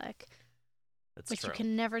Catholic, That's which true. you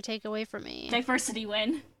can never take away from me. Diversity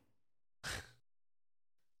win.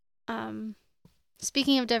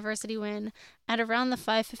 Speaking of diversity win, at around the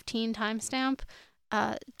 5:15 timestamp,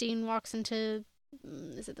 Dean walks into,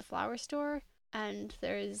 is it the flower store? And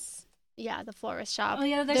there's, the florist shop. Oh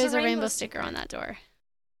yeah, There's a rainbow sticker on that door.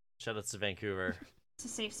 Shout out to Vancouver. It's a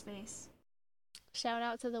safe space. Shout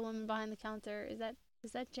out to the woman behind the counter. Is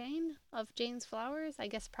that Jane of Jane's Flowers? I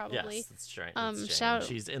guess probably. Yes, it's Jane. shout-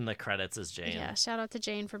 She's in the credits as Jane. Yeah, shout out to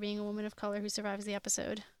Jane for being a woman of color who survives the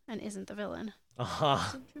episode and isn't the villain.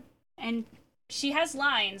 Uh-huh. And she has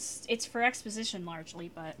lines. It's for exposition largely,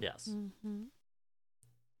 but Yes. Mm-hmm.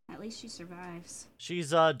 at least she survives. She's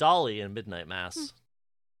Dolly in Midnight Mass.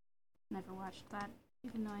 Never watched that,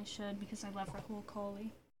 even though I should because I love Rahul Kohli,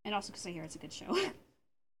 and also because I hear it's a good show.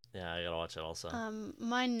 Yeah, I gotta watch it also.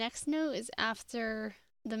 My next note is after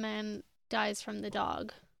the man dies from the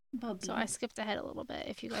dog. Bubby. So I skipped ahead a little bit.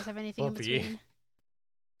 If you guys have anything in Bubby.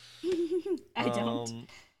 between. I don't.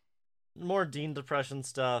 More Dean depression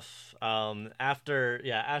stuff. After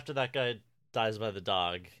that guy dies by the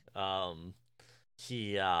dog,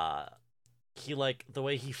 he like the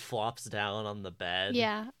way he flops down on the bed.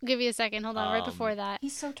 Yeah, I'll give you a second. Hold on, right before that.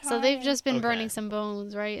 He's so tired. So they've just been Okay. burning some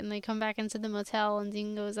bones, right? And they come back into the motel, and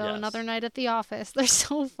Dean goes, "Oh, Yes. another night at the office." They're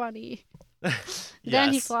so funny. Then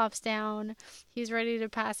he Yes. flops down. He's ready to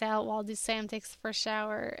pass out while Sam takes the first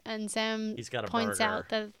shower, and Sam He's got a points burger. out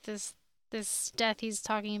that this death he's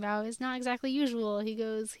talking about is not exactly usual. He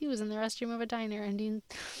goes, he was in the restroom of a diner, and Dean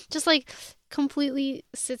just like completely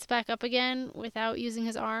sits back up again without using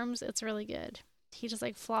his arms. It's really good. He just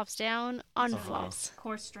like flops down, unflops.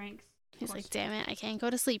 Core strength. He's Core like, damn it, I can't go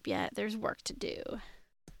to sleep yet. There's work to do.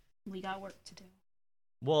 We got work to do.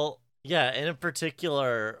 Well, yeah, and in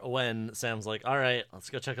particular, when Sam's like, all right, let's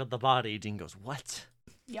go check out the body, Dean goes, what?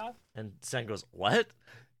 Yeah. And Sam goes, what?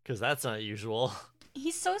 Because that's not usual.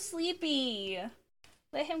 He's so sleepy.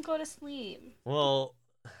 Let him go to sleep. Well,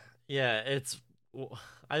 yeah,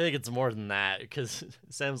 I think it's more than that, because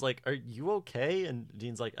Sam's like, are you okay? And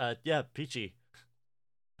Dean's like, yeah, peachy.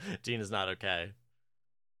 Dean is not okay.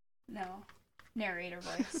 No. Narrator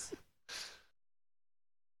voice.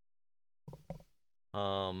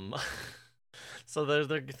 So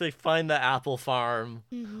they find the apple farm,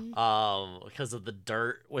 Mm-hmm. because of the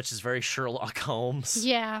dirt, which is very Sherlock Holmes.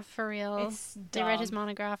 Yeah, for real. It's They read his dumb.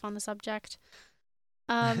 monograph on the subject.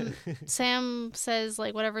 Sam says,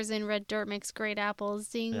 like, whatever's in red dirt makes great apples.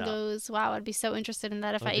 Dean Yeah. goes, wow, I'd be so interested in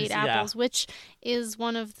that if I Okay, ate yeah. apples, which is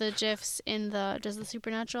one of the GIFs in the, does the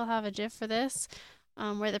Supernatural have a GIF for this?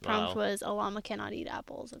 Where the prompt Wow. was, a llama cannot eat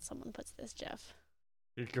apples, and someone puts this GIF.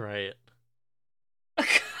 Great.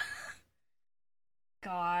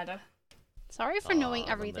 God. Sorry for knowing Then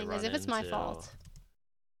they everything, as run if it's my into- fault.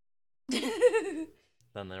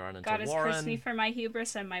 Then they run into God has Warren. cursed me for my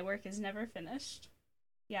hubris and my work is never finished.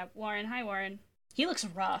 Yeah, Warren. Hi, Warren. He looks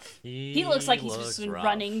rough. He looks like he's just been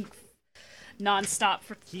running nonstop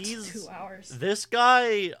for 2 hours. This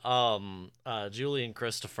guy, Julian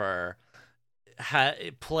Christopher,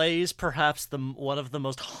 plays perhaps one of the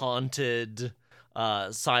most haunted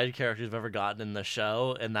side characters I've ever gotten in the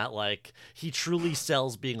show, and that like he truly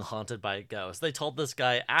sells being haunted by a ghost. They told this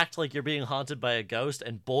guy, act like you're being haunted by a ghost,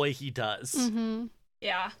 and boy, he does. Mm-hmm.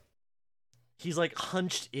 Yeah. He's like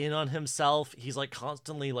hunched in on himself. He's like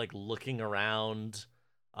constantly like looking around.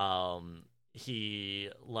 He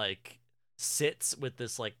like sits with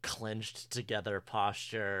this like clenched together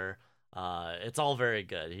posture. It's all very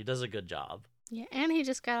good. He does a good job. Yeah, and he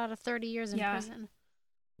just got out of 30 years in prison.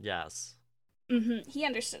 Yes. Mm-hmm. He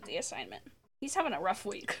understood the assignment. He's having a rough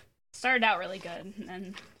week. Started out really good, and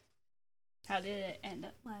then how did it end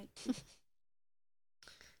up like?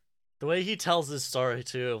 The way he tells his story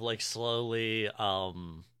too, of like slowly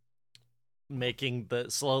revealing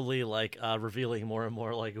more and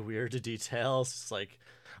more like weird details. It's like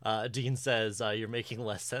Dean says, you're making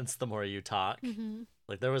less sense the more you talk. Mm-hmm.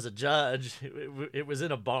 Like there was a judge, it was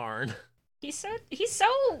in a barn. He's so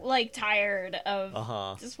like tired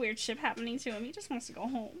of this weird shit happening to him. He just wants to go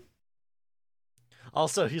home.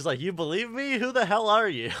 Also, he's like, you believe me? Who the hell are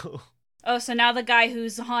you? Oh, so now the guy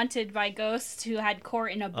who's haunted by ghosts who had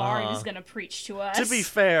court in a barn is gonna preach to us. To be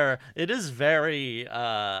fair, it is very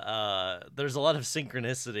there's a lot of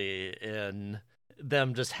synchronicity in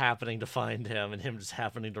them just happening to find him and him just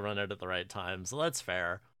happening to run out at the right time, so that's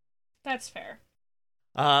fair. That's fair.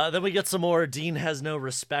 Then we get some more Dean has no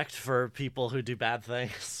respect for people who do bad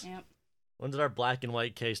things. Yep. When did our black and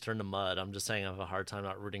white case turn to mud? I'm just saying I have a hard time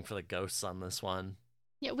not rooting for the ghosts on this one.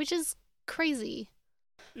 Yeah, which is crazy.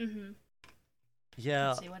 Mm-hmm. Yeah.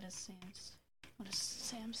 Let's see, what does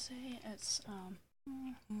Sam say? It's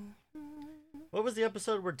What was the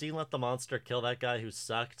episode where Dean let the monster kill that guy who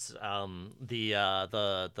sucked? The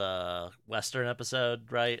Western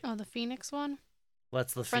episode, right? Oh, the Phoenix one?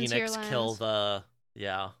 Lets the Frontierlands. Phoenix kill the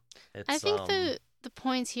I think the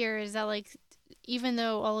point here is that like even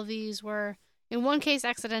though all of these were in one case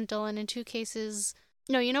accidental and in two cases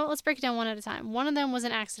no, you know what, let's break it down one at a time. One of them was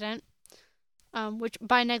an accident. Which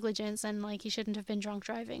by negligence, and like he shouldn't have been drunk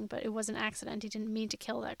driving, but it was an accident. He didn't mean to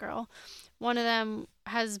kill that girl. One of them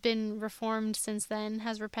has been reformed since then,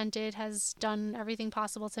 has repented, has done everything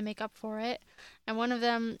possible to make up for it, and one of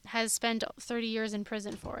them has spent 30 years in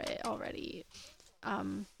prison for it already.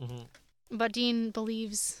 But Dean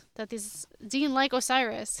believes that Dean, like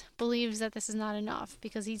Osiris, believes that this is not enough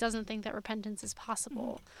because he doesn't think that repentance is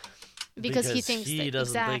possible. Because he thinks he that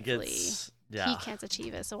doesn't exactly. think it's... Yeah. He can't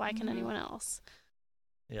achieve it, so why can anyone else?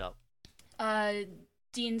 Yep.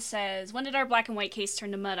 Dean says, when did our black and white case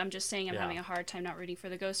turn to mud? I'm just saying I'm having a hard time not rooting for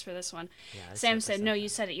the ghost for this one. Yeah, Sam said, no, you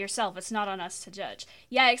said it yourself. It's not on us to judge.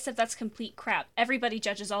 Yeah, except that's complete crap. Everybody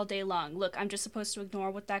judges all day long. Look, I'm just supposed to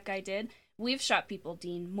ignore what that guy did? We've shot people,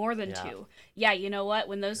 Dean. More than 2. Yeah, you know what?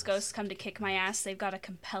 When those ghosts come to kick my ass, they've got a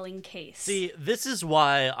compelling case. See, this is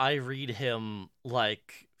why I read him,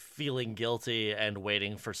 like, feeling guilty and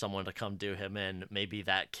waiting for someone to come do him in. Maybe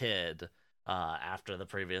that kid, after the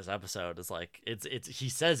previous episode, is like, it's he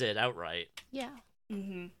says it outright. Yeah.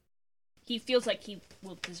 Mm-hmm. He feels like he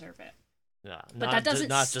will deserve it. Yeah. But that doesn't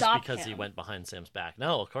not stop just because he went behind Sam's back.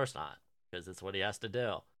 No, of course not. Because it's what he has to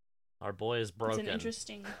do. Our boy is broken. It's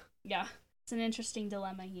an interesting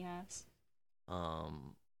dilemma he has.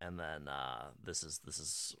 And then this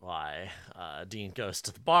is why Dean goes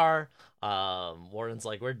to the bar. Warden's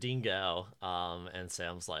like, where'd Dean go? And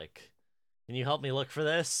Sam's like, can you help me look for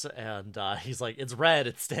this? And he's like, it's red,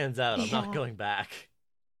 it stands out, I'm not going back.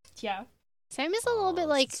 Yeah. Sam is a little bit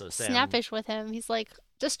like so Sam... snappish with him. He's like,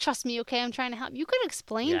 just trust me, okay? I'm trying to help. You could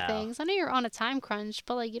explain things. I know you're on a time crunch,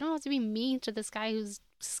 but like you don't have to be mean to this guy who's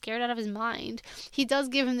scared out of his mind. He does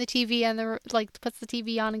give him the TV and puts the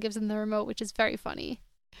TV on and gives him the remote, which is very funny.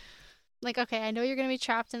 Like, okay, I know you're going to be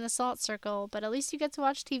trapped in the salt circle, but at least you get to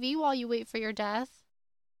watch TV while you wait for your death.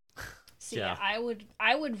 See, yeah. I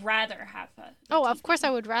would rather have a Oh, TV of course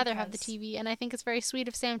I would rather have the TV, and I think it's very sweet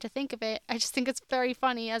of Sam to think of it. I just think it's very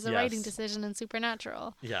funny as a writing decision in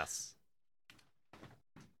Supernatural. Yes.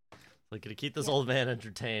 Like, to keep this old man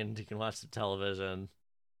entertained, he can watch the television.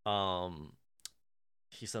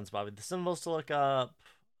 He sends Bobby the symbols to look up.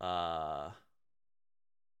 And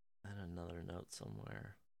another note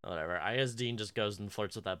somewhere. Whatever. I guess Dean just goes and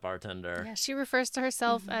flirts with that bartender. Yeah, she refers to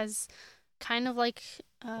herself as kind of like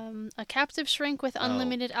a captive shrink with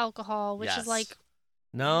unlimited alcohol, which is like...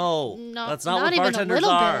 No, that's not what even bartenders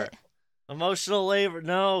are. Emotional labor.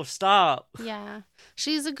 No, stop. Yeah.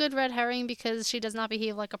 She's a good red herring because she does not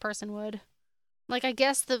behave like a person would. Like, I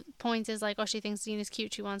guess the point is, like, oh, she thinks Dean is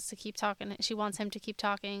cute. She wants to keep talking. She wants him to keep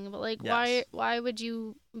talking. But, like, Yes. why would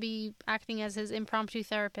you be acting as his impromptu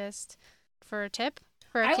therapist for a tip?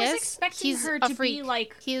 For a I kiss? was expecting He's her a to freak. be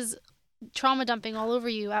like, He's trauma dumping all over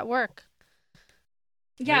you at work.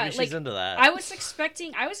 yeah, Maybe she's like into that. I was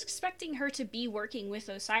expecting her to be working with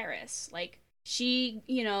Osiris. Like she,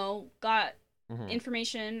 got Mhm.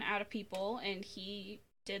 information out of people, and he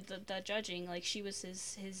did the judging. Like she was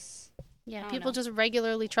his. Yeah, I don't people know. just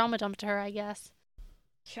regularly trauma dumped her, I guess.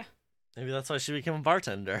 Yeah. Maybe that's why she became a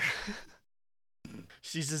bartender.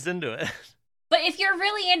 She's just into it. But if you're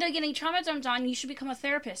really into getting trauma dumped on, you should become a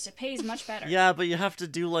therapist. It pays much better. Yeah, but you have to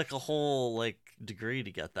do like a whole like degree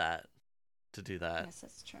to get that. To do that. Yes,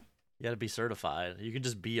 that's true. You got to be certified. You can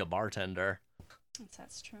just be a bartender.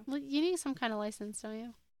 That's true. Well, you need some kind of license, don't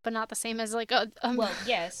you? But not the same as, like, a Well,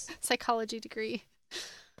 yes. psychology degree.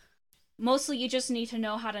 Mostly you just need to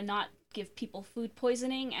know how to not give people food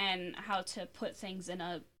poisoning and how to put things in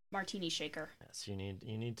a martini shaker. Yes, you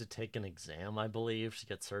need to take an exam, I believe, to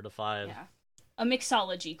get certified. Yeah. A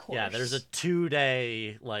mixology course. Yeah, there's a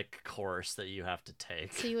 2-day like course that you have to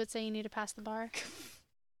take. So you would say you need to pass the bar?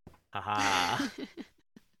 Haha.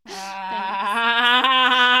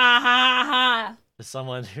 As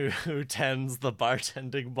someone who tends the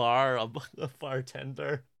bartending bar, a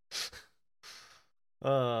bartender.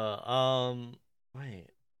 Wait.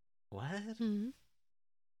 What? Hmm.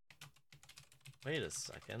 Wait a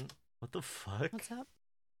second. What the fuck? What's up?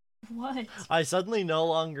 What? I suddenly no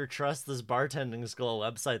longer trust this bartending school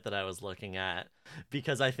website that I was looking at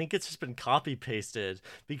because I think it's just been copy pasted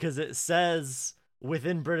because it says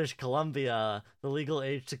within British Columbia the legal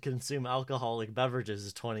age to consume alcoholic beverages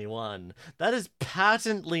is 21. That is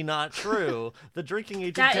patently not true. The drinking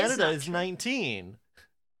age in That is Canada not is true. 19.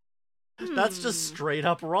 That's just straight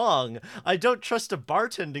up wrong. I don't trust a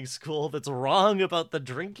bartending school that's wrong about the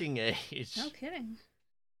drinking age. No kidding.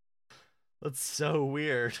 That's so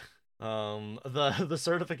weird. The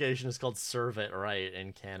certification is called Serve It Right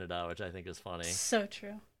in Canada, which I think is funny. So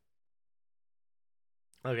true.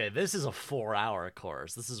 Okay, this is a 4-hour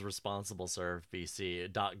course. This is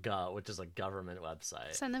responsibleservebc.gov, which is a government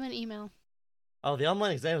website. Send them an email. Oh, the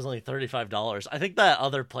online exam is only $35. I think that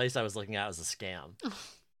other place I was looking at was a scam.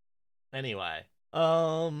 Anyway,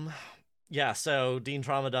 yeah, so Dean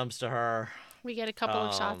trauma dumps to her. We get a couple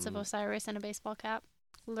of shots of Osiris in a baseball cap,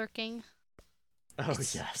 lurking. Oh,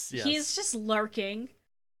 yes. He's just lurking.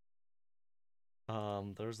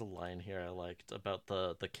 There's a line here I liked about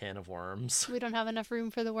the can of worms. We don't have enough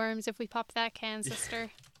room for the worms if we pop that can, sister.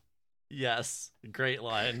 Yes, great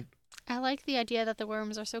line. I like the idea that the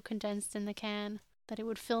worms are so condensed in the can that it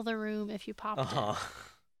would fill the room if you popped it.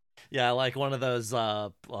 Yeah, like one of those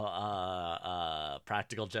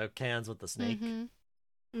practical joke cans with the snake.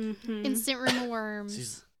 Mm-hmm. Instant room of worms.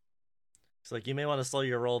 She's like, you may want to slow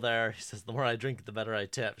your roll there. He says, the more I drink, the better I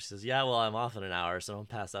tip. She says, yeah, well, I'm off in an hour, so don't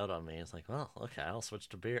pass out on me. It's like, well, okay, I'll switch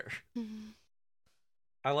to beer.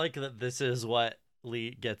 I like that this is what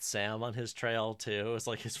Lee gets Sam on his trail, too. It's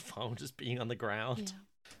like his phone just being on the ground.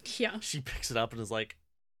 Yeah. She picks it up and is like,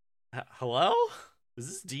 hello? Is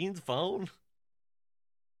this Dean's phone?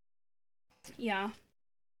 Yeah.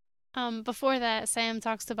 Before that, Sam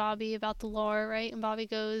talks to Bobby about the lore, right? And Bobby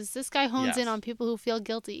goes, this guy hones in Yes. on people who feel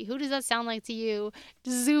guilty. Who does that sound like to you?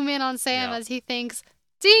 Zoom in on Sam Yeah. as he thinks,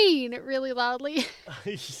 Dean, really loudly.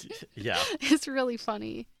 Yeah. It's really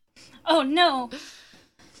funny. Oh no.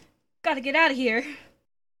 Gotta get out of here.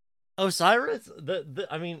 Osiris,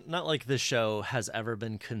 I mean, not like this show has ever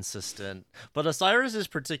been consistent, but Osiris is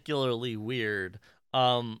particularly weird,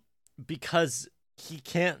 because he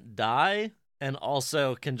can't die and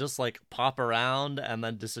also can just like pop around and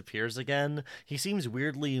then disappears again. He seems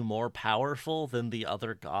weirdly more powerful than the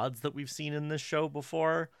other gods that we've seen in this show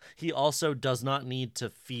before. He also does not need to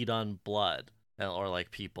feed on blood or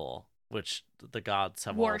like people, which the gods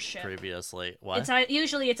have Worship. all previously. What?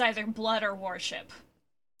 Usually it's either blood or worship.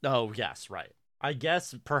 Oh, yes, right. I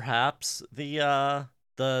guess perhaps the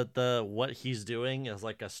what he's doing is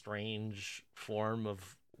like a strange form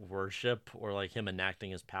of worship, or like him enacting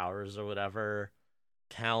his powers or whatever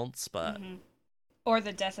counts, but Or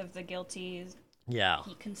the death of the guilty. yeah.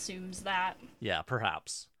 He consumes that. Yeah,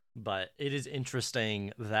 perhaps. But it is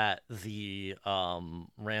interesting that the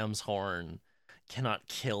ram's horn cannot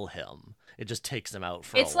kill him. It just takes him out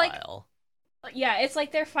for It's a like- while. Yeah, it's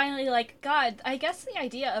like they're finally like, God, I guess the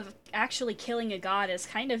idea of actually killing a god is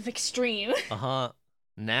kind of extreme. Uh-huh.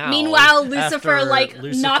 Now, Meanwhile, Lucifer, after like,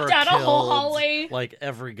 Lucifer knocked out a whole killed, hallway. like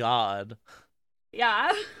every god.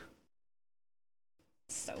 Yeah.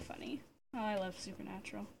 So funny. Oh, I love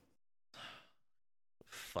Supernatural.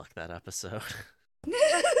 fuck that episode.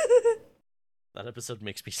 That episode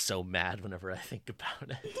makes me so mad whenever I think about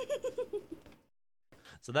it.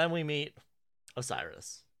 So then we meet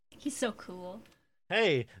Osiris. He's so cool.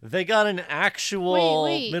 Hey, they got an actual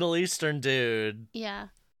Wait. Middle Eastern dude. Yeah.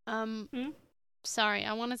 Sorry,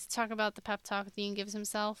 I wanted to talk about the pep talk Dean gives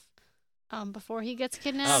himself before he gets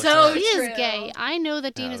kidnapped. So he is true. gay. I know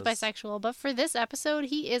that Dean is Yes. bisexual, but for this episode,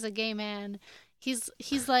 he is a gay man. He's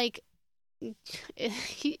like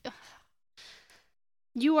he.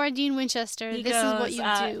 You are Dean Winchester. He This is what goes, you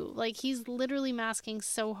do. Like, he's literally masking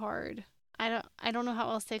so hard. I don't know how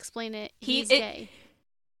else to explain it. He's gay.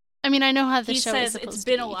 I mean, I know how the He show is says supposed it's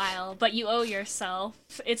to been be. a while, but you owe yourself.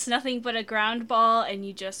 It's nothing but a ground ball, and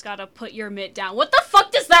you just gotta put your mitt down. What the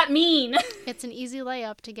fuck does that mean? It's an easy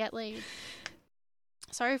layup to get laid.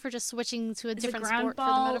 Sorry for just switching to a Is a different ground sport for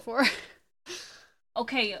ball- the metaphor.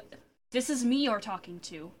 Okay, this is me you're talking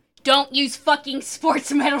to. Don't use fucking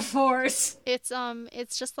sports metaphors. It's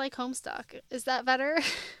just like Homestuck. Is that better?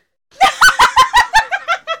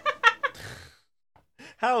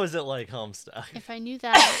 How is it like Homestuck? If I knew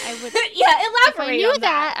that, I would. Yeah, If elaborate I knew on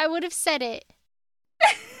that, I would have said it.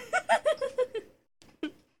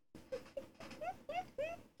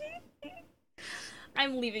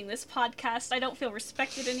 I'm leaving this podcast. I don't feel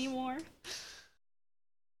respected anymore.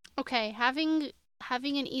 Okay, having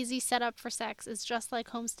an easy setup for sex is just like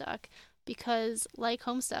Homestuck, because like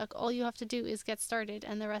Homestuck, all you have to do is get started,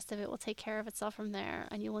 and the rest of it will take care of itself from there,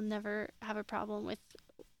 and you will never have a problem with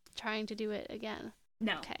trying to do it again.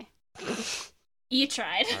 No. Okay. You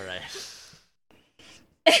tried. All right.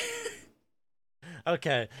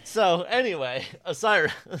 Okay, so anyway,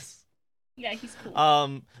 Osiris. Yeah, he's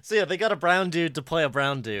cool. So yeah, they got a brown dude to play a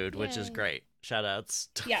brown dude, which is Yay. great. Shoutouts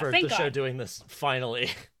Yeah, for thank the show God. doing this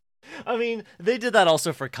finally. I mean, they did that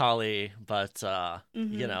also for Kali, but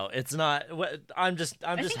you know, it's not. I'm just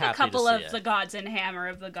I happy think a couple to of see it. the gods and Hammer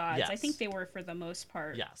of the Gods. I Yes. think they were for the most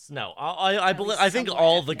part. Yes, no, I At believe. least I think somewhat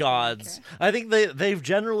all the ethnically gods. accurate. I think they've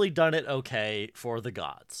generally done it okay for the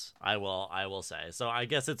gods. I will say. So I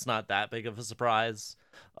guess it's not that big of a surprise.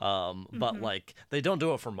 But Mhm. like they don't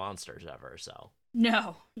do it for monsters ever. So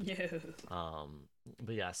No. but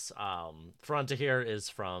yes, Frontahir is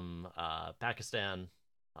from Pakistan.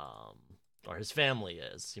 Or his family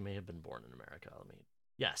is. He may have been born in America.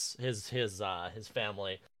 Yes, his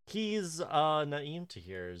family. He's Naeem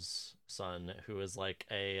Tahir's son, who is like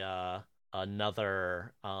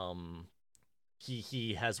another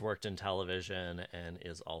he has worked in television and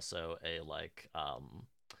is also a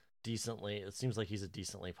decently, it seems like he's a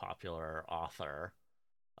decently popular author.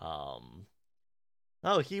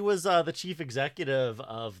 Oh, he was the chief executive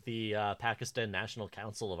of the Pakistan National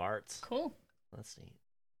Council of Arts. Cool. Let's see.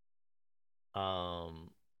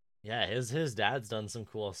 Yeah, his dad's done some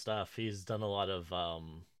cool stuff. He's done a lot of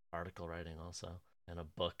article writing also, and a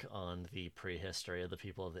book on the prehistory of the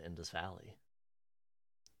people of the Indus Valley.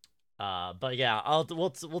 But yeah,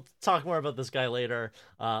 we'll talk more about this guy later.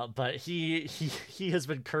 But he has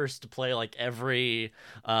been cursed to play like every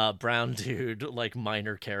brown dude like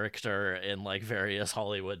minor character in like various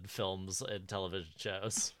Hollywood films and television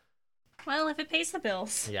shows. Well, if it pays the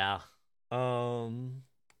bills. Yeah.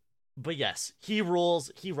 But yes, he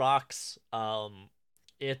rules, he rocks.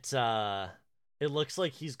 It looks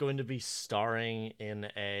like he's going to be starring in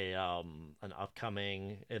an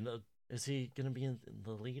upcoming is he going to be in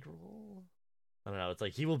the lead role? I don't know. It's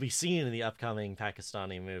like he will be seen in the upcoming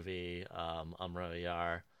Pakistani movie Amra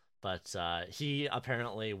Yar, but he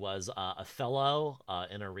apparently was Othello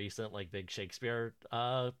in a recent like big Shakespeare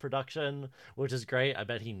production, which is great. I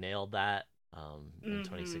bet he nailed that in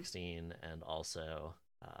 2016, and also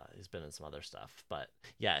he's been in some other stuff. But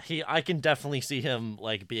yeah, I can definitely see him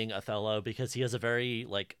like being Othello because he has a very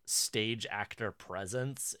like stage actor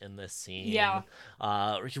presence in this scene. Yeah.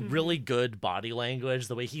 Really good body language,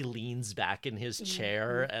 the way he leans back in his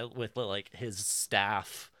chair with like his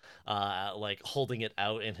staff like holding it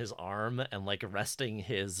out in his arm and like resting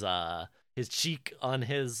his cheek on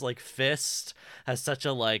his like fist, has such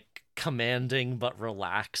a like commanding but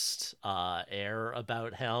relaxed air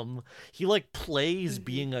about him. He like plays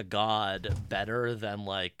being a god better than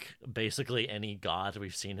like basically any god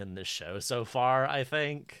we've seen in this show so far, I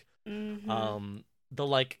think. The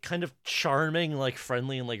like kind of charming, like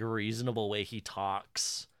friendly and like reasonable way he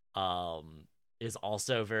talks is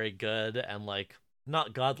also very good, and like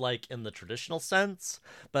not godlike in the traditional sense,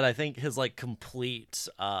 but I think his like complete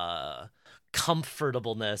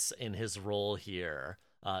comfortableness in his role here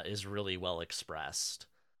is really well expressed.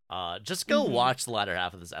 Just go watch the latter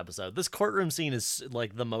half of this episode. This courtroom scene is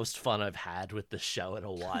like the most fun I've had with this show in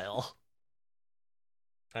a while.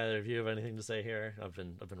 Either of you have anything to say here? I've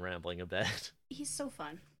been rambling a bit. He's so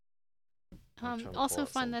fun. I'm trying to Also pull up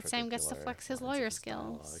fun some that Sam gets to particular flex his lines of lawyer his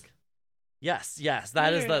skills. dialogue. Yes,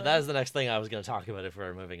 that is Literally. the next thing I was going to talk about if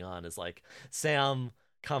we're moving on, is like Sam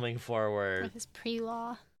coming forward. With his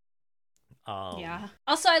pre-law. Yeah.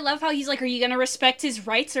 Also, I love how he's like, "Are you gonna respect his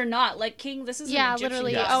rights or not?" Like, King, this is Yeah, an Egyptian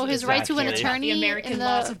literally. Yes, Oh, his right to an exactly. attorney The American in the,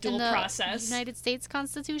 laws of dual in the process. United States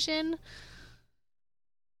Constitution.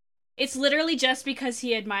 It's literally just because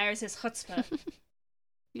he admires his chutzpah.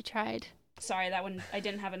 You tried. Sorry, that one I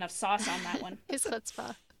didn't have enough sauce on that one. His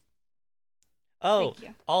chutzpah. Oh, Thank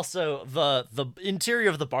you. also the interior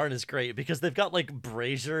of the barn is great because they've got like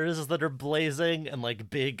braziers that are blazing and like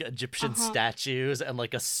big Egyptian statues and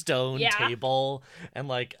like a stone Yeah. table and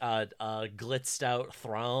like a glitzed out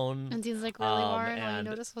throne. And Dean's like, really, Warren? All you and-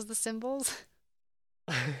 noticed was the symbols?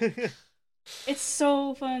 It's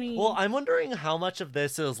so funny. Well, I'm wondering how much of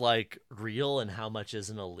this is like real and how much is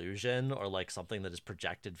an illusion or like something that is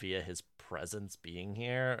projected via his presence being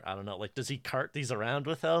here. I don't know. Like, does he cart these around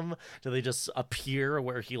with him? Do they just appear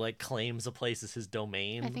where he like claims a place as his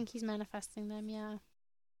domain? I think he's manifesting them, yeah.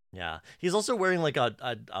 Yeah. He's also wearing like a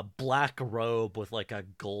black robe with like a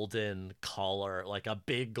golden collar, like a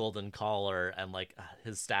big golden collar, and like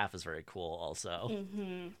his staff is very cool also.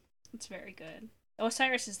 Mm-hmm. It's very good.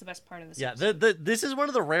 Osiris is the best part of this. Yeah, episode. this is one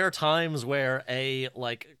of the rare times where a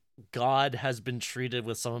like god has been treated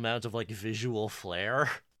with some amount of like visual flair.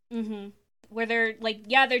 Mm-hmm. Where they're like,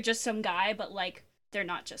 yeah, they're just some guy, but like they're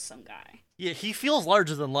not just some guy. Yeah, he feels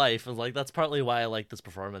larger than life, and like that's partly why I like this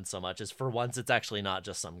performance so much. Is for once it's actually not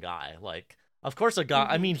just some guy. Like, of course, a god.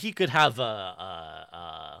 I mean, he could have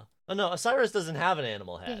a. Oh no, Osiris doesn't have an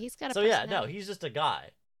animal head. Yeah, he's got a So yeah, no, personality. he's just a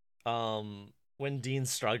guy. When Dean's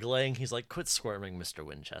struggling, he's like, "Quit squirming, Mr.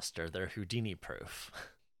 Winchester. They're Houdini proof."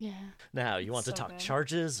 Yeah. Now, you want to So talk good.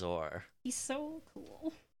 charges or? He's so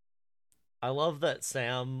cool. I love that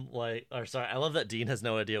I love that Dean has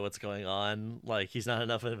no idea what's going on. Like, he's not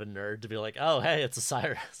enough of a nerd to be like, "Oh, hey, it's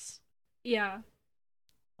Osiris." Yeah.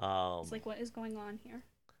 Um, It's like, what is going on here?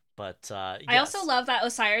 but I also love that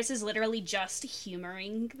Osiris is literally just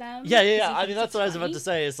humoring them. Yeah. 'cause he I mean, thinks that's it's what I was about funny. to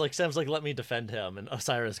say. It's like Sam's like, "Let me defend him," and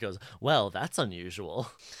Osiris goes, "Well, that's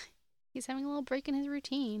unusual." He's having a little break in his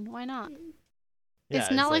routine. Why not? Yeah,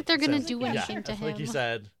 It's not like they're gonna Sam's do like, anything to Like you him.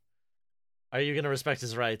 said, are you gonna respect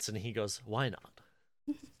his rights? And he goes, "Why not?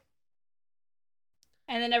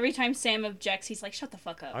 And then every time Sam objects, he's like, shut the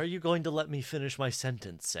fuck up. Are you going to let me finish my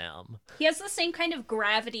sentence, Sam?" He has the same kind of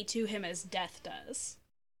gravity to him as Death does.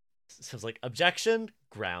 Sam's like, "Objection,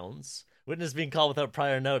 grounds. Witness being called without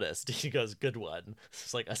prior notice." He goes, "Good one."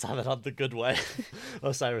 It's like, I saw that on the good way.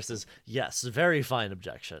 Osiris says, "Yes, very fine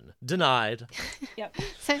objection. Denied." Yep.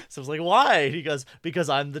 So, So I was like, "Why?" He goes, "Because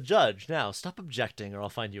I'm the judge. Now, stop objecting or I'll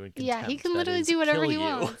find you in contempt." yeah, he can That literally is, do whatever kill he you."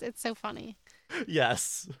 wants. It's so funny.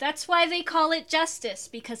 Yes. That's why they call it justice,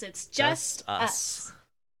 because it's just us.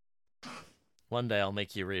 One day I'll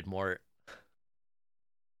make you read more.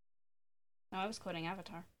 No, I was quoting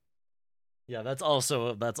Avatar. Yeah, that's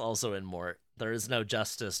also in Mort. There is no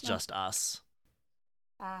justice, No. just us.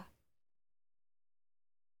 Ah.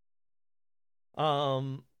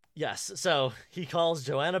 Yes, so he calls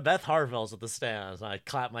Joanna Beth Harville's at the stand, and I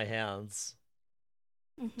clap my hands.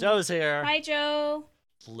 Mhm. Joe's here. Hi, Joe.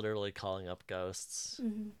 Literally calling up ghosts.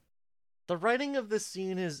 Mm-hmm. The writing of this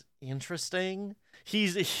scene is interesting.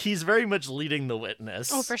 He's very much leading the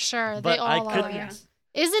witness. Oh, for sure. But They all I are. couldn't- yeah.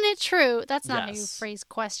 Isn't it true? That's not how you Yes. phrase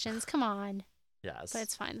questions. Come on. Yes. But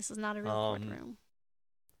it's fine. This is not a real courtroom.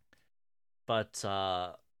 But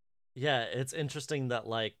yeah, it's interesting that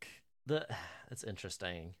like it's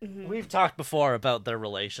interesting. Mhm. We've talked before about their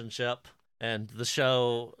relationship, and the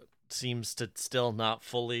show seems to still not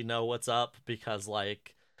fully know what's up because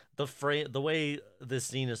like the way this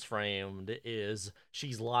scene is framed is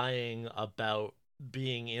she's lying about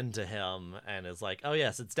being into him and is like, "Oh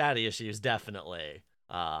yes, it's daddy issues, definitely.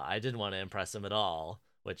 I didn't want to impress him at all,"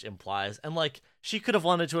 which implies, and like she could have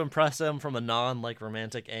wanted to impress him from a non like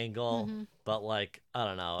romantic angle, Mhm. but like I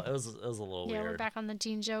don't know, it was a little Yeah, weird. we're back on the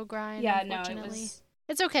Jean Joe grind. Yeah, no, it Unfortunately, was.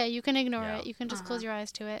 it's okay. You can ignore Yeah. it. You can just close your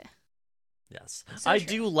eyes to it. Yes, So I true.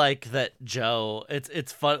 do like that Joe.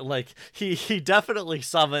 It's fun. Like he definitely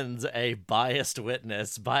summons a biased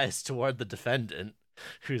witness, biased toward the defendant,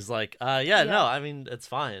 who's like, yeah, no, I mean it's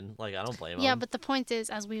fine. Like I don't blame him. Yeah, but the point is,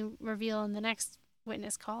 as we reveal in the next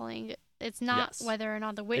witness calling, it's not Yes. whether or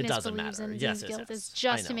not the witness doesn't believes matter. in Yes, Dean's yes, guilt. yes. It's I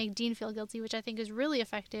just to know. make Dean feel guilty, which I think is really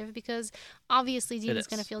effective because obviously Dean It is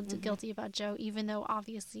going to is. feel Mhm. guilty about Joe, even though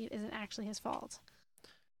obviously it isn't actually his fault.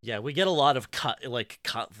 Yeah, we get a lot of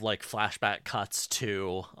flashback cuts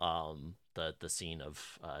to the scene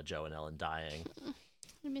of Joe and Ellen dying.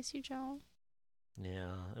 I miss you, Joe.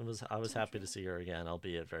 Yeah, I was happy to see her again,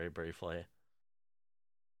 albeit very briefly.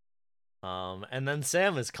 And then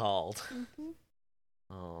Sam is called.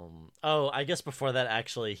 Oh, I guess before that,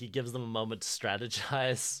 actually, he gives them a moment to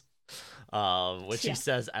strategize, which he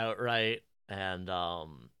says outright, and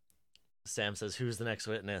Sam says, "Who's the next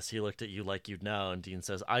witness?" He looked at you like you'd know, and Dean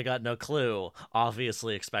says, "I got no clue,"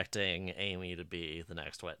 obviously expecting Amy to be the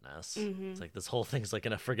next witness. It's like this whole thing's like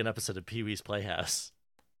in a friggin' episode of Pee-wee's Playhouse.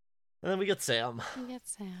 And then we get Sam.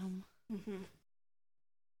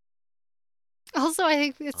 Also, I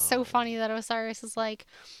think it's so funny that Osiris is like,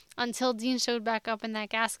 until Dean showed back up in that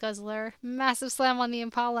gas guzzler, massive slam on the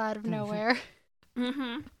Impala out of nowhere.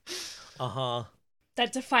 That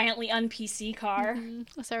defiantly un-PC car.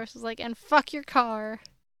 Osiris was like, and fuck your car.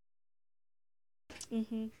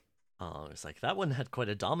 It's like, that one had quite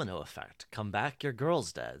a domino effect. Come back, your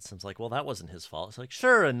girl's dead. Sam's like, well, that wasn't his fault. It's like,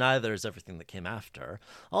 sure, and neither is everything that came after.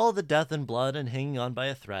 All the death and blood and hanging on by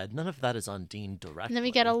a thread, none of that is on Dean directly. And then we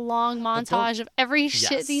get a long montage of every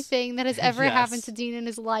shitty thing that has ever happened to Dean in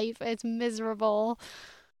his life. It's miserable.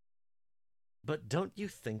 But don't you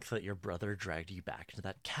think that your brother dragged you back into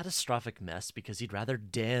that catastrophic mess because he'd rather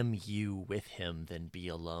damn you with him than be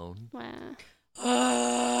alone?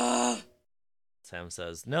 Sam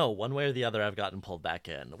says, no, one way or the other I've gotten pulled back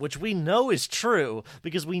in, which we know is true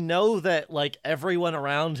because we know that, like, everyone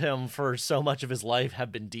around him for so much of his life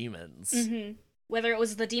have been demons. Whether it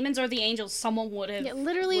was the demons or the angels, someone would have. Yeah,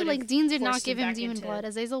 literally, like, Dean did not give him demon blood.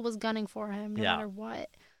 Azazel was gunning for him no matter what.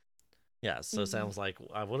 Yeah, so Sam was like,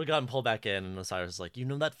 I would have gotten pulled back in, and Osiris was like, you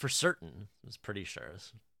know that for certain? I was pretty sure.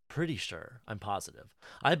 Pretty sure. I'm positive.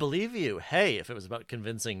 I believe you. Hey, if it was about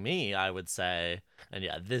convincing me, I would say. And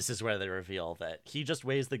yeah, this is where they reveal that he just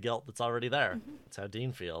weighs the guilt that's already there. That's how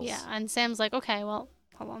Dean feels. Yeah, and Sam's like, okay, well,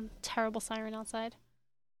 hold on. Terrible siren outside.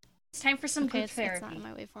 It's time for some group therapy. It's not in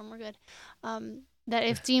my waveform. We're good. That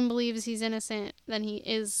if Dean believes he's innocent, then he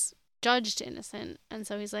is judged innocent. And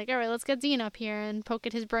so he's like, all right, let's get Dean up here and poke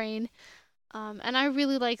at his brain. And I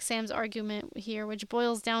really like Sam's argument here, which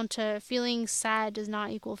boils down to feeling sad does not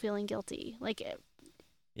equal feeling guilty. Like,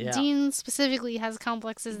 Dean specifically has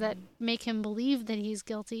complexes that make him believe that he's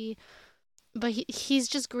guilty, but he's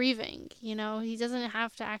just grieving, you know? He doesn't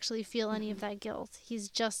have to actually feel any of that guilt. He's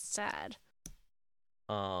just sad.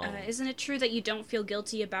 Isn't it true that you don't feel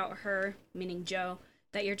guilty about her, meaning Joe,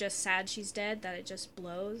 that you're just sad she's dead, that it just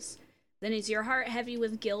blows? Then is your heart heavy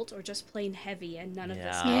with guilt or just plain heavy and none of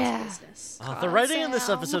this is business? The writing in this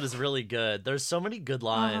episode is really good. There's so many good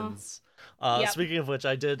lines. Speaking of which,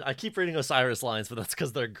 I keep reading Osiris lines, but that's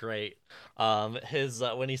because they're great.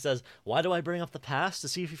 When he says, why do I bring up the past? To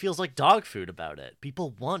see if he feels like dog food about it.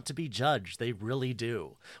 People want to be judged. They really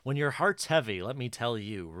do. When your heart's heavy, let me tell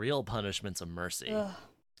you, real punishment's a mercy. I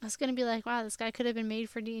was going to be like, wow, this guy could have been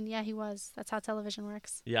made for Dean. Yeah, he was. That's how television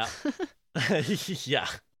works. Yeah. Yeah.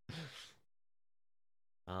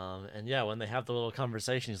 And yeah, when they have the little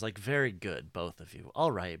conversation, he's like, very good, both of you.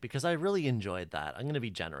 All right, because I really enjoyed that. I'm going to be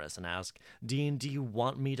generous and ask, Dean, do you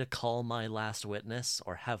want me to call my last witness,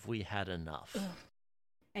 or have we had enough?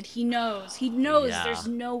 And he knows there's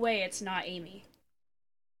no way it's not Amy.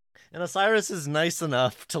 And Osiris is nice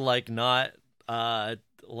enough to, like, not,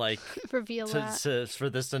 reveal that. For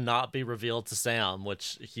this to not be revealed to Sam,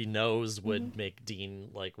 which he knows would make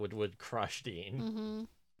Dean, like, would crush Dean.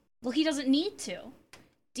 Well, he doesn't need to.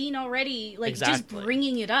 Dean already, like, just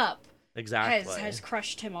bringing it up has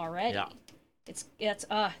crushed him already. Yeah. It's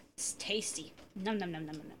tasty. Nom nom nom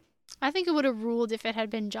nom nom. I think it would have ruled if it had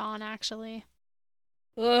been John, actually.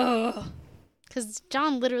 Ugh. Because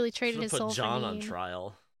John literally traded his soul for John on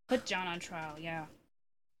trial. Put John on trial, yeah.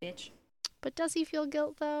 Bitch. But does he feel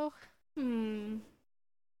guilt, though? Yeah.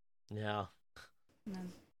 No.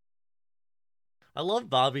 I love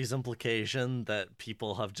Bobby's implication that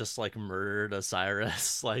people have just, like, murdered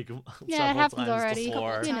Osiris, like, several it happened times already.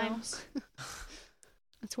 before. You know.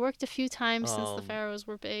 It's worked a few times since the pharaohs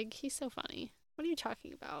were big. He's so funny. What are you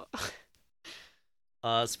talking about?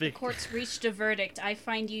 The court's reached a verdict. I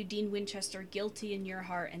find you, Dean Winchester, guilty in your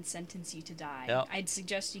heart and sentence you to die. Yep. I'd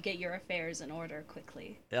suggest you get your affairs in order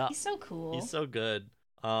quickly. Yeah. He's so cool. He's so good.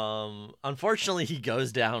 Unfortunately, he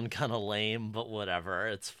goes down kind of lame, but whatever,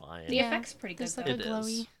 it's fine. The effect's pretty good, though. Like it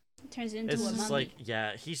is. It turns into it's a just mummy. Like,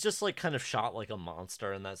 he's just, like, kind of shot like a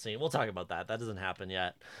monster in that scene. We'll talk about that. That doesn't happen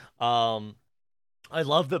yet. I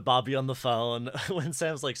love that Bobby on the phone, when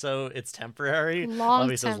Sam's like, so it's temporary?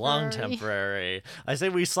 Bobby says, long temporary. I say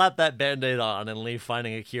we slap that Band-Aid on and leave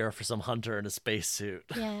finding a cure for some hunter in a spacesuit.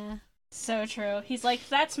 Yeah. So true. He's like,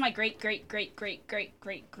 that's my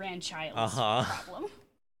great-great-great-great-great-great-grandchild's problem.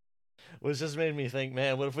 which just made me think,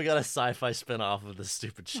 man, what if we got a sci-fi spin-off of this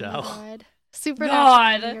stupid Oh show? my God. Supernatural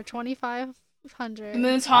God. year 2500. The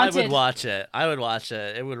moon's I haunted. would watch it. I would watch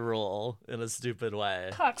it. It would rule in a stupid way.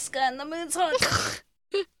 Coxka and the moon's haunted.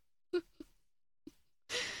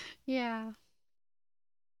 Yeah.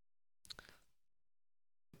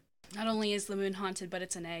 Not only is the moon haunted, but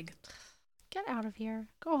it's an egg. Get out of here.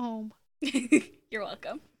 Go home. You're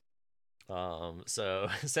welcome. So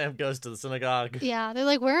Sam goes to the synagogue. Yeah, they're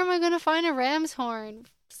like, where am I going to find a ram's horn?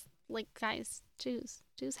 Like, guys, Jews.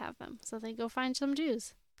 Jews have them. So they go find some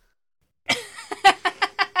Jews.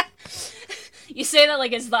 You say that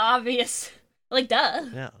like it's the obvious, like, duh.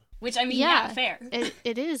 Yeah. Which, I mean, yeah, fair.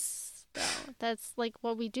 It is, though. That's, like,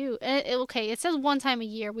 what we do. Okay, it says one time a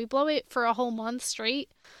year. We blow it for a whole month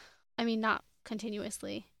straight. I mean, not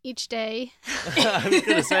continuously. Each day. I was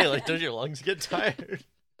gonna say, like, don't your lungs get tired?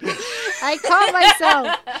 I caught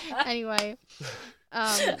myself. Anyway.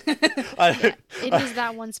 Yeah, it is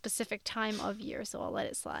that one specific time of year, so I'll let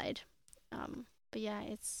it slide. But yeah,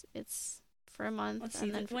 it's for a month. Let's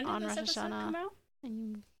and see, then when on did this Rosh episode come Hashanah. out?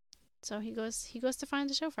 And so he goes to find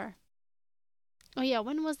the shofar. Oh yeah,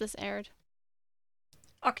 when was this aired?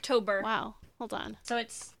 October. Wow, hold on. So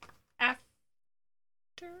it's after?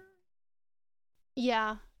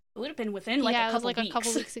 Yeah, It would have been within like yeah, a it was couple like weeks. a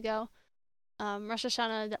couple weeks ago. Rosh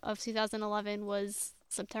Hashanah of 2011 was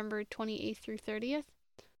September 28th through 30th,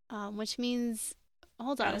 which means,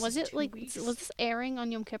 hold Wow, on, this was is it 2 like, weeks. was this airing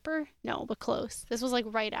on Yom Kippur? No, but close. This was like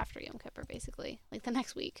right after Yom Kippur, basically, like the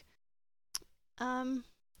next week.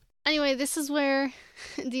 Anyway, this is where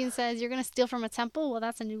Dean says, you're going to steal from a temple? Well,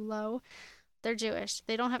 that's a new low. They're Jewish.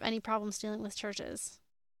 They don't have any problem stealing with churches.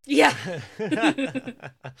 Yeah.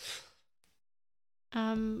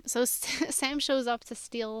 So Sam shows up to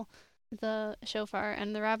steal the shofar,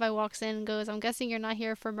 and the rabbi walks in and goes, I'm guessing you're not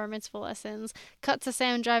here for bar mitzvah lessons. Cut to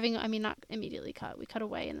Sam driving, I mean, not immediately cut, we cut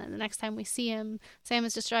away, and then the next time we see him, Sam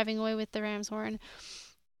is just driving away with the ram's horn.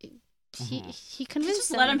 He convinced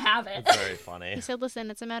Just let him have it. It's very funny. He said,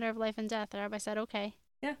 listen, it's a matter of life and death. The rabbi said, okay.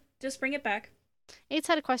 Yeah, just bring it back. Ates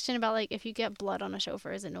had a question about, like, if you get blood on a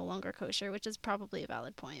shofar, is it no longer kosher? Which is probably a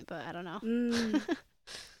valid point, but I don't know.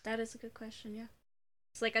 That is a good question, yeah.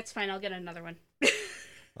 It's like, that's fine, I'll get another one.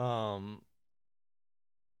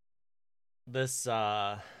 This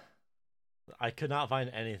I could not find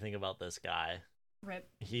anything about this guy. Rip.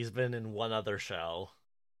 He's been in one other show,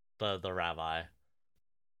 the rabbi.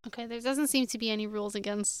 Okay, there doesn't seem to be any rules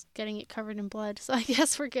against getting it covered in blood, so I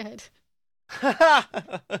guess we're good.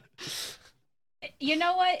 You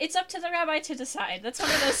know what? It's up to the rabbi to decide. That's one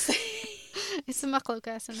of those things. It's a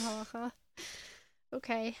machlokas in halacha.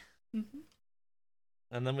 Okay. Mm-hmm.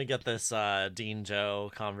 And then we get this Dean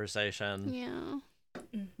Joe conversation. Yeah.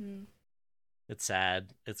 Mm-hmm. It's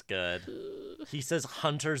sad. It's good. He says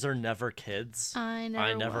hunters are never kids. I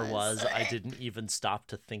I never was. was. I didn't even stop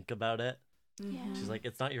to think about it. Mm-hmm. She's like,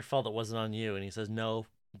 it's not your fault. It wasn't on you. And he says, no,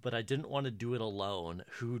 but I didn't want to do it alone.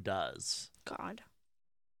 Who does? God.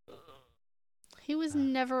 He was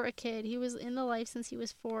never a kid. He was in the life since he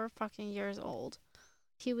was 4 fucking years old.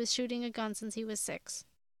 He was shooting a gun since he was 6.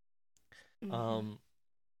 Mm-hmm.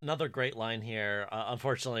 Another great line here.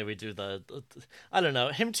 Unfortunately, we do the I don't know.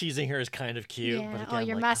 Him teasing her is kind of cute. Yeah. But again, Oh,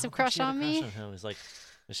 your like, massive how could crush she have a on me? him? He's like,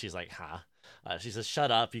 and she's like, huh? She says, shut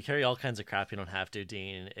up. You carry all kinds of crap you don't have to,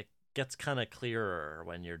 Dean. It gets kind of clearer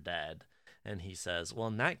when you're dead. And he says, well,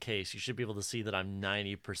 in that case, you should be able to see that I'm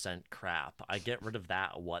 90% crap. I get rid of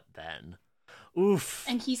that. What then? Oof.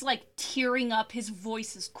 And he's like tearing up. His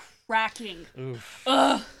voice is cracking. Oof.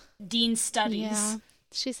 Ugh. Dean studies. Yeah.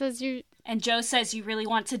 She says you. And Joe says, you really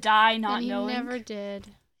want to die not And he knowing? never did.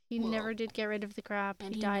 He Whoa. never did get rid of the crap. And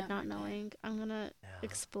He he died never not did. knowing. I'm gonna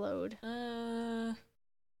explode.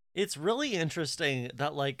 It's really interesting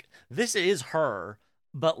that, like, this is her,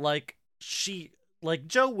 but, like,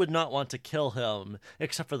 Joe would not want to kill him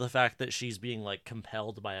except for the fact that she's being, like,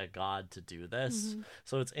 compelled by a god to do this. Mhm.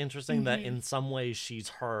 So it's interesting that in some ways she's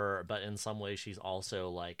her, but in some ways she's also,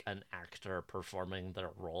 like, an actor performing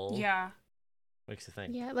their role. Yeah. Makes you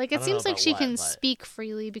think. Yeah, like I it don't know seems like about she what, can but- speak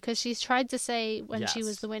freely because she's tried to say when she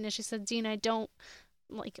was Yes. the witness, she said, Dean, I don't,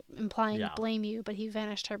 like, implying Yeah. blame you, but he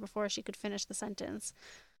vanished her before she could finish the sentence.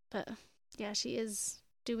 But yeah, she is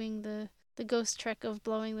doing the ghost trick of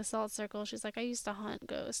blowing the salt circle. She's like, I used to hunt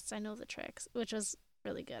ghosts. I know the tricks, which was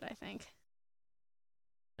really good, I think.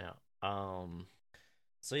 Yeah.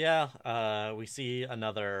 So yeah, we see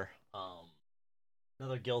another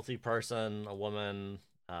guilty person, a woman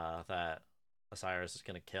that Osiris is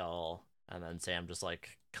gonna kill, and then Sam just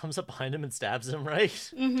like comes up behind him and stabs him. Right?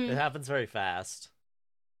 Mm-hmm. It happens very fast.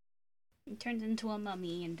 He turns into a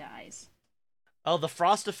mummy and dies. Oh, the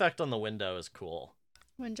frost effect on the window is cool.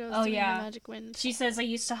 When Joe's Oh, doing yeah. the magic wind. She says, I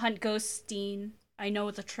used to hunt ghosts, Dean. I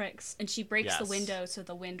know the tricks. And she breaks the Yes. window so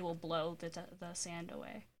the wind will blow the sand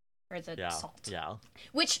away. Or the salt. Yeah.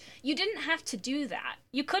 Which, you didn't have to do that.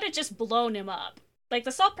 You could have just blown him up. Like,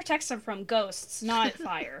 the salt protects him from ghosts, not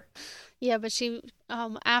fire. Yeah, but she,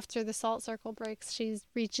 after the salt circle breaks, she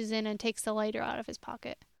reaches in and takes the lighter out of his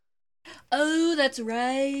pocket. Oh, that's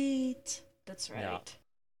right. That's right.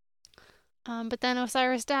 Yeah. But then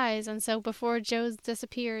Osiris dies, and so before Joe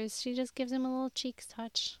disappears, she just gives him a little cheeks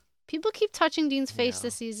touch. People keep touching Dean's face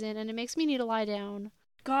this season, and it makes me need to lie down.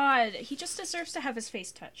 God, he just deserves to have his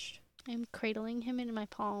face touched. I'm cradling him in my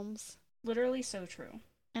palms. Literally so true.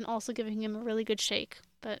 And also giving him a really good shake,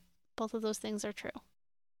 but both of those things are true.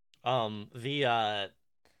 The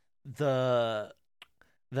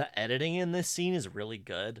editing in this scene is really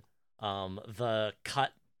good. The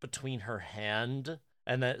cut between her hand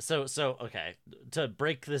and then so okay, to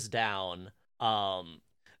break this down,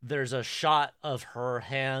 there's a shot of her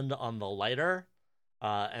hand on the lighter,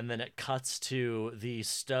 and then it cuts to the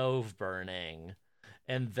stove burning.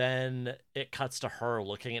 And then it cuts to her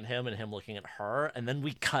looking at him and him looking at her. And then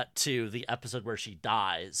we cut to the episode where she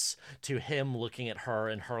dies, to him looking at her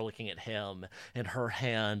and her looking at him and her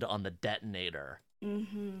hand on the detonator.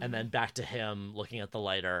 Mm-hmm. And then back to him looking at the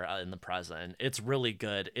lighter in the present. It's really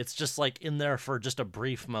good. It's just like in there for just a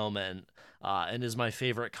brief moment, and is my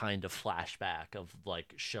favorite kind of flashback of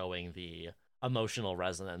like showing the emotional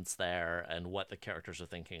resonance there and what the characters are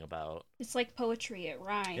thinking about. It's like poetry, it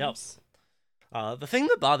rhymes. Yep. The thing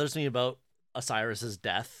that bothers me about Osiris's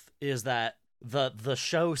death is that the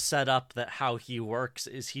show set up that how he works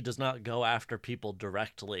is he does not go after people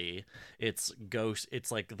directly. It's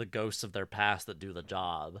like the ghosts of their past that do the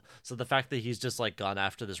job. So the fact that he's just like gone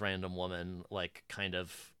after this random woman, like kind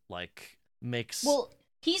of like makes... Well,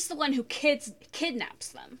 he's the one who kidnaps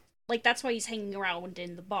them. Like, that's why he's hanging around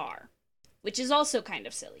in the bar. Which is also kind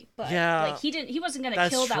of silly, but yeah, like he wasn't going to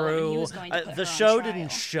kill that woman. He was going to put the her show on trial.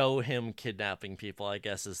 didn't show him kidnapping people, I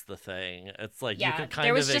guess is the thing. It's like you could kind of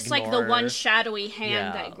there was just ignore... like the one shadowy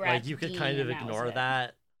hand that grabbed like you could Dean, kind of and ignore was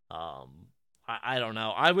that. I don't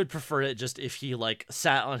know. I would prefer it just if he like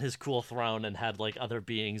sat on his cool throne and had like other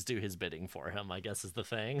beings do his bidding for him, I guess is the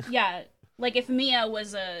thing. Yeah, like if Mia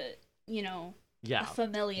was a a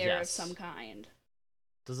familiar of some kind.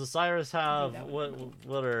 Does Osiris have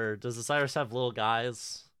does Osiris have little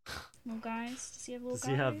guys? Little guys? Does he have little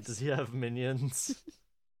guys? Does he have minions?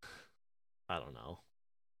 I don't know.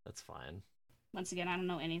 That's fine. Once again, I don't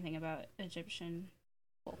know anything about Egyptian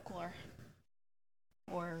folklore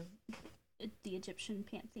or the Egyptian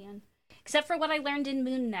pantheon, except for what I learned in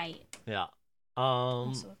Moon Knight. Yeah.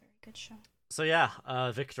 Also a very good show. So yeah,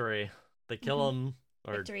 victory. They kill him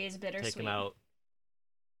or Victory is bittersweet. take him out.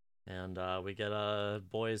 And we get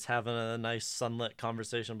boys having a nice sunlit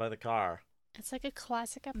conversation by the car. It's like a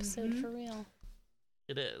classic episode for real.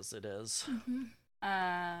 It is. Mm-hmm.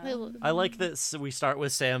 I like that we start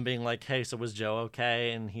with Sam being like, hey, so was Joe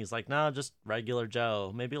okay? And he's like, no, just regular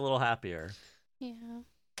Joe. Maybe a little happier. Yeah.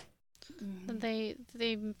 Mm-hmm.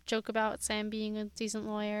 They joke about Sam being a decent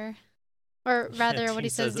lawyer. Or rather, what he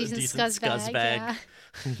says, decent scuzzbag. Yeah.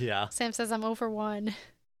 Yeah. Sam says, I'm over one.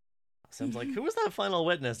 Sam's like, who was that final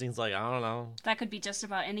witness? And he's like, I don't know. That could be just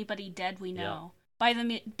about anybody dead we know.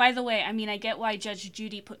 Yeah. By the way, I mean, I get why Judge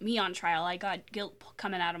Judy put me on trial. I got guilt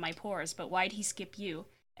coming out of my pores, but why'd he skip you?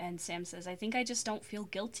 And Sam says, I think I just don't feel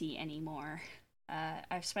guilty anymore.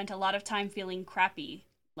 I've spent a lot of time feeling crappy,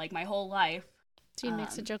 like my whole life. Dean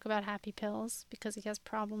makes a joke about happy pills because he has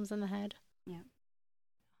problems in the head. Yeah.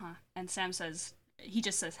 And Sam says, he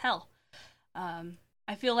just says, hell.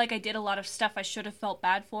 I feel like I did a lot of stuff I should have felt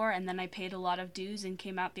bad for, and then I paid a lot of dues and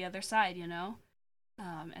came out the other side, you know?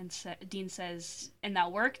 And Dean says, and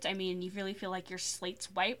that worked? I mean, you really feel like your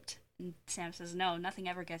slate's wiped? And Sam says, no, nothing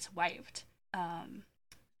ever gets wiped.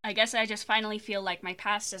 I guess I just finally feel like my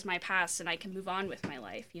past is my past and I can move on with my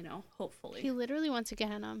life, you know, hopefully. He literally went to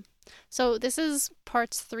Gehenna. So this is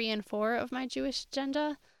parts 3 and 4 of my Jewish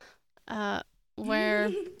agenda,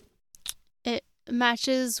 where it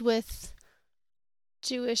matches with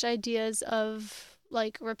Jewish ideas of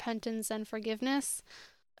like repentance and forgiveness.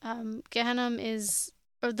 Gehenna is,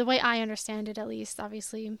 or the way I understand it at least,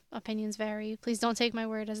 obviously opinions vary. Please don't take my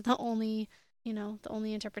word as the only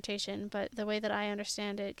interpretation, but the way that I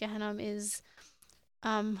understand it, Gehenna is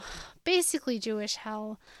basically Jewish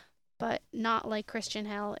hell, but not like Christian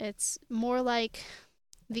hell. It's more like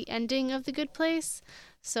the ending of the good place.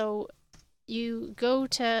 So you go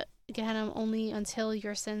to Gehenna only until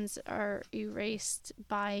your sins are erased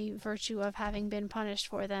by virtue of having been punished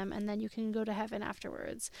for them, and then you can go to heaven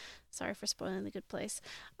afterwards. Sorry for spoiling The Good Place,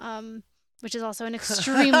 which is also an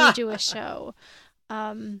extremely Jewish show.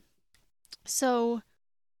 So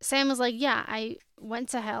Sam was like, yeah, I went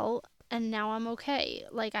to hell and now I'm okay.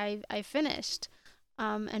 Like, I finished.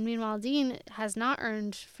 And meanwhile, Dean has not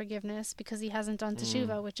earned forgiveness because he hasn't done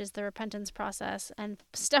teshuvah, which is the repentance process. And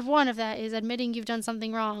step 1 of that is admitting you've done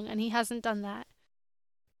something wrong, and he hasn't done that.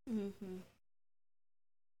 Mm-hmm.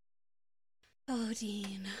 Oh,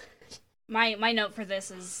 Dean. My note for this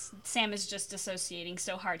is Sam is just dissociating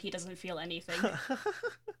so hard he doesn't feel anything.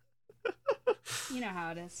 You know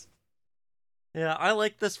how it is. Yeah, I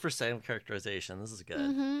like this for Sam characterization. This is good.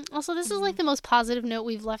 Mm-hmm. Also, this is like the most positive note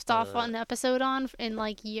we've left off on the episode on in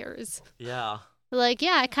like years. Yeah. Like,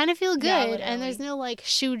 yeah, I kind of feel good, Yeah, and there's no like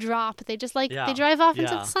shoe drop. They just like they drive off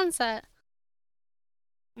into the sunset.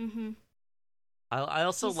 Mm-hmm. I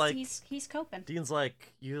also he's coping. Dean's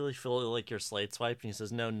like, you really feel like your slate's wiped, and he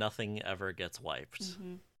says, no, nothing ever gets wiped.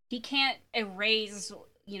 Mm-hmm. He can't erase,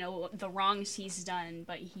 the wrongs he's done,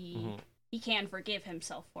 but he can forgive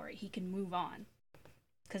himself for it. He can move on.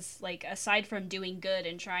 Because, like, aside from doing good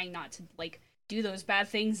and trying not to, like, do those bad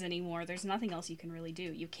things anymore, there's nothing else you can really do.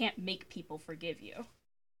 You can't make people forgive you.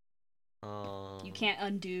 You can't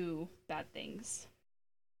undo bad things.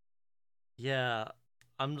 Yeah.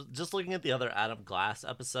 I'm just looking at the other Adam Glass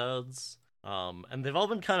episodes, and they've all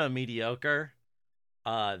been kind of mediocre.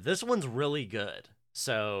 This one's really good.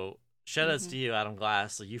 So, shout-outs to you, Adam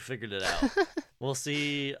Glass. So you figured it out. We'll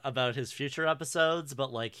see about his future episodes,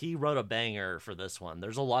 but like he wrote a banger for this one.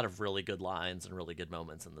 There's a lot of really good lines and really good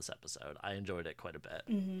moments in this episode. I enjoyed it quite a bit.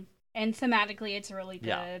 Mm-hmm. And thematically, it's really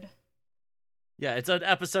good. Yeah, it's an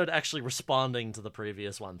episode actually responding to the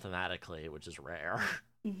previous one thematically, which is rare.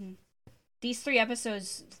 Mm-hmm. These 3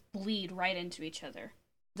 episodes bleed right into each other.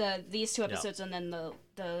 These 2 episodes and then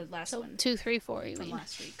the last one. 2, 3, 4, you from mean?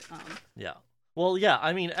 last week. Yeah. Well, yeah.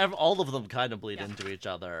 I mean, all of them kind of bleed into each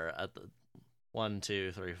other at the 1,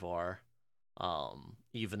 2, 3, 4.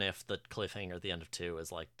 Even if the cliffhanger at the end of 2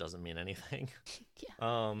 is like doesn't mean anything.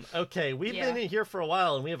 Yeah. Okay, we've been in here for a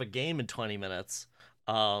while, and we have a game in 20 minutes.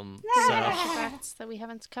 So that we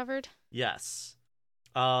haven't covered. Yes.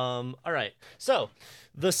 All right. So,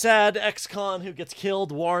 the sad ex-con who gets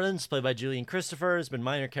killed, Warren, played by Julian Christopher, has been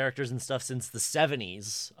minor characters and stuff since the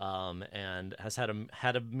 70s, and has had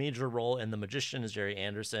a major role in The Magician as Jerry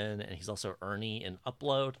Anderson, and he's also Ernie in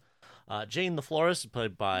Upload. Jane the Florist,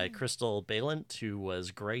 played by Crystal Balint, who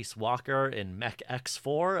was Grace Walker in Mech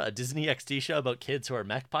X4, a Disney XD show about kids who are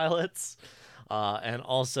mech pilots. And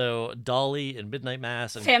also Dolly in Midnight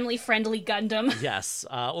Mass. And family-friendly Gundam. Yes.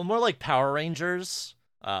 More like Power Rangers.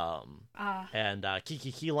 And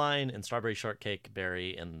Kiki Keyline and Strawberry Shortcake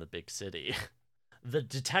Berry in The Big City. The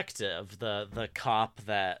detective, the cop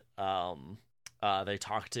that they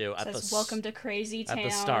talk to at the "Welcome to Crazy Town" at the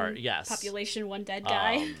start. Yes, population 1 dead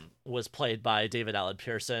guy. Was played by David Allen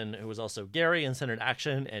Pearson, who was also Gary in Centered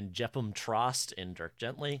Action and Jepham Trost in Dirk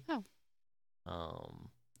Gently.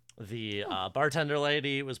 The bartender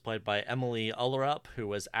lady was played by Emily Ullerup, who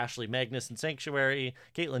was Ashley Magnus in Sanctuary,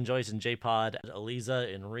 Caitlin Joyce in J-Pod, Eliza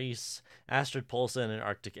in Reese, Astrid Poulsen in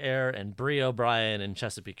Arctic Air, and Brie O'Brien in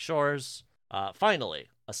Chesapeake Shores. Finally,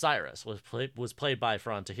 Osiris was played by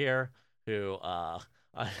Ferran Tahir, who,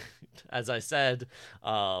 as I said,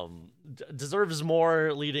 deserves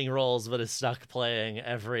more leading roles, but is stuck playing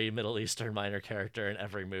every Middle Eastern minor character in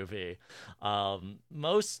every movie.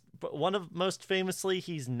 Most famously,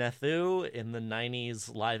 he's Nethu in the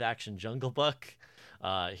 90s live-action Jungle Book.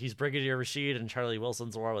 He's Brigadier Rashid in Charlie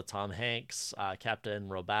Wilson's War with Tom Hanks, Captain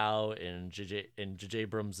Robau in J.J.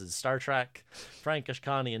 Abrams' Star Trek, Frank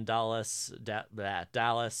Ashkani in Dallas,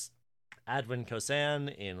 Adwin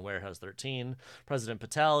Kosan in Warehouse 13, President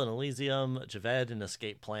Patel in Elysium, Javed in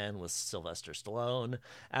Escape Plan with Sylvester Stallone,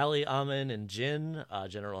 Ali Amin in Jin,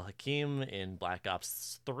 General Hakim in Black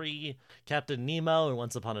Ops 3, Captain Nemo in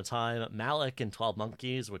Once Upon a Time, Malik in 12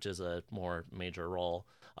 Monkeys, which is a more major role,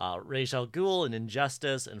 Ra's al Ghul in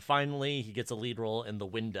Injustice, and finally he gets a lead role in The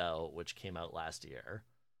Window, which came out last year.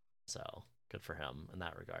 So, good for him in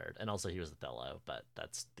that regard. And also he was Othello, but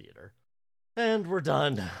that's theater. And we're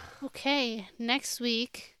done. Okay, next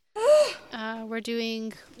week we're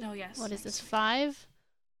doing. Oh yes. What is this? 5.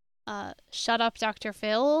 Shut Up, Dr.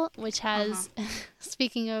 Phil, which has.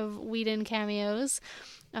 Speaking of Whedon cameos,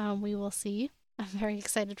 we will see. I'm very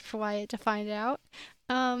excited for Wyatt to find out.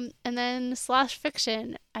 And then Slash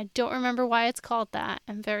Fiction. I don't remember why it's called that.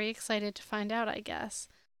 I'm very excited to find out, I guess.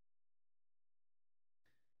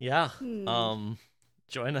 Yeah.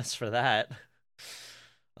 Join us for that.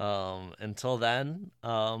 Until then,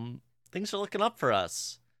 things are looking up for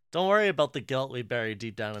us. Don't worry about the guilt we bury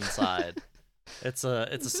deep down inside. It's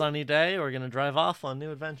a sunny day. We're gonna drive off on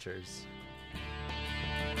new adventures.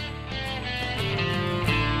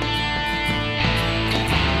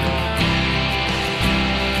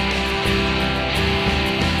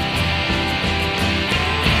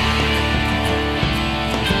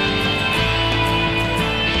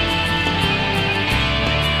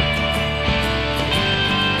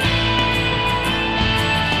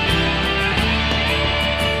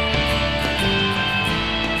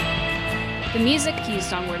 The music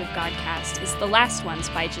used on Word of Godcast is The Last Ones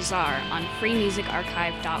by Jazar on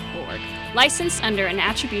freemusicarchive.org, licensed under an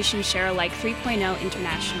Attribution Share Alike 3.0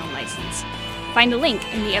 International License. Find the link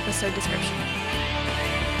in the episode description.